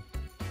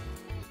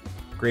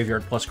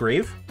 Graveyard plus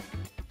Grave?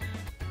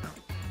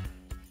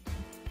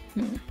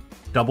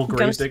 Double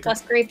Gravedigger? Ghost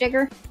plus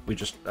Gravedigger? We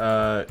just,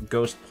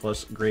 Ghost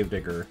plus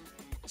Gravedigger.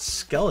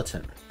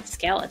 Skeleton.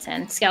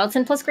 Skeleton.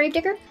 Skeleton plus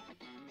Gravedigger?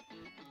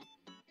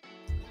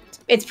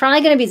 It's probably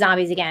going to be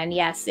zombies again.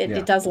 Yes,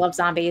 it does love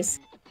zombies.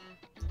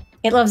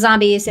 It loves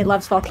zombies. It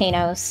loves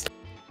volcanoes.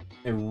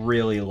 It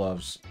really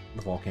loves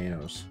the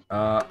volcanoes.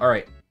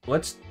 Alright.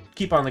 Let's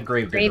keep on the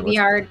Gravedigger.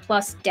 Graveyard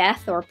plus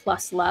death or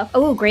plus love.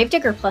 Oh,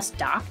 Gravedigger plus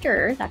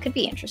doctor. That could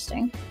be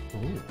interesting.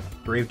 Ooh,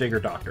 Gravedigger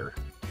doctor.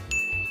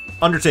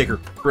 Undertaker.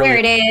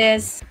 Brilliant. There it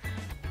is.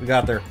 We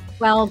got there.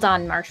 Well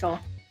done, Marshall.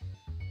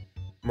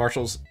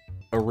 Marshall's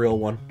a real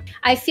one.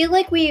 I feel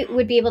like we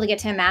would be able to get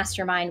to a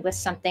mastermind with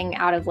something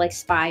out of, like,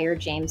 Spy or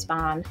James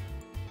Bond.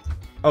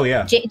 Oh,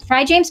 yeah.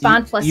 Try James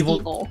Bond plus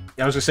evil.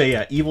 I was going to say,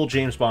 yeah, evil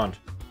James Bond.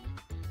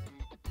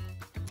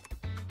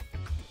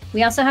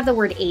 We also have the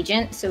word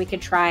agent, so we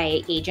could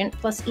try agent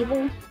plus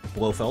evil.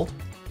 Blofeld.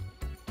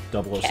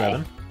 007.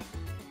 Okay.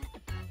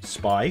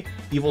 Spy.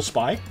 Evil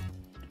spy.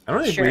 I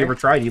don't think we ever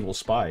tried evil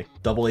spy.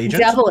 Double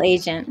agent. Double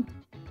agent.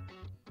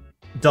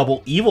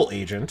 Double evil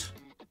agent.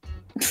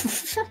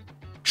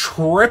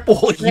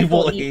 Triple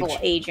evil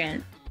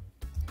agent.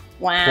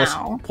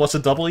 Wow. Plus a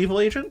double evil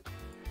agent?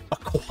 A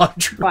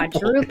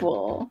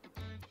quadruple.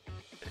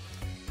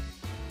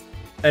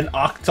 An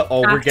octa.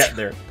 Oh, we're getting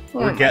there.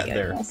 We're getting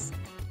there.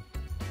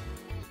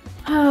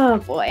 Oh,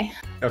 boy.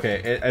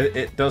 Okay,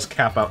 it does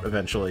cap out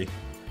eventually.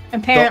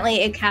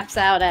 Apparently, it caps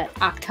out at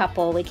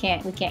octuple. We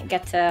can't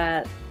get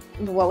to...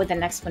 What would the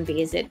next one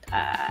be? Is it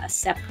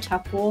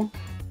septuple?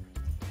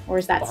 Or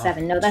is that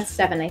 7? No, that's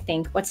 7, I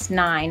think. What's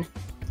 9?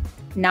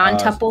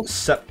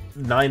 Non-tuple?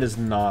 9 is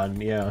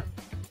non, yeah.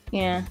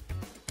 Yeah.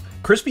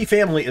 Crispy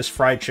Family is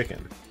fried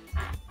chicken.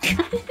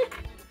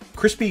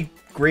 Crispy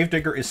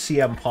Gravedigger is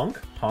CM Punk,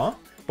 huh?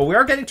 But we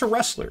are getting to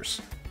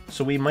wrestlers.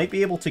 So we might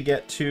be able to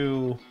get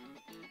to...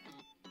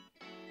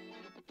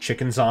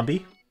 Chicken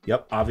Zombie.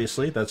 Yep,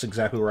 obviously. That's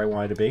exactly where I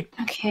wanted to be.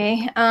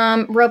 Okay.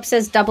 Rope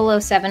says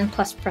 007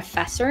 plus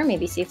Professor.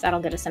 Maybe see if that'll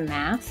get us a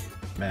math.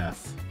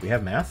 Math. We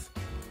have math?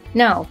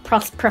 No,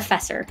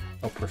 Professor.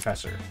 Oh,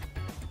 Professor.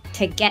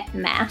 To get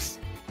math.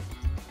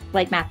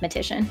 Like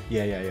mathematician.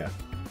 Yeah.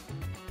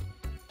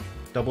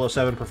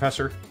 007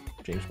 Professor.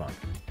 James Bond.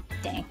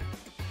 Dang.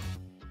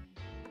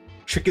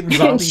 Chicken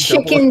zombie.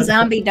 Chicken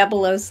zombie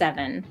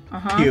 007.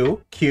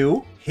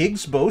 Q.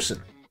 Higgs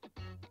boson.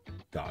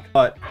 God.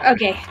 But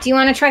okay. Do you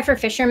want to try for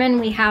fisherman?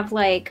 We have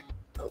like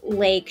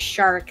lake,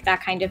 shark,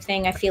 that kind of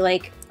thing. I feel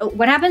like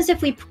what happens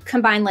if we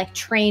combine like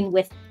train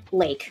with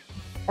lake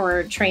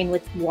or train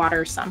with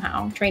water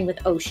somehow? Train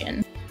with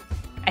ocean.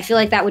 I feel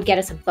like that would get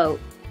us a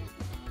boat.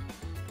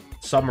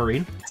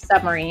 Submarine.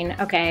 Submarine.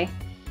 Okay.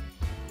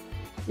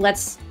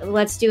 Let's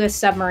do a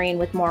submarine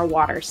with more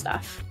water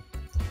stuff.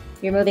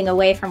 You're moving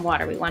away from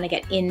water. We want to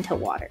get into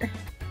water.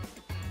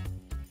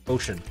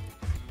 Ocean.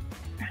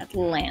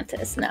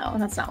 Atlantis. No,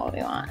 that's not what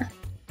we want.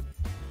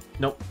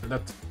 Nope.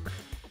 That's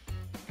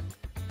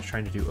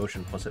trying to do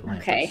ocean plus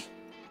Atlantis. Okay.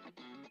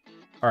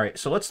 All right.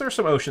 So let's throw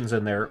some oceans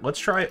in there. Let's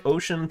try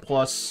ocean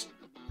plus.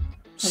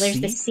 Well, there's sea?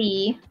 the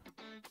sea.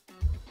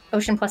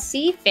 Ocean plus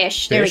sea.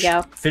 Fish. There we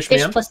go. Fish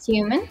plus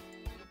human.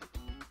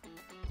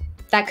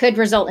 That could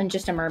result in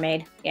just a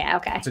mermaid. Yeah,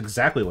 okay. That's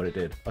exactly what it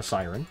did. A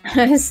siren.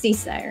 Sea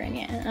siren,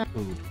 yeah.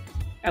 Food.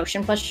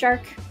 Ocean plus shark.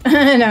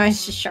 No,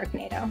 it's just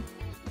Sharknado.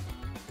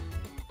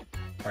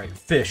 All right,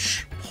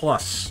 fish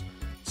plus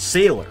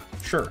sailor.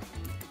 Sure.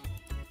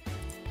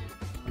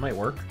 That might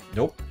work.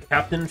 Nope.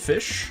 Captain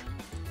fish.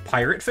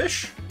 Pirate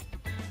fish.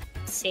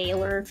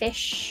 Sailor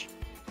fish.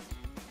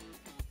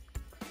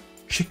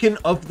 Chicken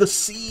of the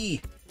sea.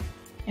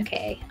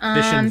 Okay. Fish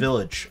and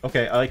village.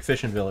 Okay, I like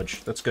fish and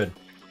village. That's good.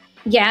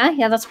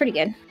 Yeah, that's pretty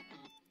good.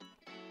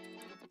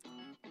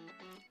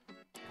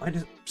 Why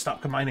does it stop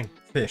combining?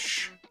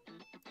 Fish.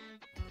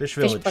 Fish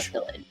village. Fish plus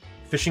village.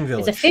 Fishing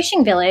village. It's a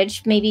fishing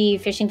village. Maybe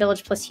fishing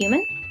village plus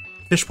human?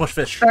 Fish plus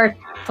fish. Or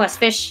plus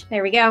fish.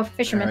 There we go.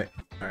 Fisherman.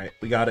 All right,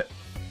 we got it.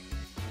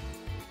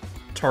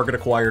 Target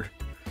acquired.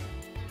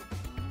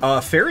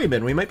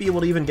 Ferryman. We might be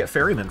able to even get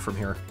ferryman from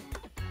here.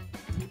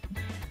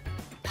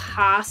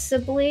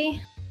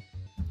 Possibly.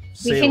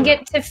 Sailor. We can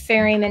get to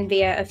ferryman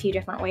via a few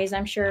different ways,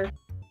 I'm sure.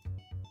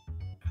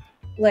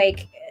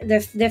 Like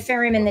the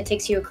ferryman that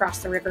takes you across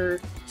the river.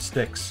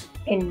 Styx.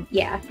 And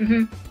yeah.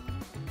 Mm-hmm.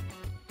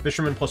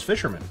 Fisherman plus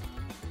fisherman.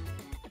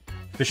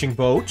 Fishing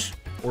boat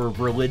or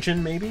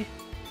religion, maybe.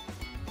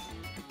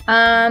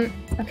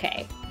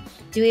 Okay.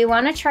 Do we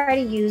want to try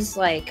to use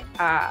like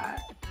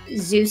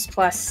Zeus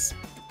plus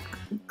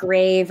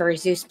grave or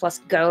Zeus plus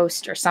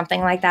ghost or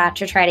something like that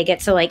to try to get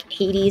to like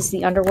Hades,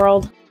 the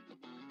underworld?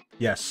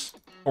 Yes.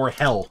 Or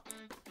hell.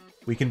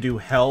 We can do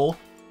hell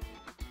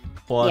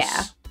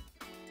plus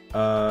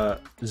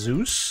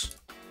Zeus.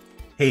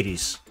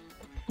 Hades.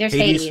 There's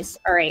Hades.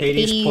 All right.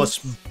 Hades plus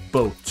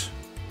boat.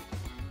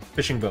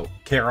 Fishing boat.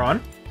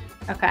 Charon.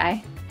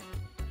 Okay.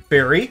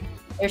 Ferry.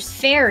 There's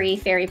fairy.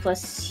 Fairy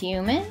plus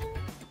human.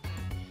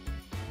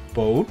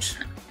 Boat.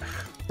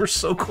 We're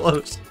so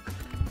close.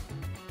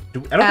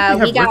 I don't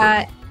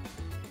think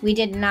we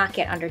did not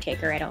get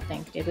Undertaker, I don't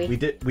think, did we? We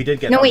did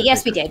get No, wait, Undertaker.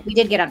 yes, we did. We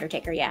did get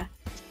Undertaker, yeah.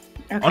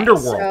 Okay,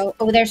 Underworld.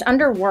 So, there's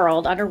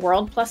Underworld.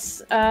 Underworld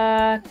plus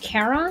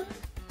Charon?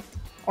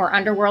 Or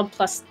Underworld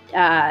plus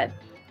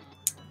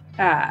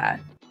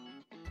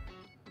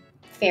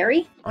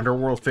Fairy?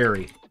 Underworld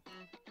Fairy.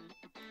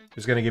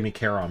 Is gonna give me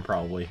Charon,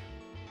 probably.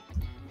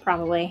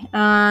 Probably.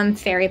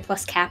 Fairy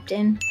plus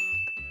Captain.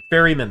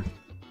 Ferryman.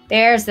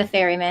 There's the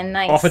Ferryman.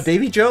 Nice. Off of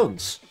Davy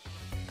Jones.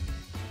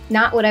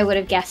 Not what I would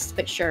have guessed,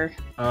 but sure.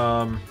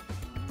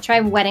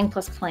 Try Wedding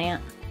plus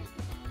Plant.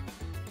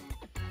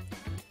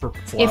 For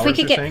flowers, if we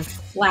could get saying?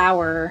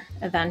 flower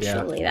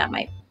eventually, that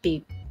might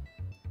be...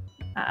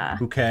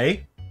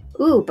 Bouquet.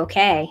 Ooh,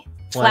 bouquet.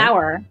 Plant.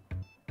 Flower.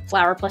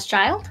 Flower plus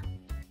child?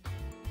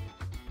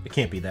 It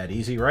can't be that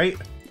easy, right?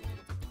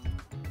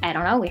 I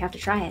don't know. We have to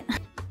try it.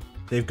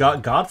 They've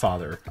got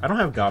Godfather. I don't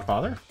have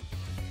Godfather.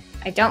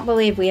 I don't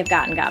believe we have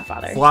gotten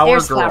Godfather. Flower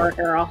There's Girl. Flower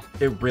Girl.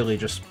 It really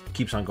just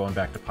keeps on going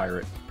back to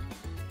pirate.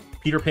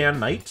 Peter Pan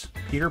Knight.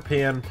 Peter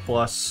Pan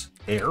plus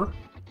air.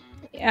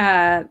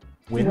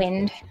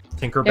 Wind.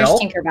 Tinkerbell. There's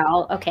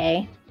Tinkerbell.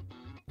 Okay.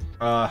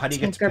 How do you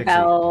get to Pixie?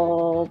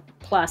 Tinkerbell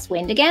plus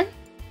wind again?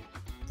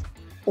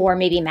 Or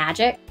maybe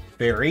magic?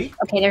 Fairy.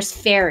 Okay, there's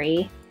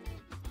fairy.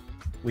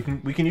 We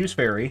can use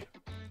fairy.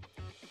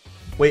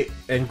 Wait,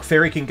 and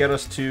fairy can get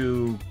us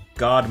to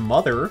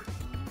Godmother.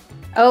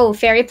 Oh,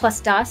 fairy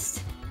plus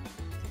dust.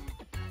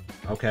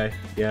 Okay.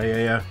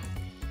 Yeah.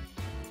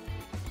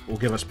 Will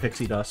give us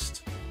pixie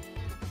dust.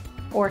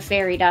 Or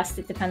fairy dust.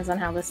 It depends on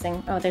how this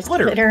thing... Oh, there's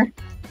Glitter. glitter.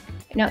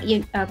 No,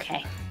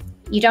 okay.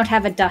 You don't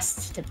have a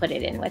dust to put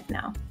it in with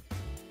now.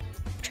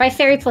 Try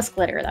fairy plus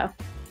glitter, though.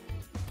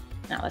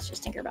 No, that's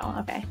just Tinkerbell.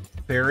 Okay.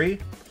 Fairy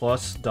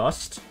plus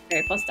dust.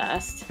 Fairy plus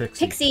dust.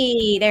 Pixie.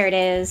 Pixie! There it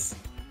is.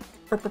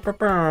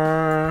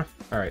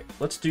 Alright,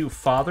 let's do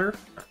father.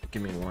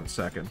 Give me 1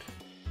 second.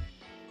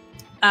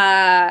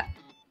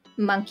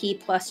 Monkey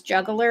plus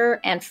juggler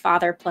and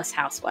father plus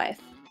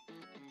housewife.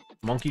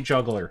 Monkey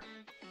juggler.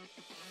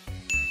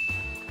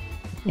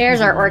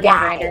 There's our organ Wow.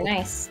 grinder.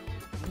 Nice.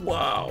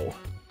 Wow.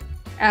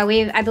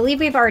 I believe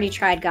we've already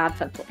tried God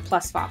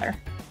plus father.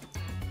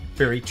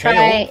 Fairy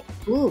tale.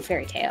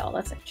 Fairy tale.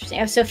 That's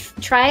interesting. So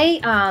try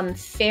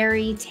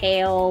fairy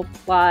tale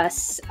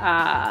plus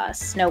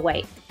Snow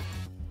White.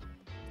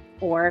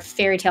 or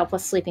fairy tale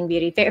plus sleeping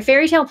beauty.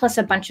 Fairy tale plus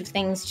a bunch of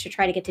things to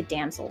try to get to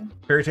damsel.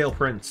 Fairy tale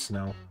prince,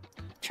 no.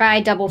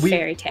 Try double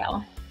fairy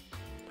tale.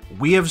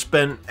 We have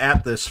been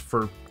at this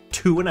for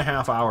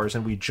 2.5 hours,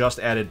 and we just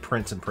added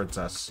prince and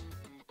princess.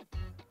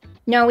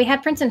 No, we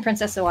had prince and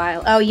princess a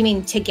while. Oh, you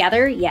mean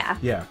together? Yeah.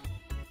 Yeah.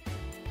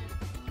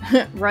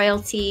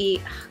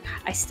 Royalty.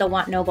 I still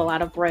want noble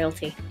out of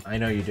royalty. I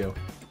know you do.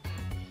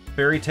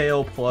 Fairy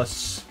tale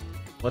plus...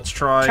 Let's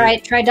try...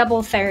 Try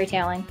double fairy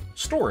tailing.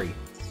 Story.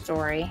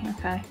 Story,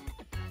 okay.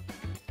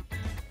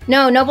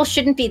 No, noble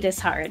shouldn't be this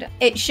hard.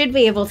 It should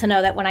be able to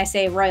know that when I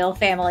say royal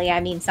family, I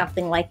mean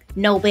something like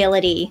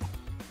nobility.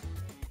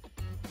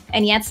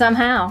 And yet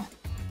somehow,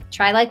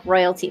 try like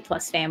royalty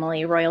plus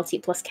family, royalty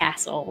plus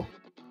castle,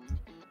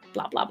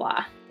 blah, blah,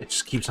 blah. It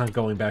just keeps on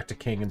going back to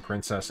king and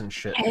princess and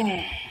shit.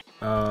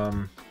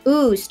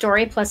 Ooh,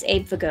 story plus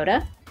Abe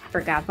Vigoda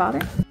for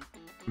Godfather.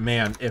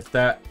 Man,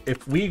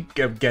 if we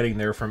get getting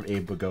there from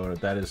Abe Vigoda,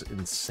 that is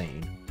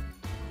insane.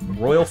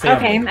 Royal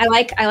family.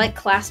 Okay, I like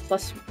class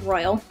plus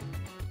royal.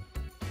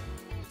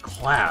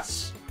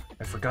 Class.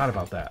 I forgot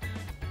about that.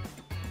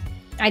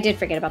 I did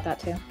forget about that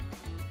too.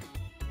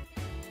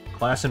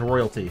 Class and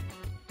royalty.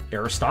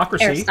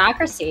 Aristocracy.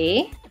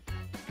 Aristocracy.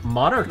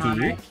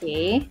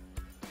 Monarchy.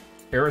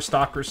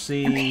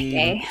 Aristocracy.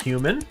 Okay.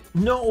 Human.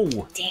 No.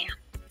 Damn.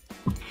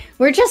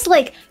 We're just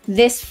like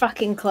this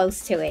fucking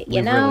close to it,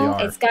 you know?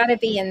 Really are. It's gotta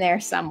be in there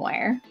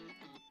somewhere.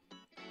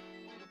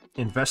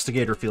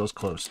 Investigator feels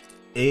close.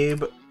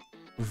 Abe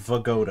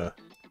Vigoda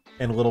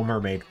and Little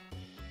Mermaid.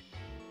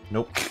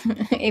 Nope.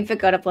 Abe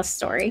Vigoda plus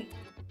story.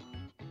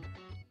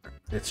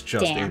 It's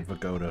just Damn. Abe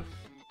Vigoda.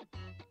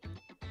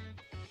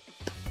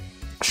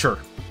 Sure.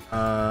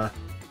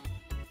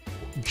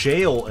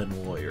 Jail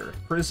and lawyer.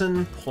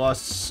 Prison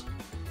plus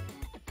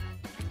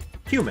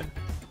human.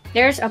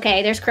 There's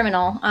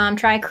criminal.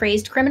 Try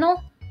crazed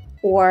criminal,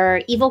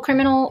 or evil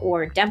criminal,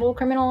 or devil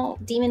criminal,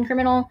 demon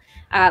criminal.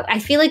 I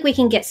feel like we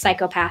can get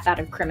psychopath out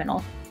of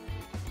criminal.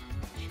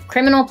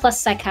 Criminal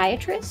plus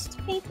psychiatrist,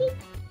 maybe?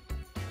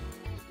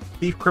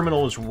 Thief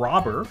criminal is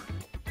robber.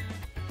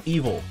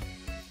 Evil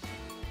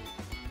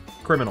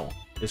criminal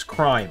is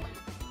crime.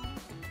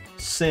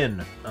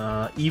 Sin.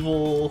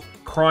 Evil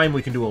crime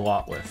we can do a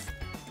lot with.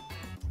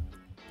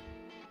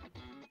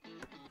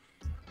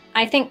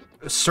 I think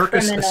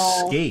Circus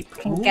criminal escape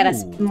can get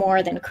us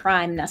more than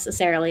crime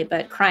necessarily,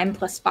 but crime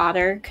plus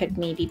father could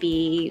maybe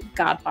be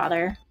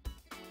Godfather.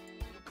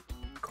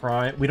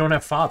 Crime. We don't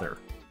have father.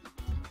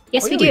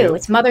 Yes, we do.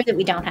 It's mother that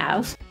we don't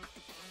have.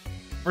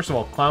 First of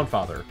all, clown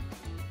father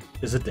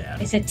is a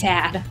dad. It's a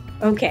dad.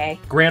 Okay.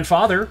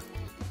 Grandfather.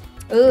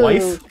 Ooh.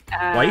 Wife.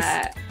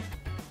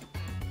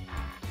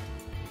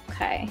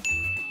 Okay.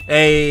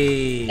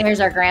 Hey. There's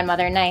our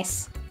grandmother.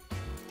 Nice.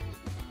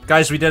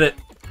 Guys, we did it.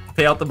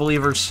 Pay out the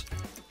believers.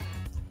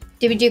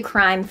 Did we do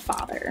crime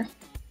father?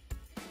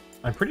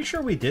 I'm pretty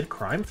sure we did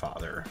crime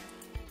father.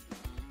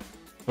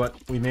 But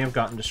we may have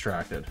gotten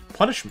distracted.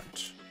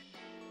 Punishment.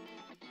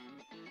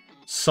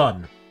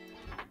 Son.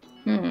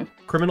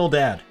 Criminal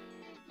dad.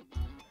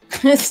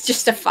 It's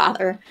just a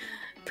father.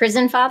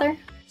 Prison father?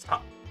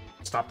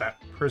 Stop that.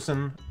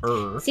 Prison.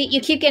 See,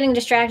 you keep getting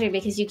distracted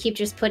because you keep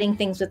just putting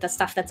things with the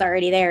stuff that's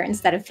already there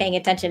instead of paying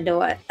attention to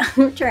what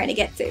I'm trying to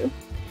get to.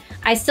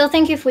 I still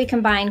think if we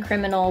combine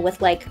criminal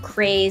with, like,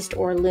 crazed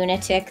or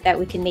lunatic, that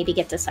we can maybe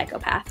get to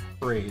psychopath.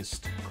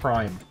 Crazed.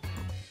 Crime.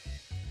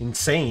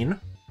 Insane.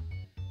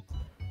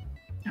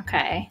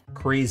 Okay.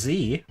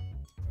 Crazy.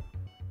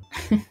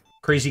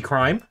 Crazy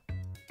crime.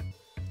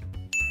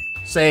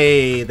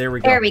 Say, there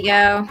we go. There we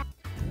go.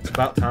 It's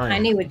about time. I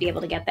knew we'd be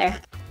able to get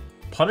there.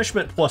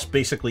 Punishment plus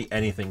basically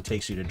anything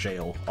takes you to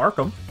jail.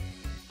 Arkham.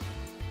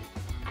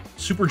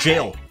 Super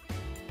jail.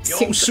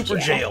 Yo, super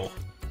jail.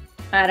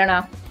 I don't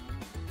know.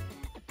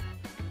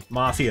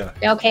 Mafia.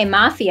 Okay,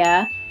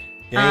 mafia.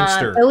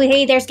 Gangster. Oh,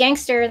 hey, there's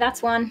gangster.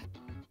 That's one.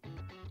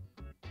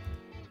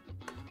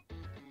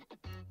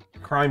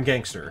 Crime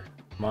gangster.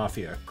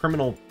 Mafia.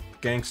 Criminal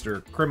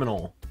gangster.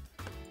 Criminal.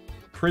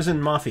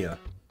 Prison mafia.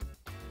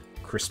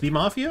 Crispy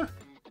mafia?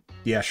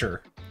 Yeah,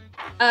 sure.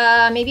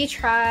 Maybe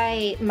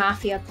try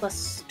mafia plus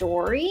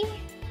story.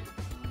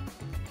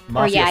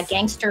 Mafia. Or yeah,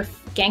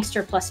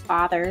 gangster plus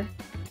father.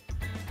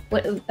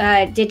 What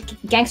did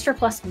gangster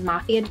plus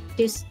mafia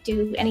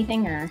do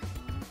anything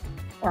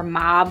or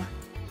mob?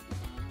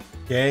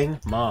 Gang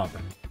mob.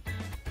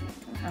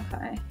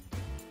 Okay.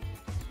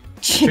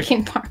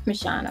 Chicken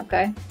parmesan.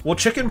 Okay. Well,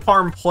 chicken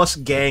parm plus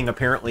gang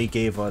apparently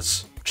gave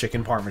us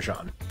chicken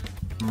parmesan.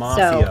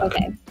 Mafia. So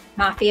okay,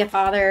 mafia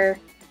father.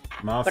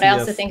 Mafia. But I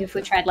also think if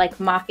we tried like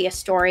mafia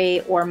story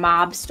or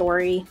mob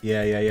story.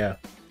 Yeah.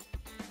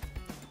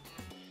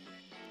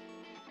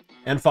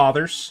 And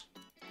fathers.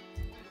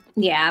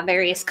 Yeah,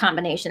 various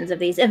combinations of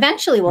these.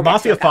 Eventually we'll get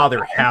Mafia to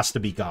father has to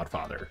be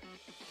Godfather.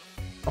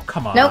 Oh,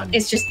 come on. Nope,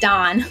 it's just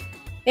Don.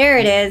 There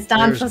it is.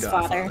 Don There's plus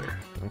Godfather. father.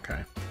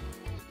 Okay.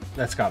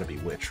 That's got to be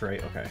witch,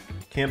 right? Okay.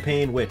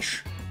 Campaign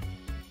witch.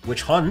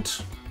 Witch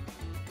hunt.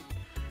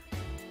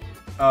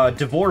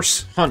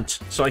 Divorce hunt,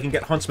 so I can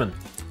get huntsman.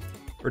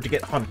 Or to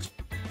get hunt.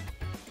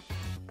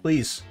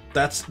 Please.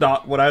 That's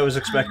not what I was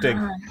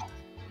expecting.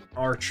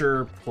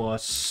 Archer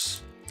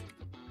plus...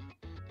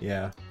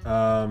 Yeah.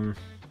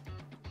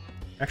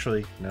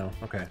 Actually, no.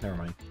 Okay, never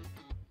mind.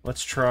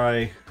 Let's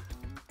try...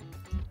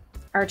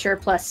 Archer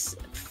plus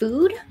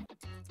food?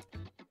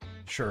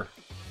 Sure.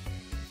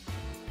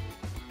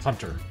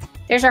 Hunter.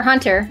 There's our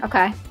hunter.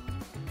 Okay.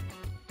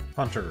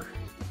 Hunter.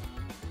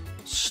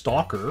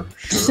 Stalker.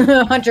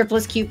 Sure. Hunter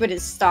plus Cupid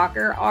is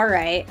stalker. All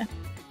right.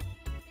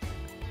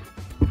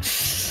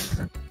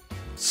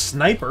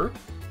 Sniper.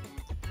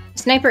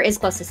 Sniper is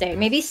close to say.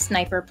 Maybe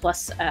sniper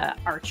plus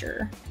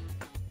archer.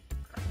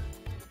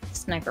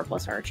 Sniper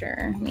plus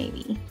archer,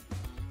 maybe.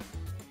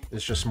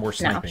 It's just more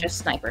sniping. No, just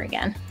sniper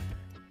again.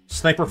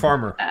 Sniper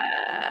farmer.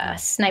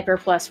 Sniper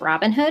plus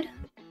Robin Hood.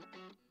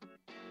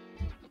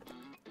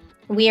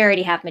 We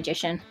already have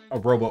magician. A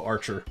robo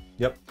archer.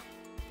 Yep.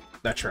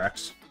 That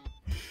tracks.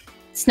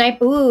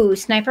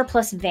 Sniper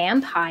plus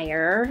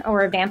vampire,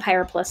 or a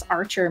vampire plus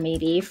archer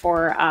maybe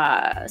for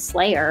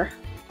Slayer.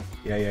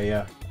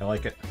 Yeah. I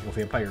like it. Well,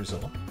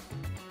 Vampirezilla.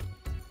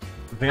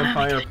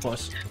 Vampire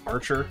plus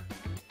archer.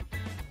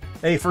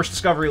 Hey, first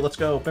discovery, let's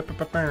go.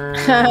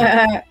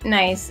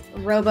 Nice.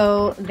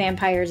 Robo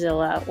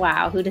Vampirezilla.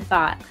 Wow, who'd have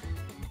thought?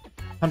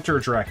 Hunter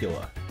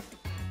Dracula.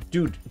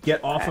 Dude,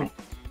 get off of...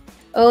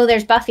 Oh,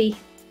 there's Buffy.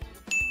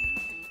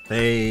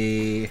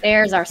 Hey.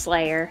 There's our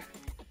Slayer.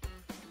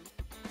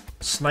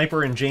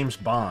 Sniper and James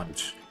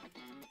Bond.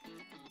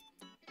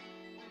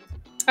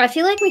 I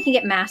feel like we can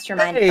get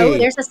Mastermind. Hey. Oh,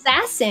 there's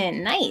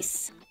Assassin.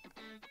 Nice.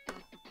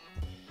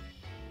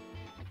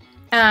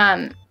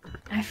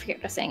 I forget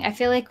what I was saying. I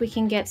feel like we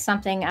can get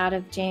something out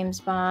of James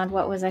Bond.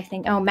 What was I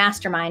thinking? Oh,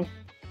 Mastermind.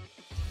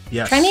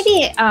 Yes. Try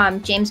maybe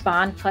James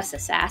Bond plus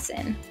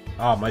Assassin.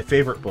 Ah, my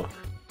favorite book.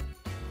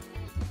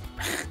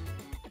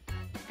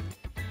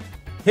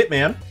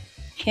 Hitman.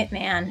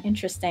 Hitman.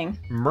 Interesting.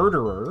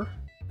 Murderer.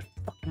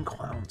 Fucking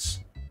clowns.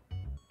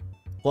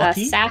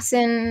 Lucky.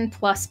 Assassin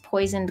plus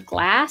poisoned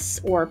glass,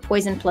 or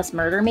poison plus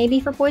murder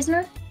maybe for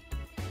poisoner?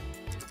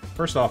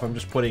 First off, I'm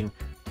just putting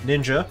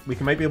ninja. We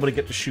might be able to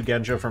get to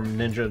Shugenja from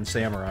ninja and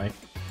samurai.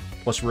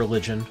 Plus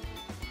religion.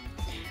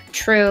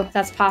 True,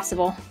 that's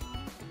possible.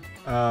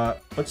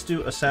 Let's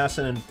do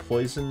assassin and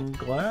poison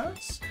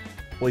glass?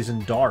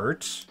 Poison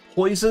dart.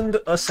 Poisoned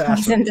assassin.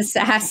 Poisoned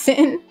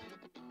assassin.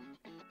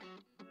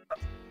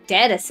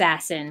 Dead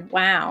assassin.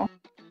 Wow.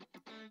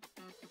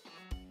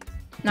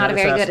 Not Dead a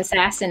very assassin. good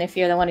assassin if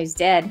you're the one who's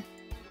dead.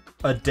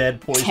 A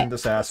dead poisoned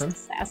assassin.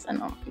 Assassin,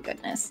 oh my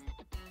goodness.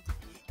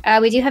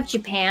 We do have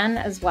Japan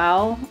as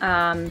well.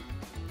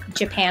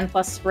 Japan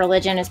plus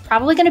religion is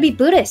probably going to be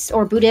Buddhist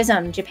or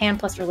Buddhism. Japan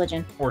plus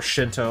religion. Or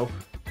Shinto.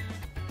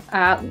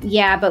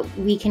 Yeah, but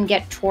we can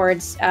get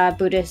towards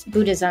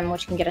Buddhism,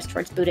 which can get us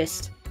towards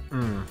Buddhist.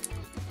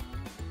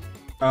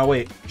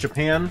 Wait.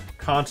 Japan,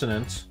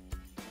 continent.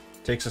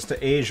 Takes us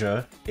to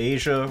Asia.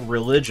 Asia,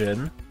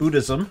 religion.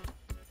 Buddhism.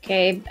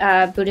 Okay,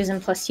 Buddhism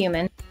plus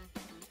human.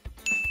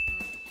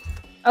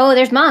 Oh,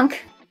 there's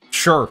monk.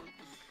 Sure.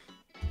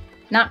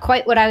 Not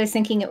quite what I was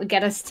thinking it would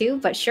get us to,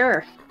 but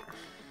sure.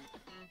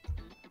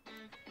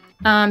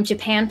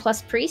 Japan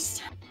plus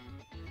priest.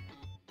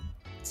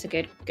 It's a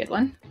good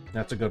one.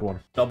 That's a good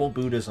one. Double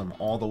Buddhism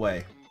all the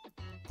way.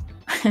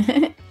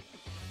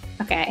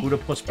 Okay. Buddha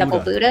plus Buddha. Double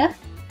Buddha?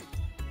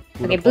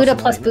 Okay, Buddha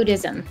plus enlightenment.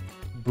 Buddhism.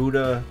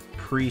 Buddha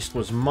priest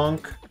was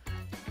monk,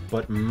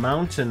 but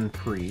mountain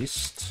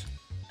priest...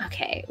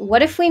 Okay,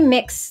 what if we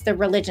mix the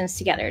religions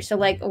together? So,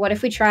 like, what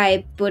if we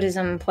try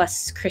Buddhism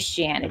plus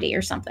Christianity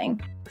or something?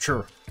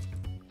 Sure.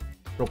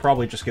 It'll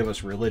probably just give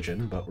us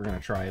religion, but we're going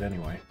to try it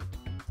anyway.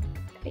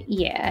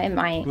 Yeah, it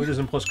might.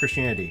 Buddhism plus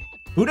Christianity.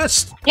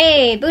 Buddhist!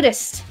 Hey,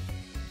 Buddhist!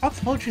 How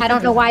told you I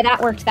don't know why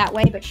that worked that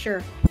way, but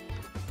sure.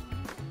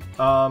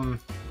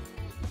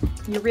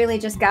 You really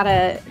just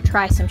gotta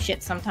try some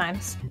shit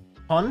sometimes.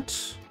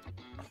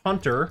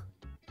 Hunter.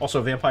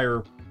 Also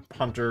vampire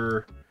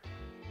hunter.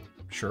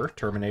 Sure,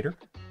 Terminator.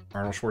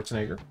 Arnold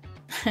Schwarzenegger.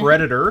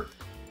 Predator.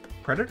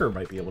 Predator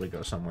might be able to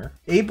go somewhere.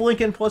 Abe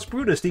Lincoln plus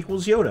Brutus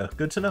equals Yoda.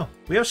 Good to know.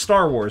 We have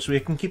Star Wars, so we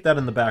can keep that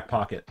in the back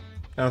pocket.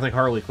 I don't think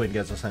Harley Quinn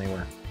gets us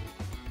anywhere.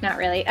 Not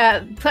really.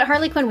 Put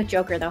Harley Quinn with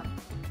Joker, though.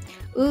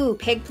 Ooh,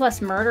 pig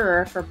plus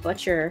murderer for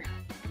butcher.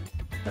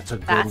 That's a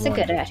good That's one.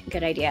 a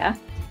good idea.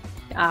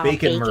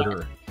 Bacon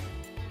murderer.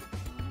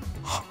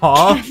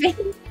 Huh?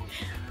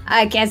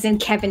 I guess in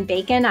Kevin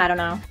Bacon? I don't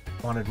know.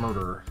 Wanted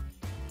murderer.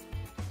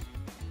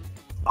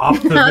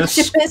 Optimus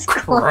Optimus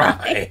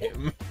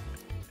Prime.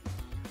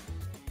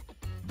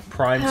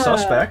 Prime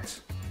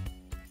suspect.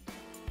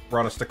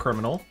 Brought us to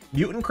criminal.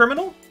 Mutant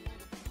criminal?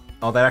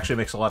 Oh, that actually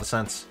makes a lot of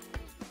sense.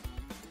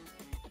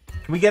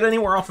 Can we get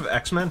anywhere off of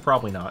X-Men?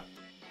 Probably not.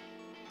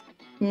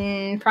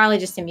 Probably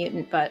just a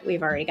mutant, but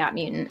we've already got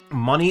mutant.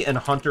 Money and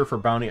hunter for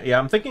bounty. Yeah,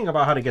 I'm thinking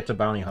about how to get to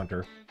bounty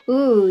hunter.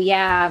 Ooh,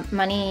 yeah.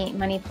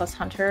 Money plus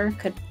hunter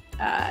could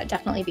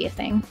definitely be a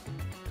thing.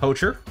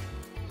 Poacher.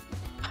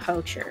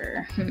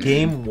 Poacher.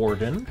 Game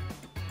warden.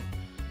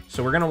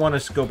 So we're going to want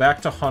to go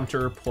back to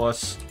hunter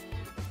plus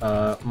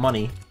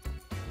money.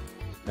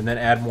 And then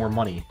add more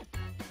money.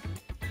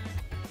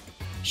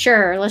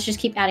 Sure, let's just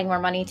keep adding more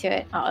money to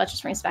it. Oh, that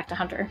just brings back to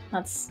Hunter.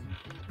 That's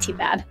too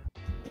bad.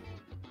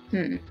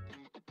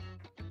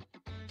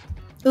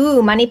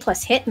 Ooh, money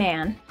plus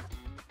Hitman.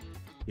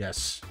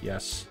 Yes,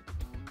 yes.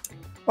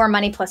 Or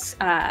money plus,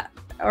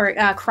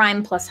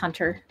 crime plus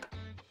Hunter.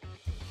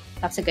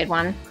 That's a good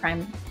one.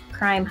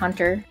 Crime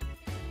Hunter.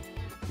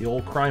 The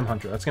old crime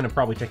hunter. That's going to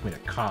probably take me to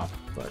cop,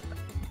 but...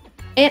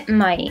 It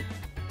might.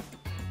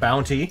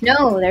 Bounty.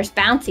 No, there's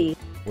bounty.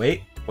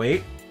 Wait.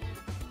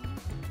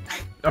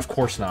 Of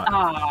course not.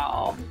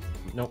 Oh.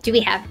 Nope. Do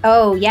we have...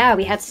 Oh, yeah,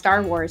 we had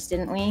Star Wars,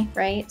 didn't we?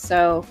 Right?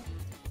 So,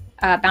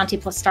 bounty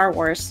plus Star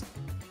Wars.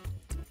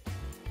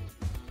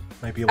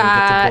 Might be able to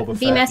get to Boba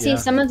Be Fett, messy. yeah.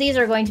 Some of these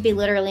are going to be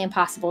literally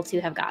impossible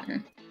to have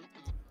gotten.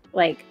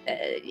 Like,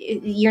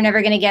 you're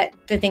never going to get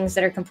the things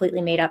that are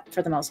completely made up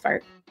for the most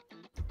part.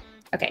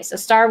 Okay, so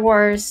Star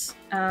Wars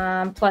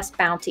plus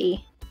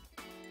bounty.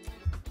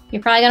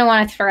 You're probably going to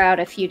want to throw out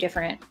a few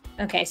different...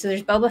 Okay, so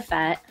there's Boba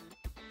Fett.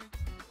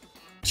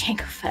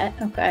 Jango Fett,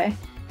 okay.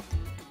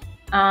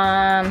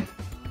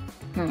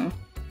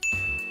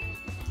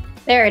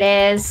 There it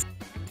is.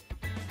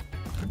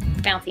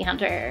 Bounty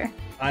Hunter.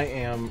 I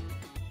am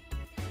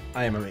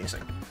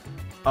amazing.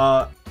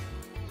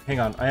 Hang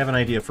on, I have an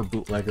idea for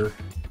bootlegger.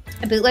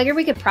 A bootlegger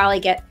we could probably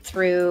get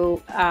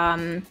through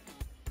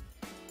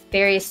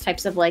various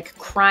types of like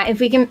crime.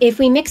 If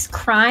we mix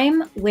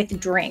crime with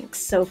drinks,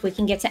 so if we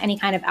can get to any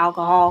kind of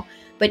alcohol,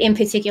 but in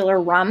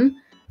particular rum,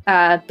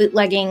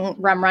 bootlegging,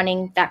 rum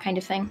running, that kind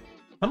of thing.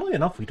 Funnily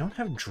enough, we don't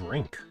have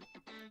drink.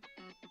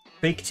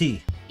 Fake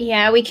tea.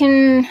 Yeah, we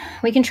can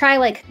try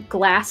like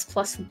glass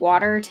plus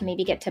water to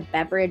maybe get to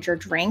beverage or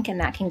drink, and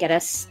that can get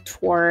us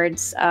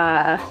towards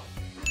oh,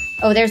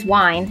 there's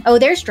wine. Oh,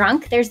 there's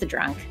drunk. There's the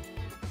drunk.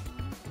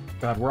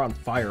 God, we're on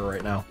fire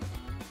right now.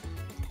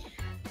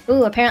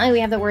 Ooh, apparently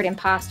we have the word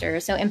imposter.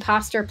 So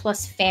imposter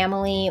plus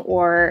family,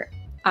 or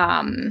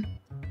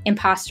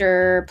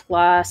imposter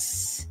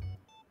plus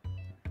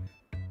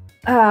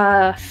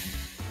What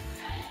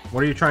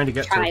are you trying to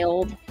get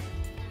child.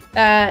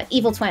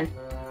 Evil twin. to?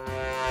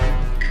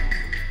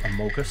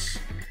 Amogus.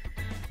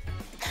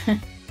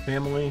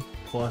 Family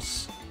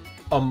plus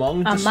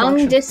among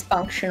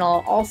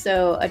dysfunctional,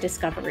 also a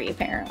discovery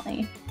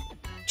apparently.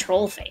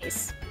 Troll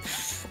face.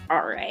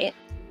 All right.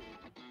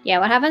 Yeah,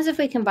 what happens if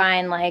we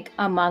combine like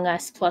Among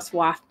Us plus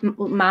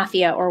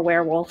Mafia or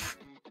Werewolf?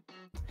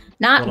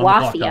 Not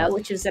Wafia,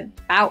 which is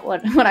about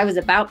what I was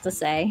about to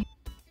say.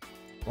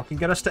 What can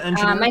get us to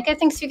engineer? Micah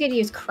thinks we could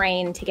use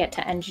Crane to get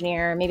to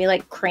engineer. Maybe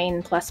like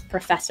Crane plus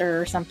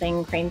Professor or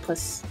something. Crane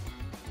plus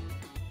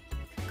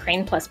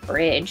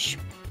Bridge.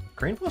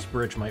 Crane plus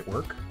bridge might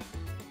work.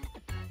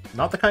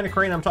 Not the kind of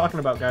crane I'm talking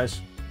about,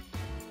 guys.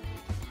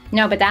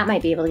 No, but that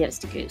might be able to get us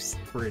to Goose.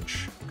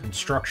 Bridge.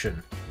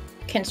 Construction.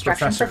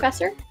 Construction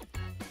professor?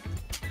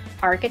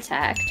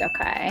 Architect,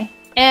 okay.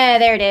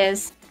 There it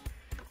is.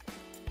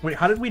 Wait,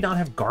 how did we not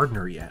have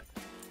gardener yet?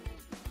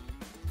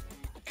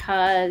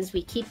 Because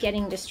we keep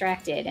getting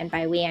distracted, and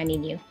by we, I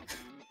mean you.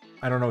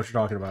 I don't know what you're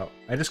talking about.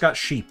 I just got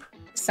sheep.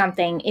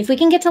 Something. If we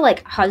can get to,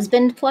 like,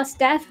 husband plus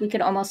death, we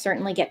could almost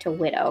certainly get to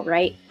widow,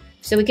 right?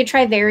 So we could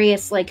try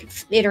various, like,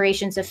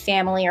 iterations of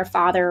family or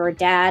father or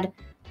dad,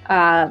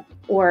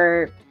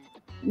 or,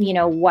 you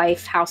know,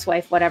 wife,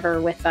 housewife,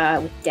 whatever, with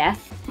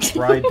death.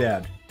 Bride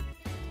dad.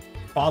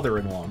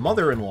 Father-in-law.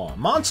 Mother-in-law.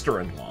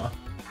 Monster-in-law.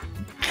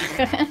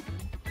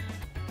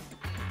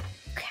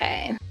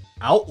 Okay.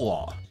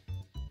 Outlaw.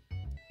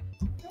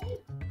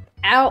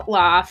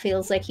 Outlaw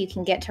feels like you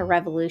can get to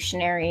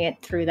revolutionary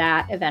through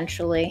that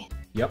eventually.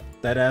 Yep,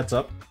 that adds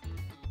up.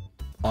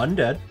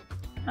 Undead.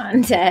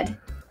 Undead.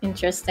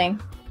 Interesting.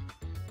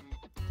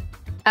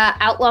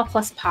 Outlaw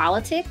plus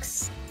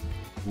politics.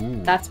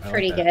 Ooh, That's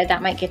pretty good.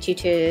 That might get you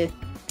to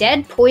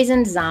dead,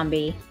 poisoned,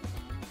 zombie.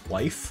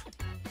 Wife.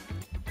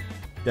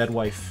 Dead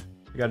wife.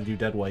 You gotta do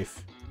dead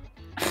wife.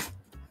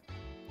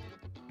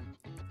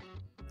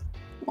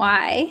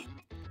 Why?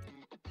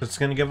 It's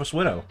gonna give us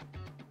widow.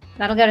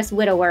 That'll get us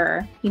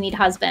widower. You need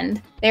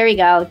husband. There you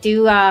go.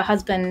 Do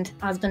husband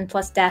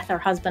plus death, or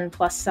husband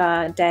plus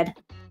dead.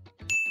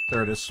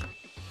 There it is.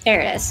 There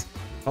it is.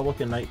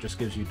 Republican Knight just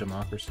gives you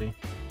democracy.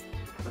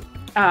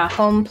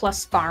 Home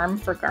plus farm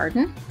for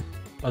garden.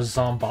 A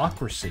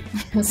zombocracy.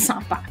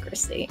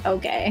 Zombocracy.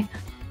 Okay.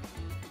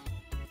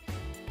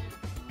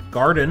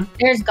 Garden.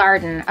 There's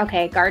garden.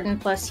 Okay, garden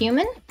plus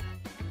human.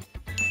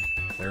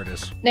 There it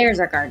is.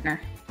 There's our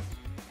gardener.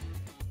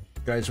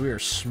 Guys, we are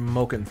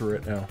smoking through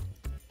it now.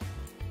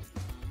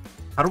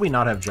 How do we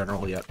not have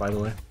general yet, by the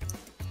way?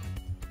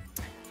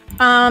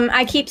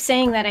 I keep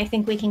saying that I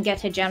think we can get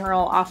to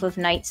general off of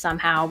knight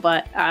somehow,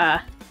 but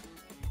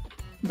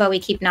we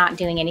keep not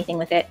doing anything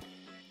with it.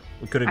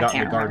 We could have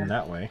gotten the garden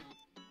that way.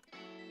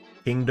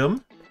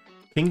 Kingdom.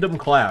 Kingdom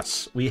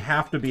class. We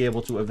have to be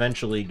able to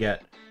eventually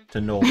get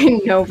to noble.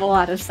 Noble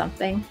out of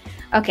something.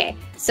 Okay,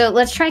 so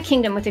let's try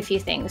kingdom with a few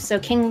things. So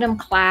kingdom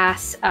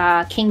class,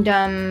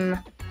 kingdom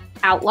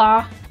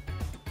outlaw.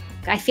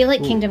 I feel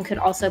like kingdom could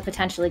also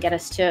potentially get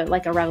us to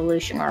like a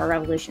revolution or a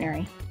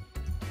revolutionary.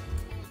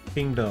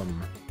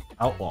 Kingdom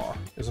Outlaw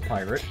is a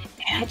pirate.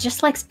 It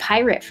just likes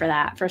pirate for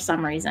that for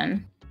some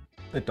reason.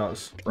 It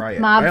does.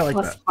 Riot. Mob I like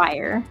plus that.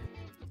 fire.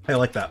 I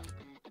like that.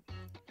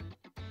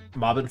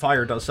 Mob and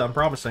fire does sound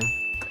promising.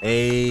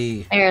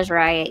 Hey. There's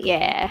riot,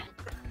 yeah.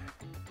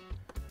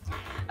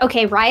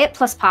 Okay, riot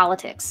plus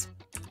politics.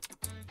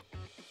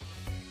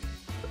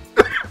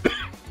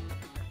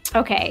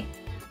 Okay,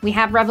 we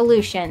have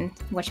revolution,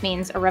 which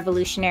means a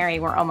revolutionary.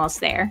 We're almost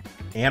there.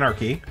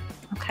 Anarchy.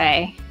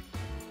 Okay.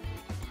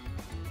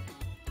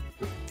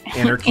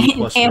 Anarchy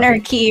plus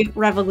Anarchy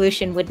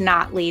revolution would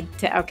not lead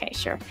to... Okay,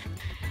 sure.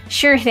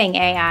 Sure thing,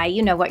 AI.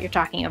 You know what you're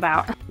talking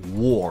about.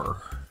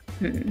 War.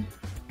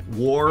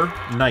 War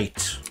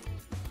knight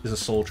is a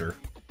soldier.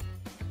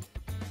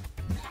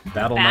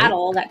 Battle knight.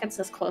 Battle, that gets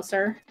us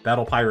closer.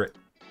 Battle pirate.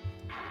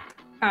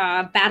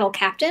 Battle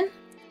captain.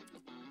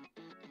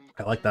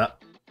 I like that.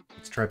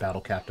 Let's try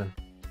battle captain.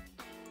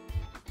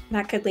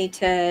 That could lead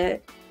to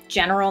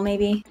general,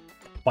 maybe.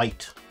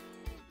 Fight.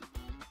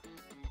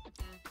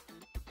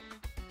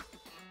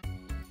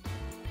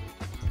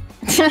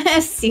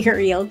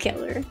 Serial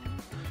killer.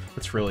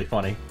 That's really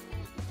funny.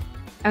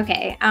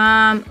 Okay,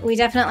 we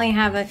definitely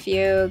have a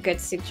few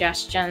good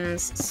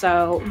suggestions.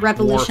 So,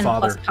 revolution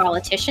plus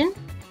politician.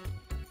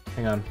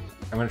 Hang on.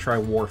 I'm going to try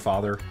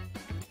Warfather.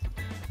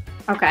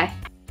 Okay.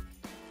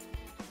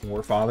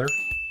 Warfather.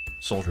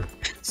 Soldier.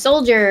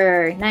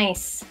 Soldier.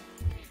 Nice.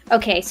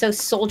 Okay, so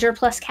soldier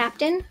plus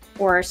captain?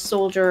 Or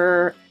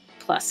soldier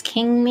plus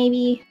king,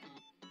 maybe?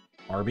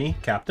 Army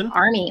captain?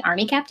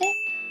 Army captain?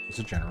 It's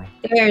a general.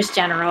 There's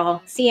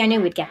general. See, I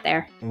knew we'd get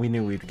there. We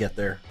knew we'd get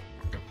there.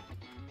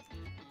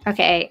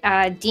 Okay,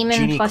 demon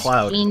Genie plus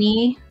Cloud.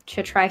 genie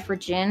to try for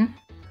Jin.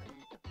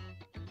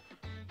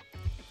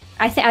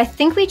 I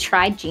think we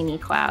tried Genie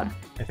Cloud.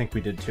 I think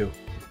we did too.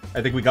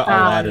 I think we got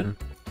Aladdin.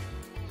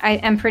 I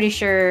am pretty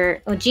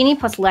sure... Well, Genie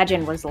plus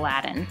Legend was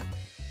Aladdin.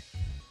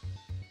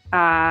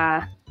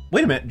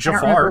 Wait a minute, I don't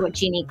remember Jafar. what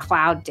Genie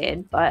Cloud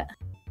did, but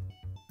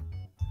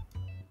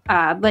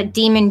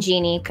Demon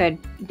Genie could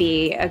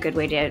be a good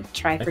way to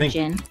try for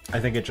Jin. I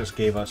think it just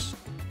gave us...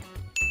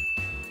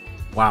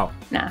 Wow.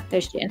 Nah,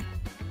 there's Jin.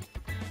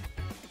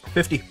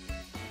 50.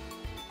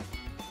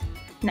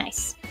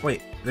 Nice.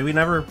 Wait, did we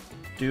never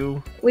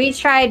do... We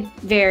tried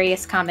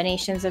various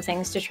combinations of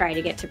things to try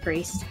to get to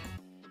Priest.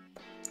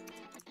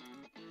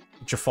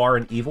 Jafar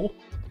and Evil?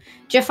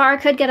 Jafar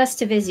could get us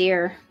to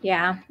Vizier,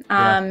 yeah.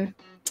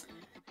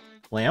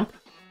 Lamp?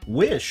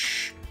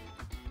 Wish?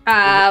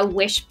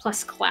 Wish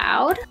plus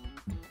Cloud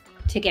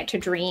to get to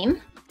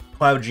Dream.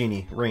 Cloud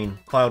Genie. Rain.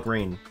 Cloud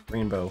Rain.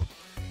 Rainbow.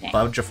 Dang.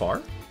 Cloud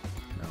Jafar?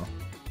 No.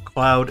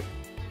 Cloud...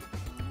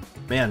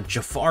 Man,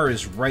 Jafar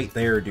is right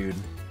there, dude.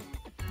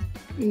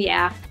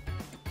 Yeah.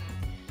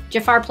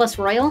 Jafar plus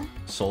Royal.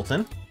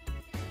 Sultan.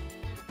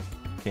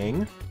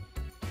 King.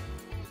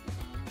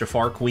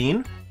 Jafar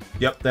Queen.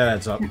 Yep, that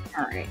adds up.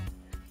 Alright.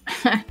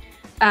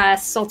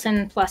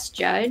 Sultan plus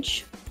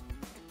Judge.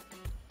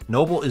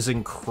 Noble is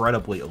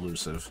incredibly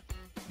elusive.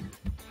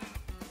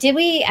 Did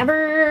we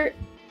ever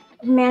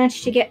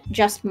manage to get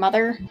just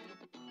Mother?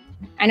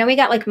 I know we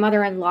got like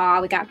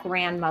Mother-in-Law, we got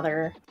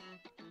Grandmother.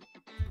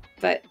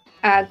 But,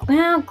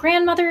 well,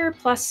 Grandmother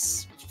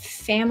plus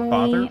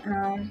family.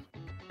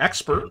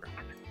 Expert.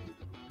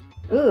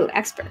 Ooh,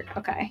 Expert,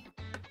 okay.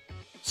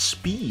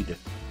 Speed.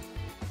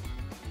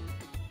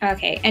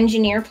 Okay,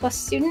 Engineer plus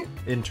Student.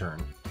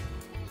 Intern.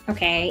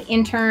 Okay,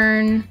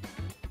 Intern.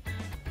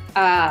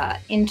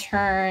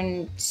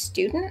 Intern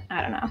Student?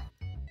 I don't know.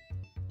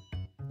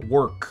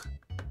 Work.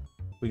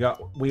 We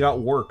got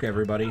work,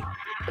 everybody.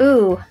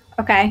 Ooh,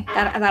 okay.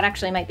 That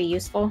actually might be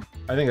useful.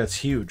 I think that's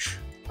huge.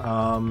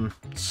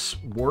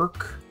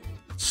 Work,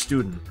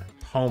 student,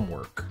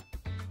 homework.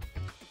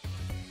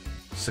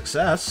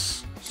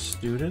 Success,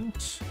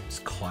 student, it's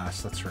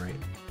class, that's right.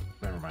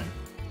 Never mind.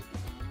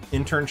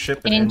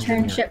 Internship and Internship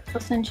engineer.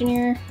 plus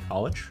engineer.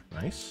 College,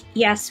 nice.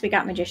 Yes, we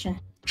got magician.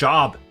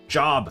 Job.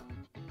 Job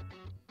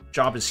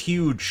is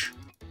huge.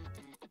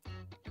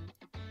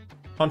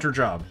 Hunter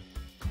job.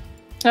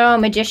 Oh,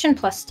 magician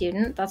plus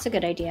student. That's a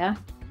good idea.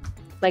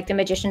 Like the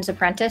magician's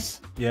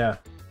apprentice. Yeah.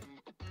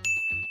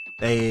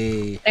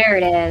 Hey. There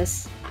it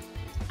is.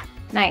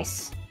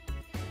 Nice.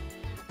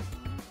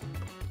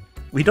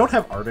 We don't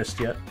have artist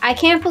yet. I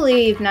can't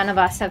believe none of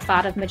us have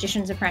thought of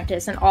magician's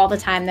apprentice in all the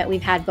time that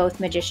we've had both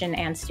magician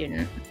and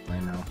student. I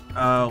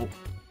know.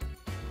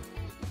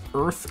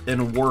 Earth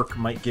and work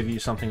might give you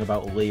something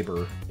about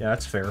labor. Yeah,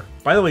 that's fair.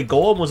 By the way,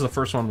 Golem was the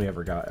first one we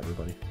ever got,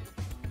 everybody.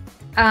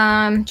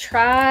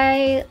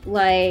 Try,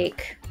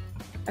 like...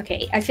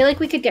 Okay, I feel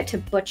like we could get to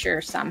butcher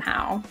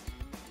somehow.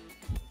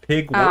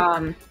 Pig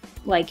work?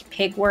 Like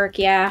pig work,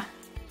 yeah.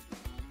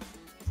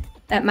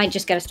 That might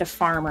just get us to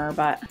farmer,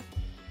 but...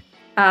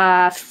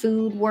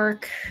 food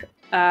work.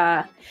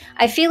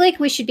 I feel like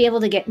we should be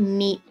able to get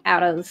meat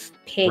out of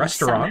pigs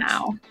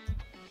somehow.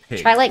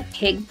 Pig. Try, like,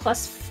 pig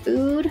plus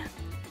food.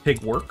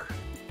 Pig work?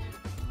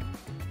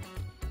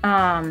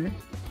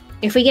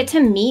 If we get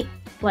to meat,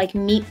 like,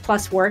 meat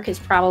plus work is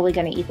probably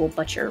going to equal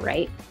butcher,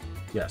 right?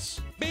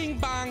 Yes. Bing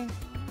bang.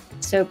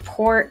 So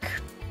pork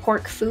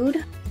pork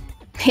food.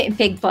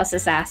 Pig plus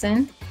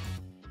assassin.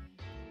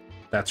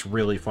 That's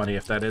really funny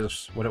if that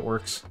is what it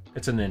works.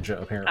 It's a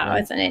ninja, apparently. Oh,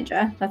 it's a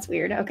ninja. That's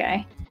weird.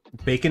 Okay.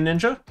 Bacon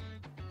ninja?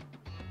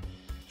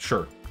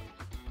 Sure.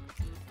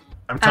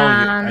 I'm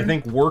telling you, I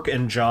think work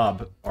and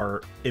job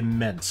are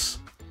immense.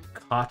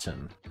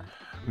 Cotton.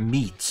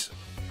 Meat.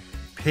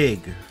 Pig.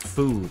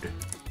 Food.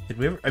 Did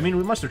we ever... I mean,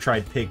 we must have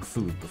tried pig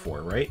food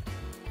before, right?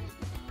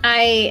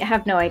 I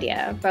have no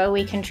idea, but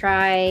we can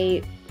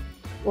try,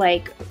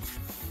 like,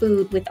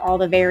 food with all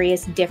the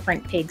various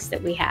different pigs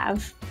that we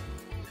have.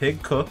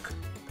 Pig cook.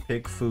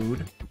 Pig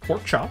food.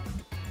 Pork chop.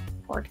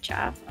 Pork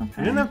chop. Okay.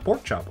 We didn't have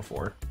pork chop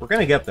before. We're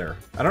gonna get there.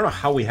 I don't know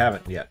how we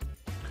haven't yet.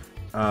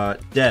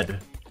 Dead.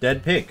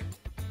 Dead pig.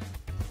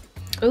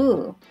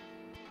 Ooh.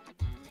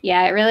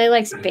 Yeah, it really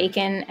likes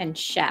bacon and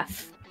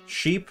chef.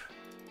 Sheep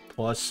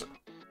plus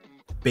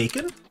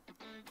bacon?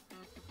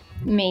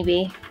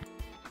 Maybe.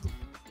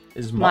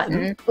 Is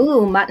mutton.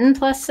 Ooh, mutton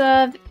plus,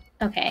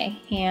 okay,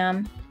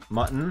 ham.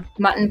 Mutton.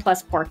 Mutton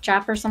plus pork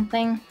chop or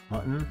something.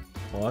 Mutton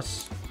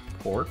plus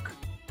pork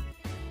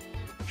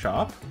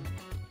chop.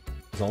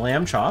 Is a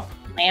lamb chop.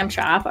 Lamb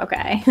chop,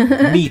 okay.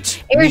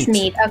 Meat. Here's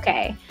meat,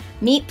 okay.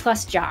 Meat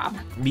plus job.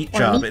 Meat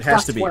job. Meat it has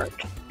plus to be.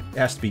 Work. It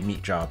has to be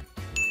meat job.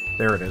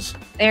 There it is.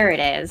 There it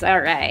is.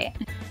 All right.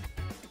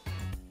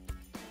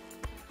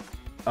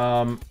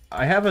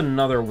 I have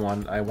another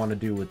one I want to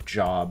do with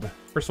job.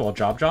 First of all,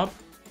 job.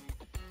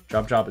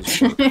 Job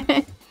is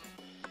work.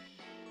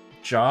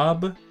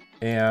 Job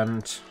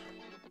and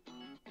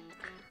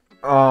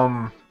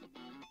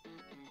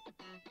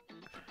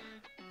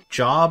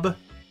job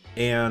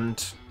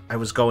and I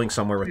was going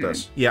somewhere with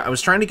this. Yeah, I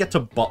was trying to get to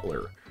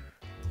butler.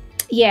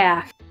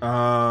 Yeah.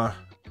 Oh,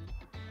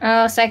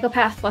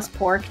 Psychopath plus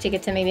pork to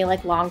get to maybe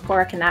like long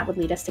pork, and that would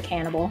lead us to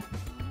cannibal.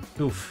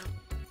 Oof.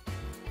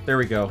 There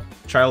we go.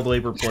 Child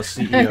labor plus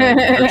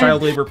CEO. Or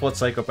child labor plus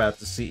psychopath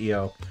to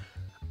CEO.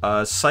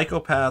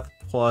 Psychopath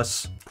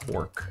plus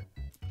pork.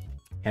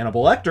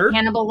 Hannibal Lecter.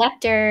 Hannibal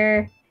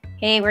Lecter.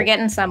 Hey, we're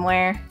getting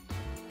somewhere.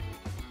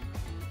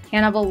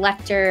 Hannibal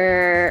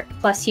Lecter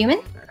plus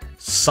human?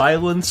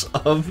 Silence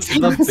of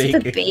Silence the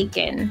bacon. the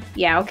bacon.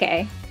 Yeah,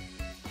 okay.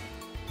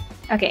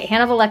 Okay,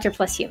 Hannibal Lecter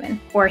plus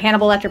human. Or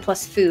Hannibal Lecter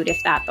plus food, if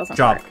that doesn't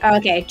Job. work.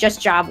 Okay,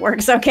 just job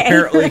works, okay.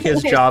 Apparently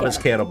his job is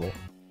cannibal.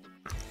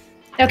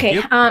 Okay,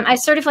 Yep. I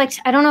sort of like,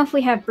 I don't know if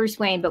we have Bruce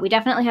Wayne, but we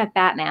definitely have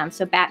Batman,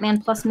 so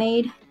Batman plus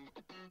maid?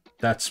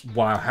 That's,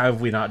 wow, how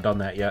have we not done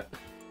that yet?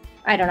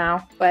 I don't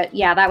know, but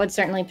yeah, that would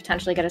certainly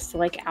potentially get us to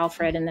like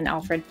Alfred, and then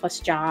Alfred plus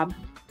job.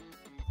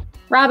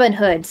 Robin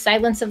Hood,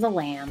 Silence of the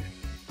Lamb.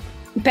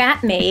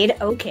 Batmaid,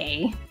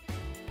 okay.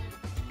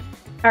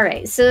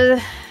 Alright, so,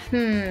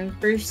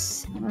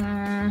 Bruce,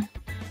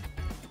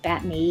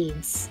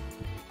 Batmaids.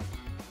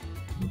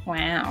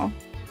 Wow.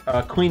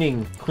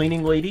 Cleaning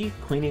lady.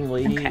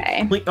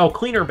 Okay.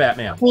 Cleaner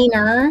Batman.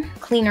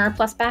 Cleaner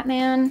plus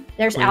Batman.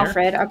 There's Cleaner.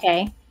 Alfred,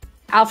 okay.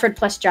 Alfred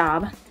plus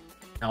job.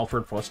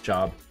 Alfred plus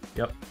job.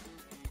 Yep.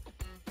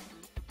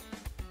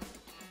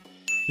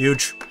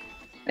 Huge.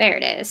 There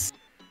it is.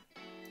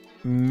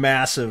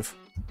 Massive.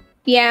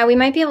 Yeah, we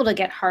might be able to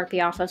get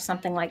Harpy off of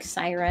something like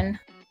Siren.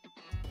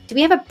 Do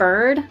we have a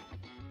bird?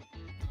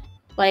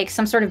 Like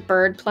some sort of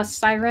bird plus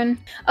Siren?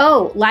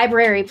 Oh,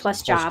 library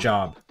plus job. Plus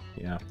job.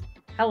 Yeah.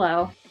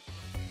 Hello.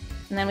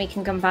 And then we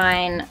can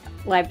combine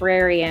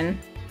librarian.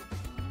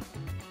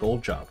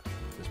 Gold job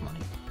is money.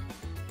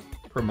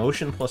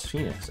 Promotion plus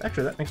Phoenix.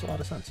 Actually, that makes a lot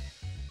of sense.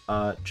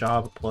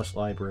 Job plus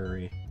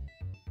library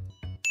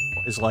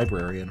is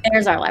librarian.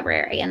 There's our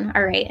librarian.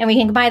 All right. And we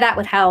can combine that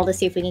with Hell to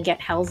see if we can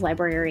get Hell's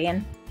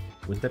librarian.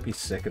 Wouldn't that be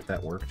sick if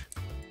that worked?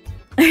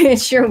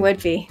 It sure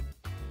would be.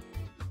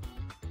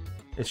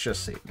 It's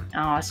just Satan.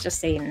 Oh, it's just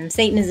Satan.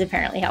 Satan is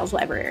apparently Hell's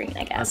librarian,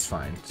 I guess. That's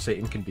fine.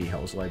 Satan can be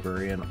Hell's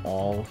librarian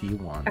all he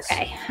wants.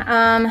 Okay.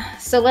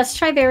 So let's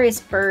try various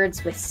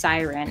birds with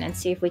Siren and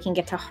see if we can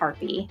get to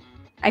Harpy.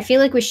 I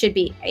feel like we should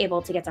be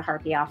able to get to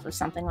Harpy off of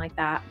something like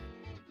that.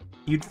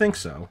 You'd think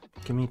so.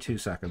 Give me 2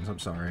 seconds. I'm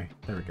sorry.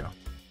 There we go.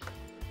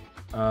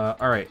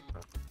 Alright.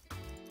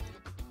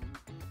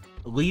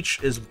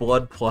 Leech is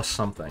blood plus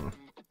something.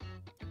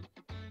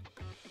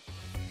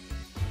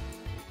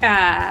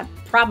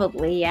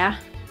 Probably, yeah.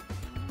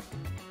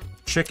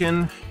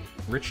 Chicken.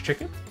 Rich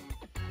chicken?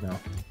 No.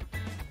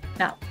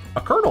 No.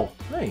 A kernel.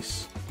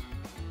 Nice.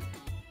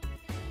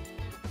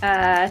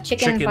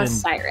 Chicken plus and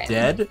Siren.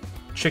 Dead?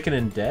 Chicken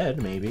and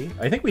dead, maybe.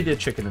 I think we did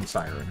chicken and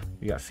siren.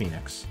 We got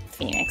Phoenix.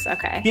 Phoenix,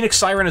 okay. Phoenix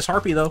siren is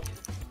Harpy, though.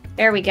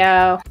 There we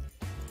go.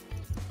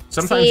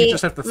 Sometimes you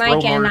just have to throw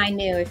Mike more... and I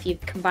knew if you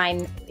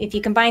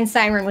combine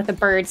Siren with a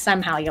bird,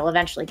 somehow you'll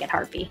eventually get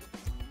Harpy.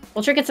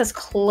 Vulture gets us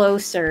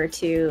closer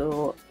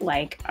to,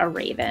 like, a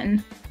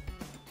raven.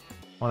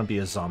 Want to be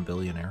a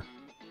zombillionaire.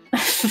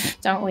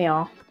 Don't we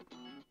all?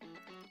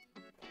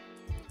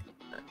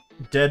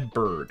 Dead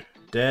bird.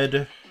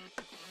 Dead...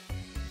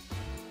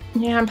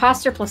 Yeah,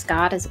 Imposter plus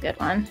God is a good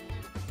one.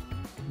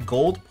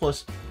 Gold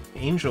plus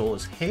angel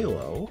is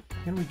Halo.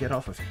 What can we get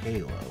off of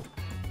Halo?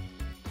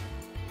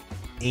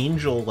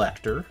 Angel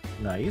Lecter.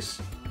 Nice.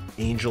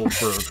 Angel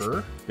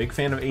burger. Big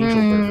fan of angel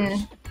burgers.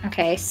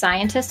 Okay,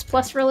 scientist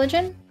plus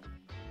religion?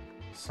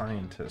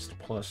 Scientist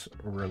plus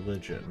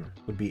religion.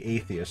 Would be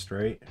atheist,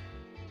 right?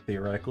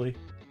 Theoretically.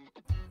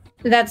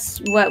 That's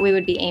what we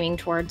would be aiming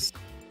towards.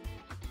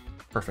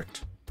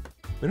 Perfect.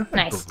 We don't have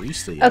Nice.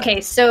 barista yet. Okay,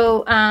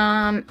 so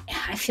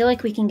I feel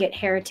like we can get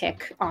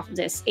heretic off of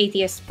this.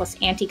 Atheist plus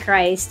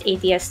antichrist,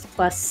 atheist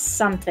plus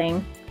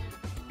something.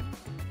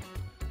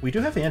 We do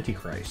have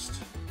Antichrist.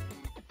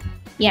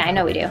 Yeah, I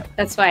know we do.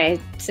 That's why I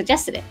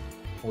suggested it.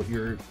 Well,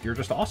 you're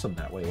just awesome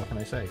that way. What can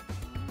I say?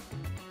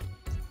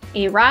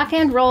 A rock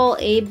and roll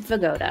Abe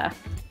Vigoda.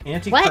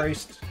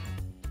 Antichrist.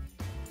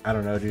 I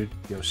don't know, dude.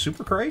 Yo,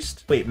 Super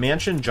Christ? Wait,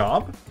 mansion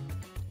job?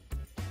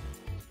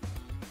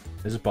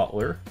 Is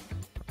butler.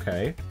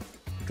 Okay.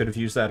 Could have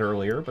used that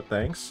earlier, but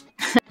thanks.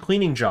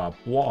 Cleaning job.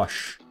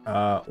 Wash.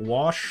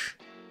 Wash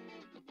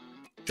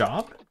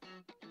job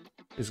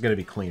is going to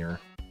be cleaner.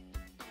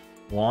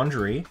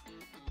 Laundry.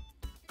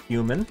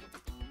 Human.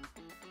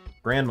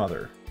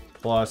 Grandmother.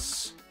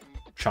 Plus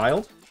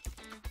child.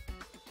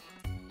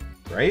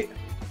 Right?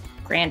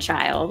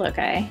 Grandchild,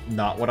 okay.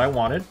 Not what I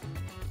wanted.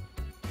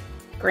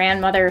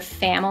 Grandmother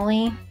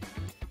family.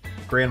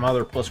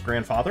 Grandmother plus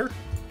grandfather.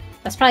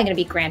 That's probably going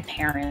to be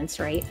grandparents,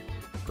 right?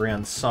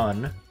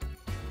 Grandson.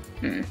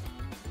 Hmm.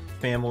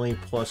 Family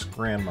plus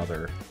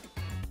grandmother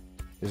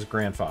is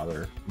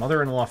grandfather.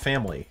 Mother-in-law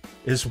family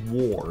is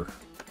war.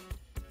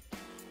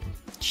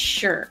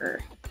 Sure.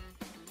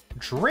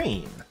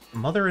 Drain.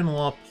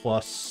 Mother-in-law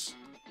plus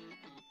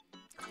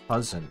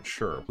cousin.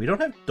 Sure. We don't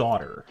have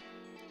daughter.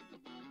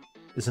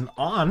 Is an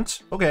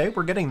aunt. Okay,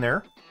 we're getting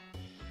there.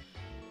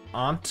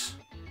 Aunt.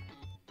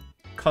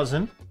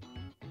 Cousin.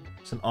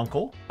 It's an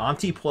uncle. Aunt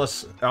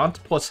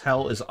plus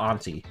hell is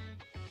auntie.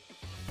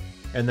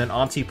 And then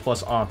auntie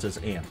plus aunt is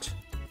aunt.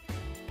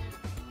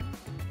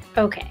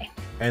 Okay.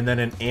 And then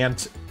an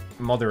aunt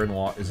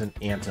mother-in-law is an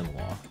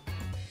aunt-in-law.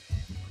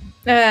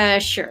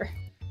 Sure.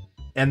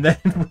 And then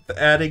with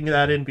adding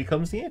that in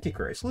becomes the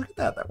Antichrist. Look at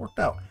that. That worked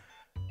out.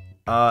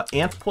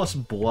 Aunt plus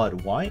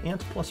blood. Why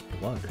aunt plus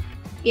blood?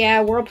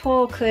 Yeah,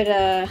 Whirlpool could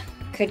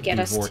get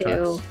us Vortex.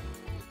 to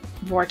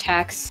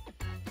Vortex.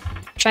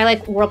 Try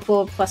like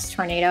Whirlpool plus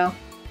Tornado.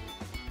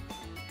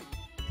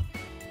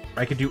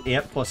 I could do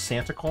Ant plus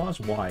Santa Claus?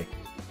 Why?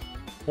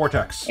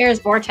 Vortex. Here's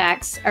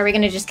Vortex. Are we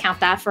going to just count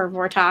that for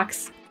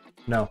Vortex?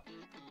 No.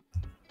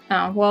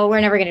 Oh, well,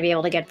 we're never going to be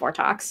able to get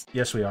Vortex.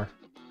 Yes, we are.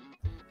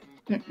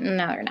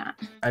 No, you're not.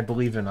 I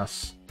believe in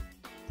us.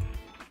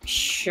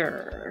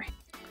 Sure.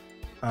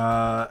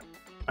 I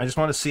just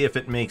want to see if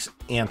it makes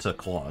Anta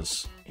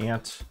Claus.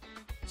 Ant,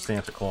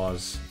 Santa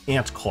Claus,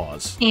 Ant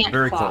Claus. Ant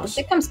Very Claus. close.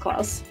 It comes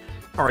close.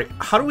 All right,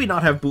 how do we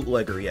not have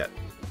bootlegger yet?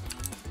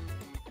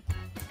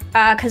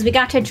 Because we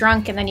got to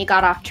drunk and then you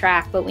got off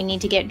track, but we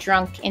need to get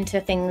drunk into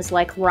things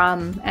like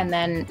rum and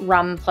then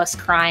rum plus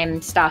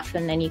crime stuff,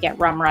 and then you get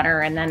rum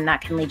runner, and then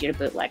that can lead you to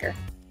bootlegger.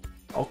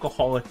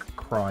 Alcoholic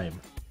crime.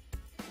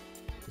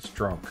 It's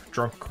drunk.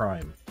 Drunk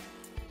crime.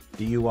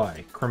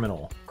 DUI.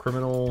 Criminal.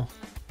 Criminal.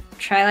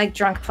 Try like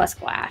drunk plus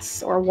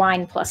glass or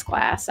wine plus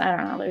glass. I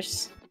don't know.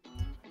 There's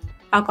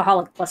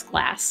alcoholic plus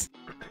glass.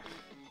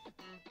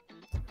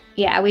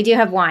 Yeah, we do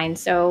have wine,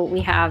 so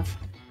we have.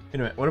 Wait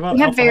a minute, what about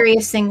We have alcohol?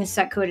 various things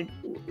that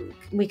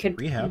we could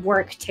Rehab.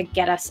 work to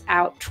get us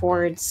out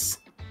towards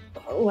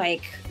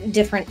like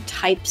different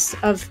types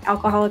of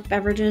alcoholic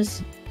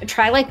beverages.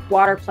 Try like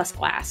water plus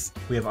glass.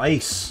 We have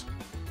ice.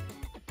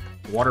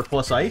 Water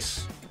plus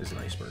ice is an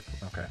iceberg.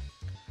 Okay.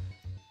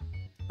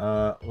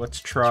 Let's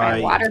Try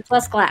water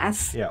plus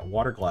glass. Yeah,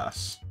 water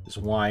glass is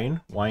wine.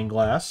 Wine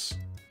glass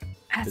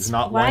is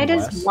not why wine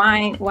does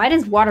glass. why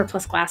does water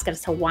plus glass get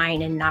us to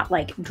wine and not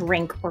like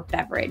drink or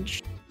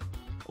beverage?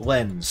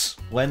 Lens.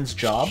 Lens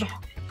job.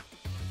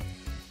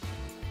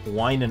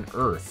 Wine and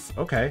earth.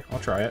 Okay, I'll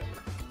try it.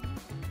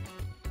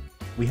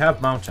 We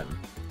have mountain.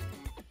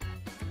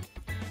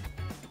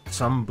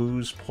 Some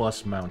booze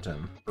plus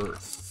mountain.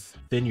 Earth.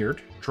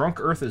 Vineyard. Drunk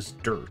earth is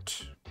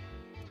dirt.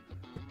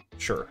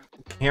 Sure.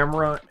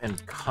 Camera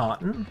and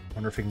cotton.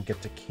 Wonder if we can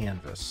get to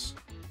canvas.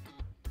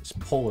 It's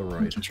We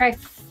Polaroid. can try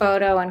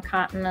photo and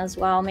cotton as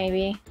well,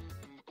 maybe.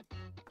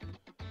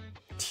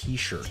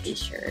 T-shirt.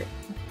 T-shirt.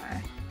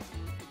 Okay.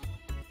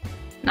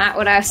 Not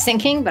what I was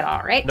thinking, but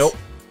all right. Nope.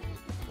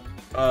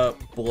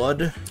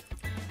 Blood.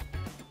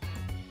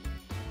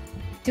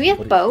 Do we have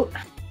What do boat?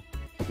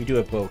 We do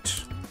have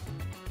boat.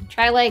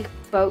 Try like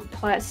boat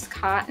plus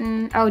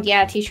cotton. Oh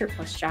yeah, T-shirt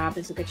plus job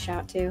is a good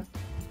shout too.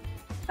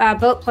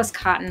 Boat plus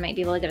cotton might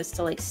be able to get us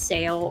to like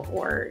sail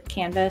or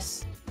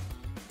canvas.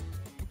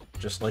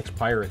 Just likes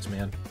pirates,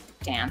 man.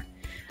 Damn.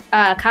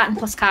 Cotton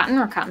plus cotton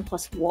or cotton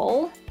plus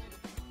wool.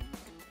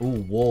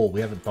 Ooh, wool.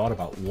 We haven't thought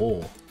about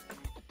wool.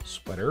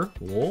 Sweater,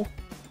 wool,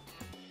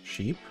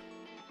 sheep,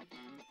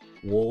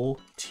 wool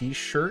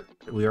t-shirt.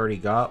 We already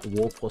got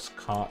wool plus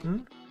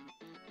cotton.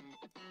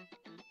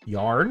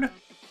 Yarn.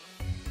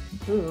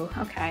 Ooh,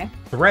 okay.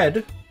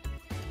 Thread.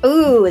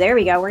 Ooh, there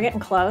we go. We're getting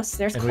close.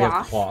 There's And we have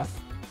cloth. cloth.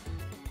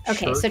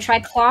 Okay, Shirt. so try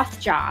cloth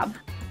job.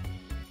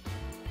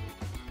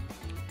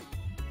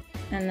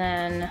 And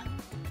then...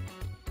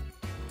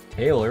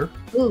 Taylor.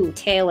 Ooh,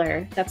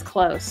 Taylor. That's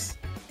close.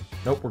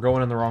 Nope, we're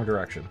going in the wrong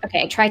direction.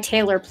 Okay, try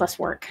Taylor plus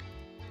work.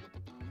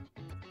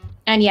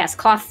 And yes,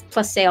 cloth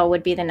plus sale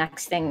would be the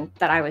next thing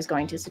that I was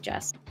going to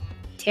suggest.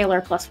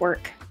 Taylor plus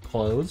work.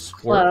 Clothes.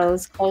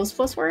 Clothes. Work. Clothes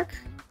plus work.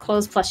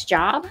 Clothes plus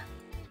job.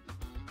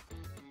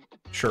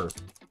 Sure.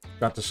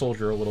 Got the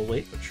soldier a little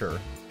late, but sure.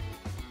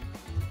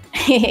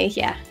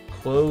 Yeah.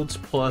 Clothes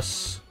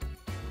plus...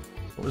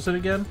 What was it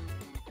again?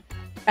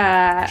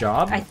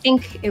 Job? I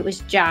think it was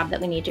job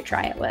that we need to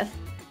try it with.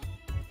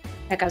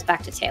 That goes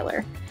back to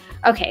Taylor.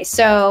 Okay,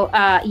 so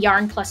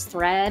yarn plus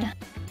thread.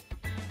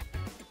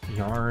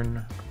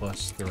 Yarn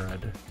plus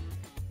thread.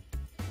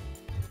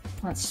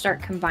 Let's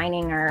start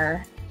combining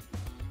our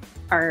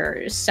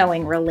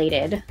sewing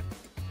related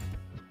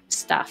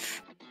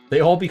stuff. They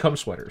all become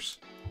sweaters.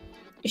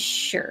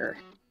 Sure.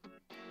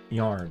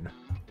 Yarn.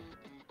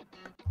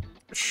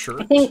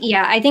 Shirt.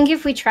 I think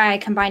if we try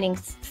combining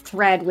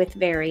thread with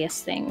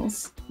various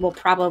things, we'll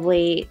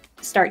probably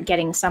start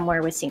getting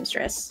somewhere with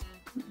seamstress.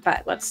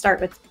 But let's start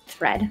with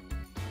thread.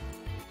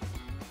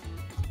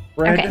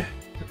 Thread. Okay.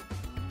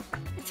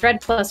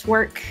 Thread plus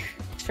work,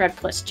 thread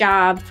plus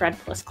job, thread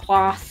plus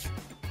cloth,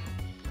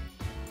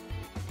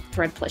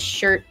 thread plus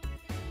shirt,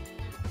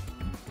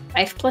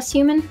 life plus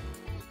human.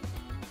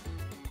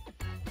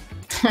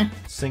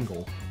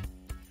 Single.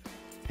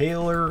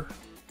 Taylor.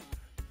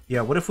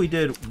 Yeah, what if we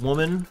did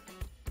woman?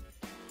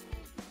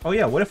 Oh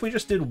yeah, what if we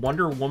just did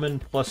Wonder Woman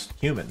plus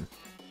human?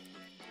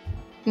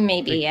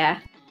 Maybe, yeah.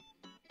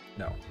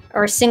 No.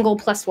 Or single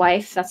plus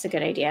wife. That's a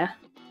good idea.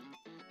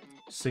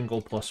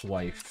 Single plus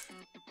wife.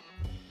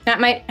 That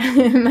might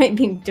might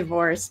be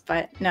divorced,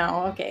 but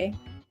no, okay.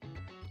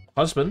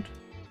 Husband.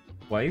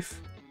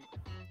 Wife.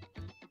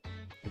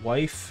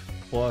 Wife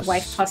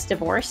plus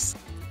divorce.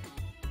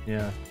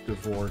 Yeah,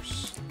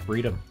 divorce.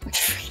 Freedom.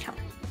 Freedom.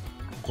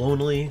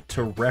 Lonely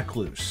to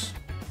recluse.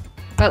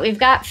 But we've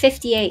got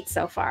 58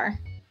 so far.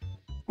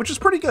 Which is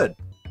pretty good.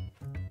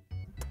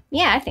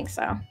 Yeah, I think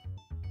so.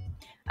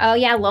 Oh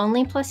yeah,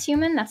 lonely plus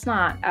human? It's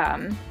not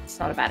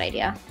a bad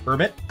idea.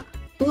 Hermit.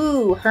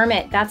 Ooh,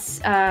 hermit.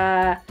 That's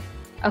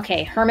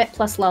okay, hermit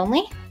plus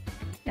lonely.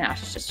 No,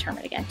 it's just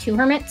hermit again. 2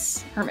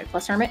 hermits. Hermit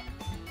plus hermit.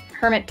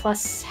 Hermit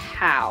plus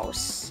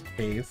house.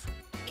 Cave.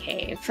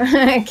 Cave.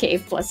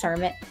 Cave plus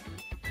hermit.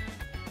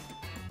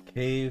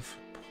 Cave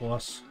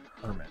plus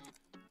hermit.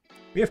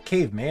 We have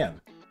caveman.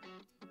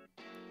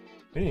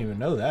 We didn't even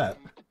know that.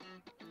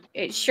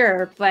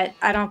 Sure, but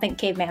I don't think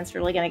caveman's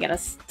really going to get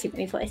us too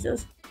many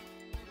places.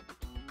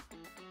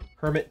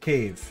 Hermit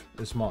cave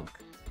is monk.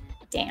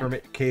 Damn.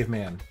 Hermit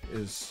caveman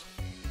is...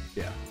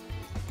 yeah.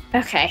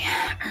 Okay.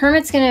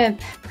 Hermit's going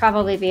to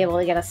probably be able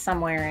to get us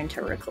somewhere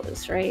into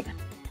recluse, right?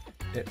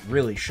 It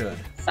really should.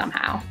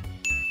 Somehow.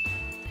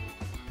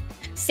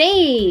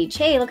 Sage!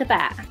 Hey, look at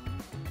that.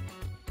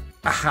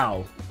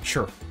 How?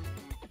 Sure.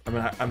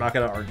 I'm not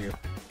gonna argue.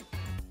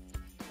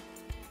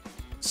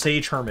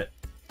 Sage hermit.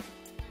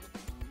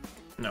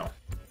 No.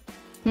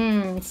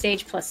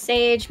 Sage plus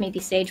sage, maybe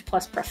sage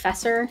plus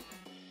professor.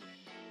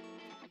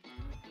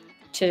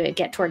 To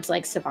get towards,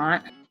 like,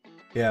 savant.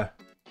 Yeah.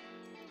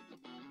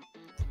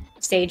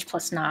 Sage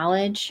plus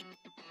knowledge.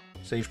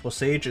 Sage plus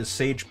sage is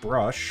sage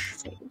brush.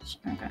 Sage,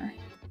 okay.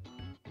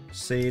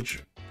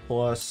 Sage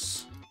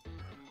plus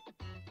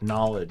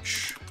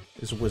knowledge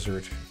is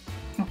wizard.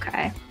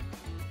 Okay.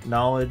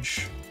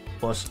 Knowledge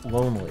plus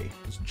lonely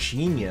is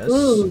genius.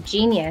 Ooh,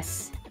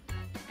 genius.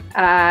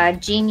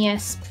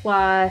 Genius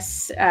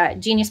plus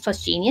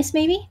genius,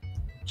 maybe?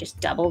 Just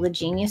double the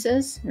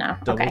geniuses? No.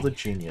 Double okay. the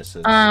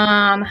geniuses.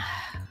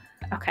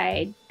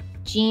 Okay.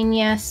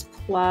 Genius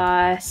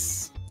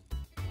plus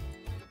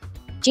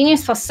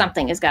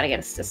something has got to get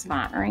us to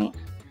savant, right?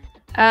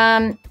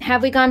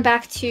 Have we gone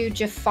back to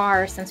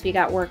Jafar since we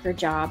got work or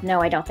job?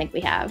 No, I don't think we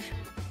have.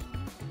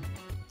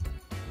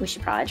 We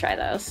should probably try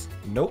those.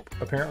 Nope.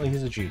 Apparently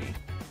he's a genie.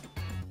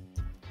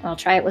 I'll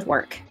try it with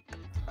work.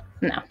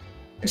 No.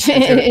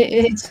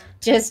 It's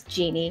just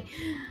genie.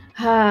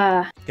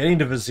 Getting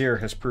to Vizier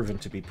has proven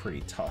to be pretty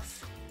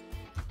tough.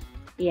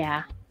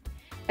 Yeah.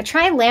 I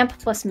try lamp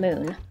plus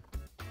moon.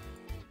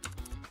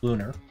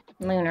 Lunar.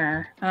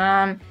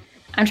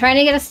 I'm trying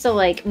to get us to,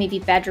 like, maybe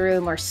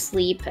bedroom or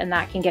sleep, and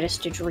that can get us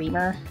to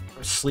dreamer.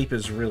 Sleep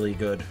is really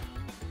good.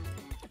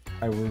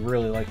 I would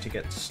really like to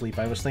get to sleep.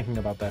 I was thinking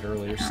about that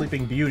earlier. Yeah.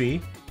 Sleeping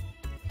Beauty.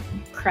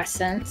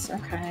 Crescents,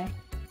 okay.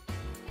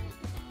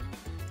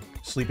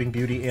 Sleeping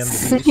Beauty and the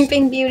Beast.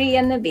 Sleeping Beauty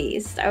and the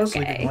Beast, okay.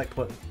 Sleeping Light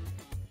Put.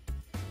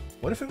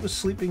 What if it was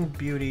Sleeping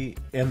Beauty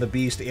and the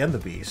Beast and the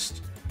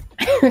Beast?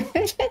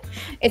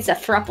 It's a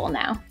throuple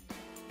now.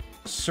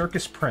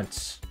 Circus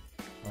Prince.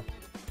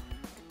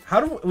 How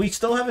do we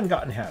still haven't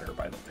gotten Hatter,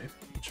 by the way,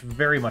 which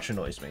very much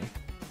annoys me.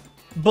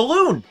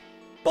 Balloon!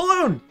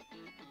 Balloon!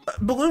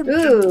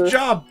 Balloon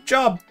job!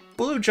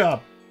 Balloon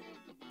job!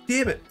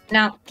 Damn it!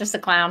 No, just a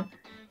clown.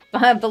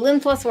 Balloon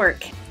plus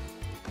work.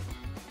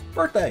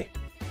 Birthday!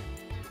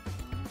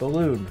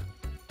 Balloon.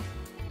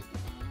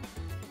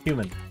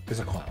 Human is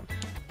a clown.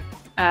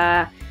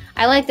 I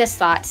I like this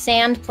thought.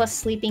 Sand plus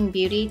Sleeping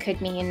Beauty could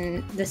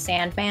mean the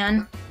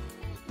Sandman.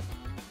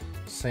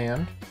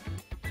 Sand.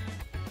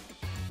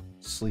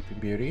 Sleeping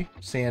Beauty.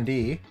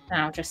 Sandy.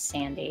 Oh, just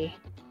Sandy.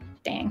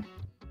 Dang.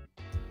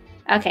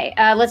 Okay,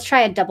 let's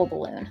try a double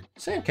balloon.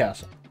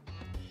 Sandcastle.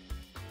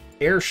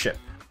 Airship.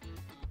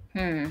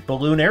 Hmm.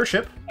 Balloon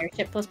airship.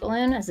 Airship plus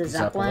balloon is a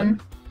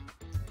Zeppelin.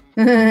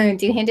 Do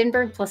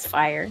Hindenburg plus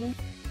fire.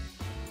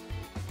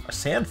 A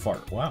sand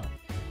fart. Wow.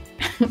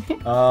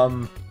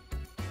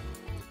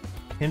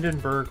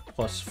 Hindenburg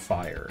plus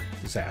fire.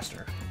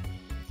 Disaster.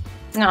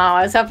 Oh,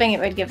 I was hoping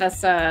it would give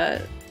us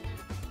a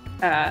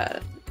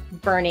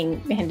burning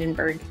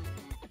Hindenburg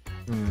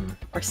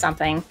or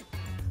something.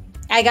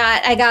 I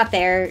got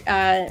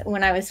there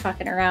when I was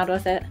fucking around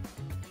with it.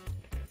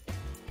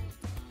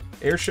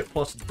 Airship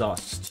plus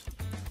dust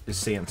is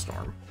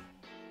sandstorm.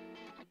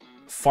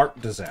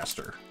 Fart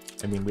disaster.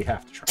 I mean, we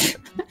have to try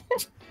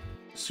it.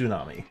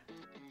 Tsunami.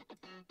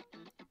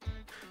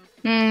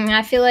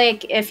 I feel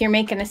like if you're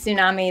making a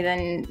tsunami,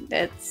 then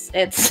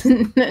it's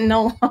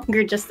no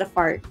longer just a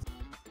fart.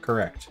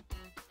 Correct.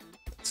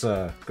 Let's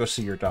go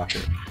see your doctor.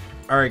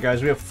 Alright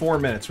guys, we have 4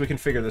 minutes. We can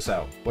figure this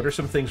out. What are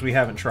some things we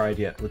haven't tried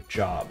yet with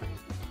job?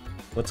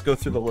 Let's go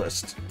through the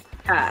list.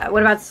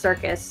 What about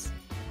circus?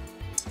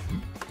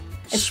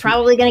 It's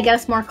probably gonna get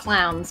us more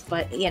clowns,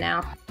 but you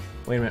know.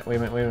 Wait a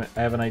minute.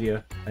 I have an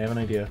idea.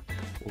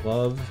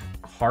 Love,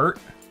 heart.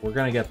 We're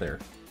gonna get there.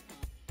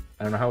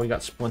 I don't know how we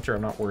got Splinter.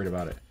 I'm not worried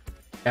about it.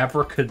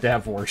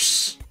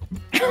 Abracadavors.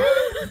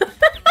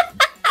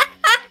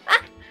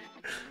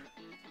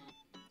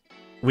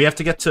 We have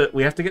to get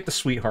to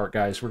Sweetheart,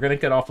 guys. We're gonna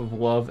get off of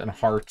love and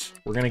heart.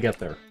 We're gonna get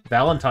there.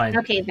 Valentine.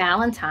 Okay,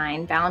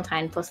 Valentine.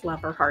 Valentine plus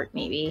love or heart,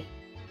 maybe.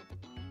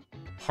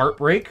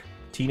 Heartbreak.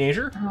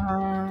 Teenager.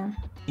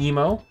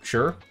 Emo.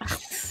 Sure.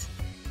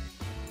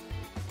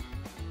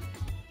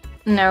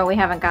 No, we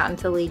haven't gotten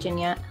to Legion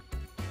yet.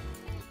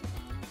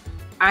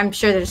 I'm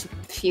sure there's a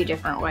few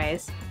different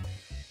ways.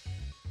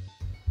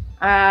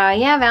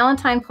 Yeah,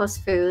 Valentine plus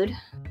food.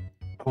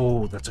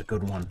 Oh, that's a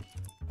good one.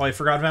 Oh, I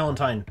forgot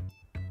Valentine.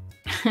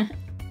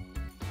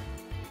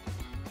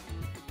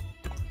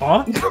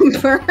 Huh?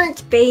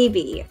 Burnt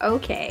baby.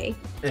 Okay.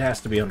 It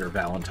has to be under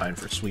Valentine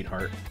for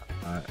Sweetheart.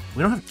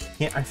 We don't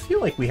have I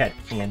feel like we had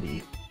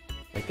candy.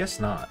 I guess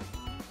not.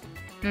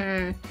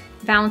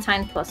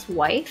 Valentine plus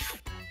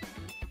wife.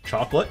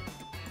 Chocolate.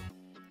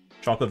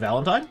 Chocolate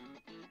Valentine.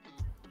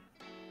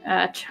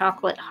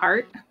 Chocolate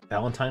heart.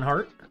 Valentine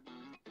heart.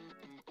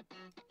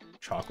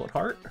 Chocolate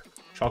heart.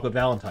 Chocolate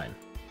Valentine.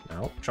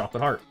 No,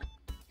 chocolate heart.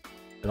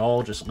 It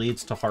all just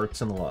leads to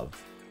hearts and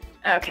love.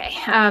 Okay.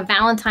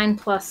 Valentine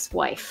plus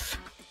wife.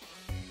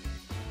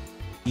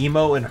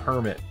 Emo and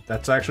hermit.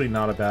 That's actually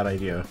not a bad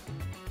idea.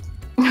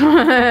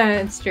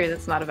 It's true.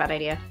 That's not a bad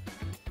idea.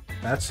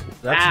 That's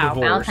wow.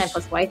 divorce. Valentine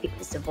plus wife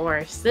equals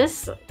divorce.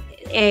 This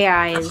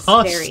AI is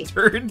Custardy.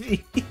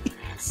 Very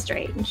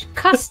strange.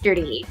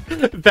 Custardy.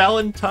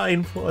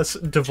 Valentine plus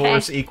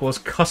divorce equals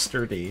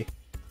custardy.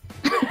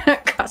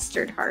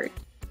 Custard heart.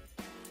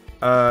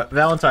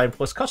 Valentine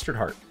plus custard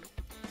heart.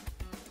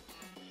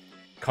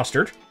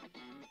 Custard.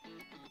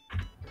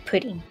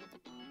 Pudding.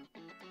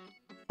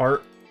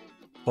 Heart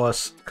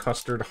plus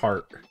custard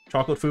heart.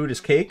 Chocolate food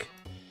is cake.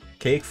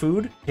 Cake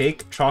food.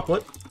 Cake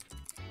chocolate.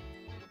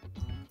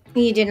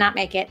 You did not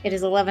make it. It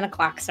is 11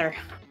 o'clock, sir.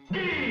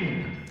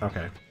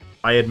 Okay.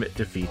 I admit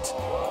defeat.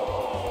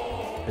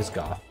 Is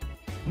Goth.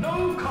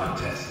 No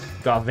contest.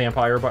 Goth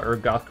vampire, or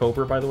Goth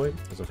Cobra, by the way,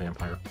 is a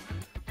vampire.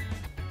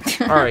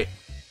 Alright.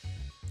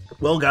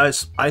 Well,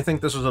 guys, I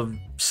think this was a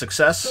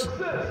success.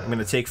 I'm going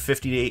to take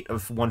 58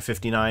 of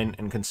 159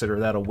 and consider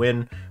that a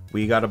win.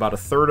 We got about a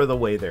third of the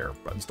way there.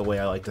 That's the way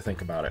I like to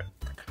think about it.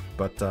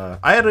 But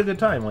I had a good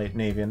time,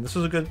 Navean. This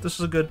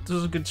is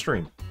a good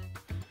stream.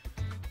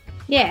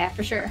 Yeah,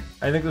 for sure.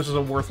 I think this is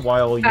a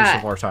worthwhile use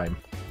of our time.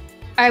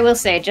 I will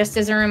say, just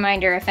as a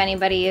reminder, if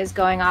anybody is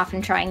going off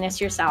and trying this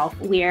yourself,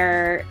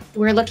 we're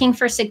looking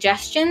for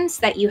suggestions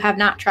that you have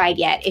not tried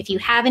yet. If you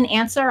have an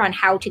answer on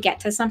how to get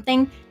to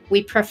something,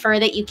 we prefer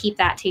that you keep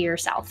that to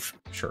yourself.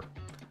 Sure.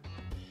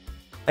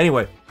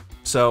 Anyway,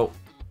 so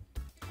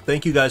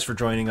thank you guys for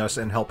joining us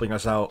and helping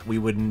us out. We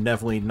would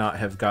definitely not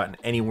have gotten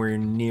anywhere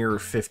near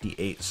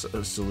 58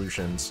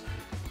 solutions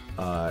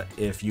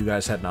if you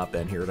guys had not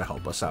been here to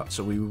help us out.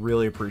 So we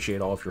really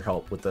appreciate all of your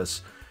help with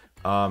this.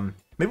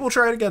 Maybe we'll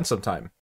try it again sometime.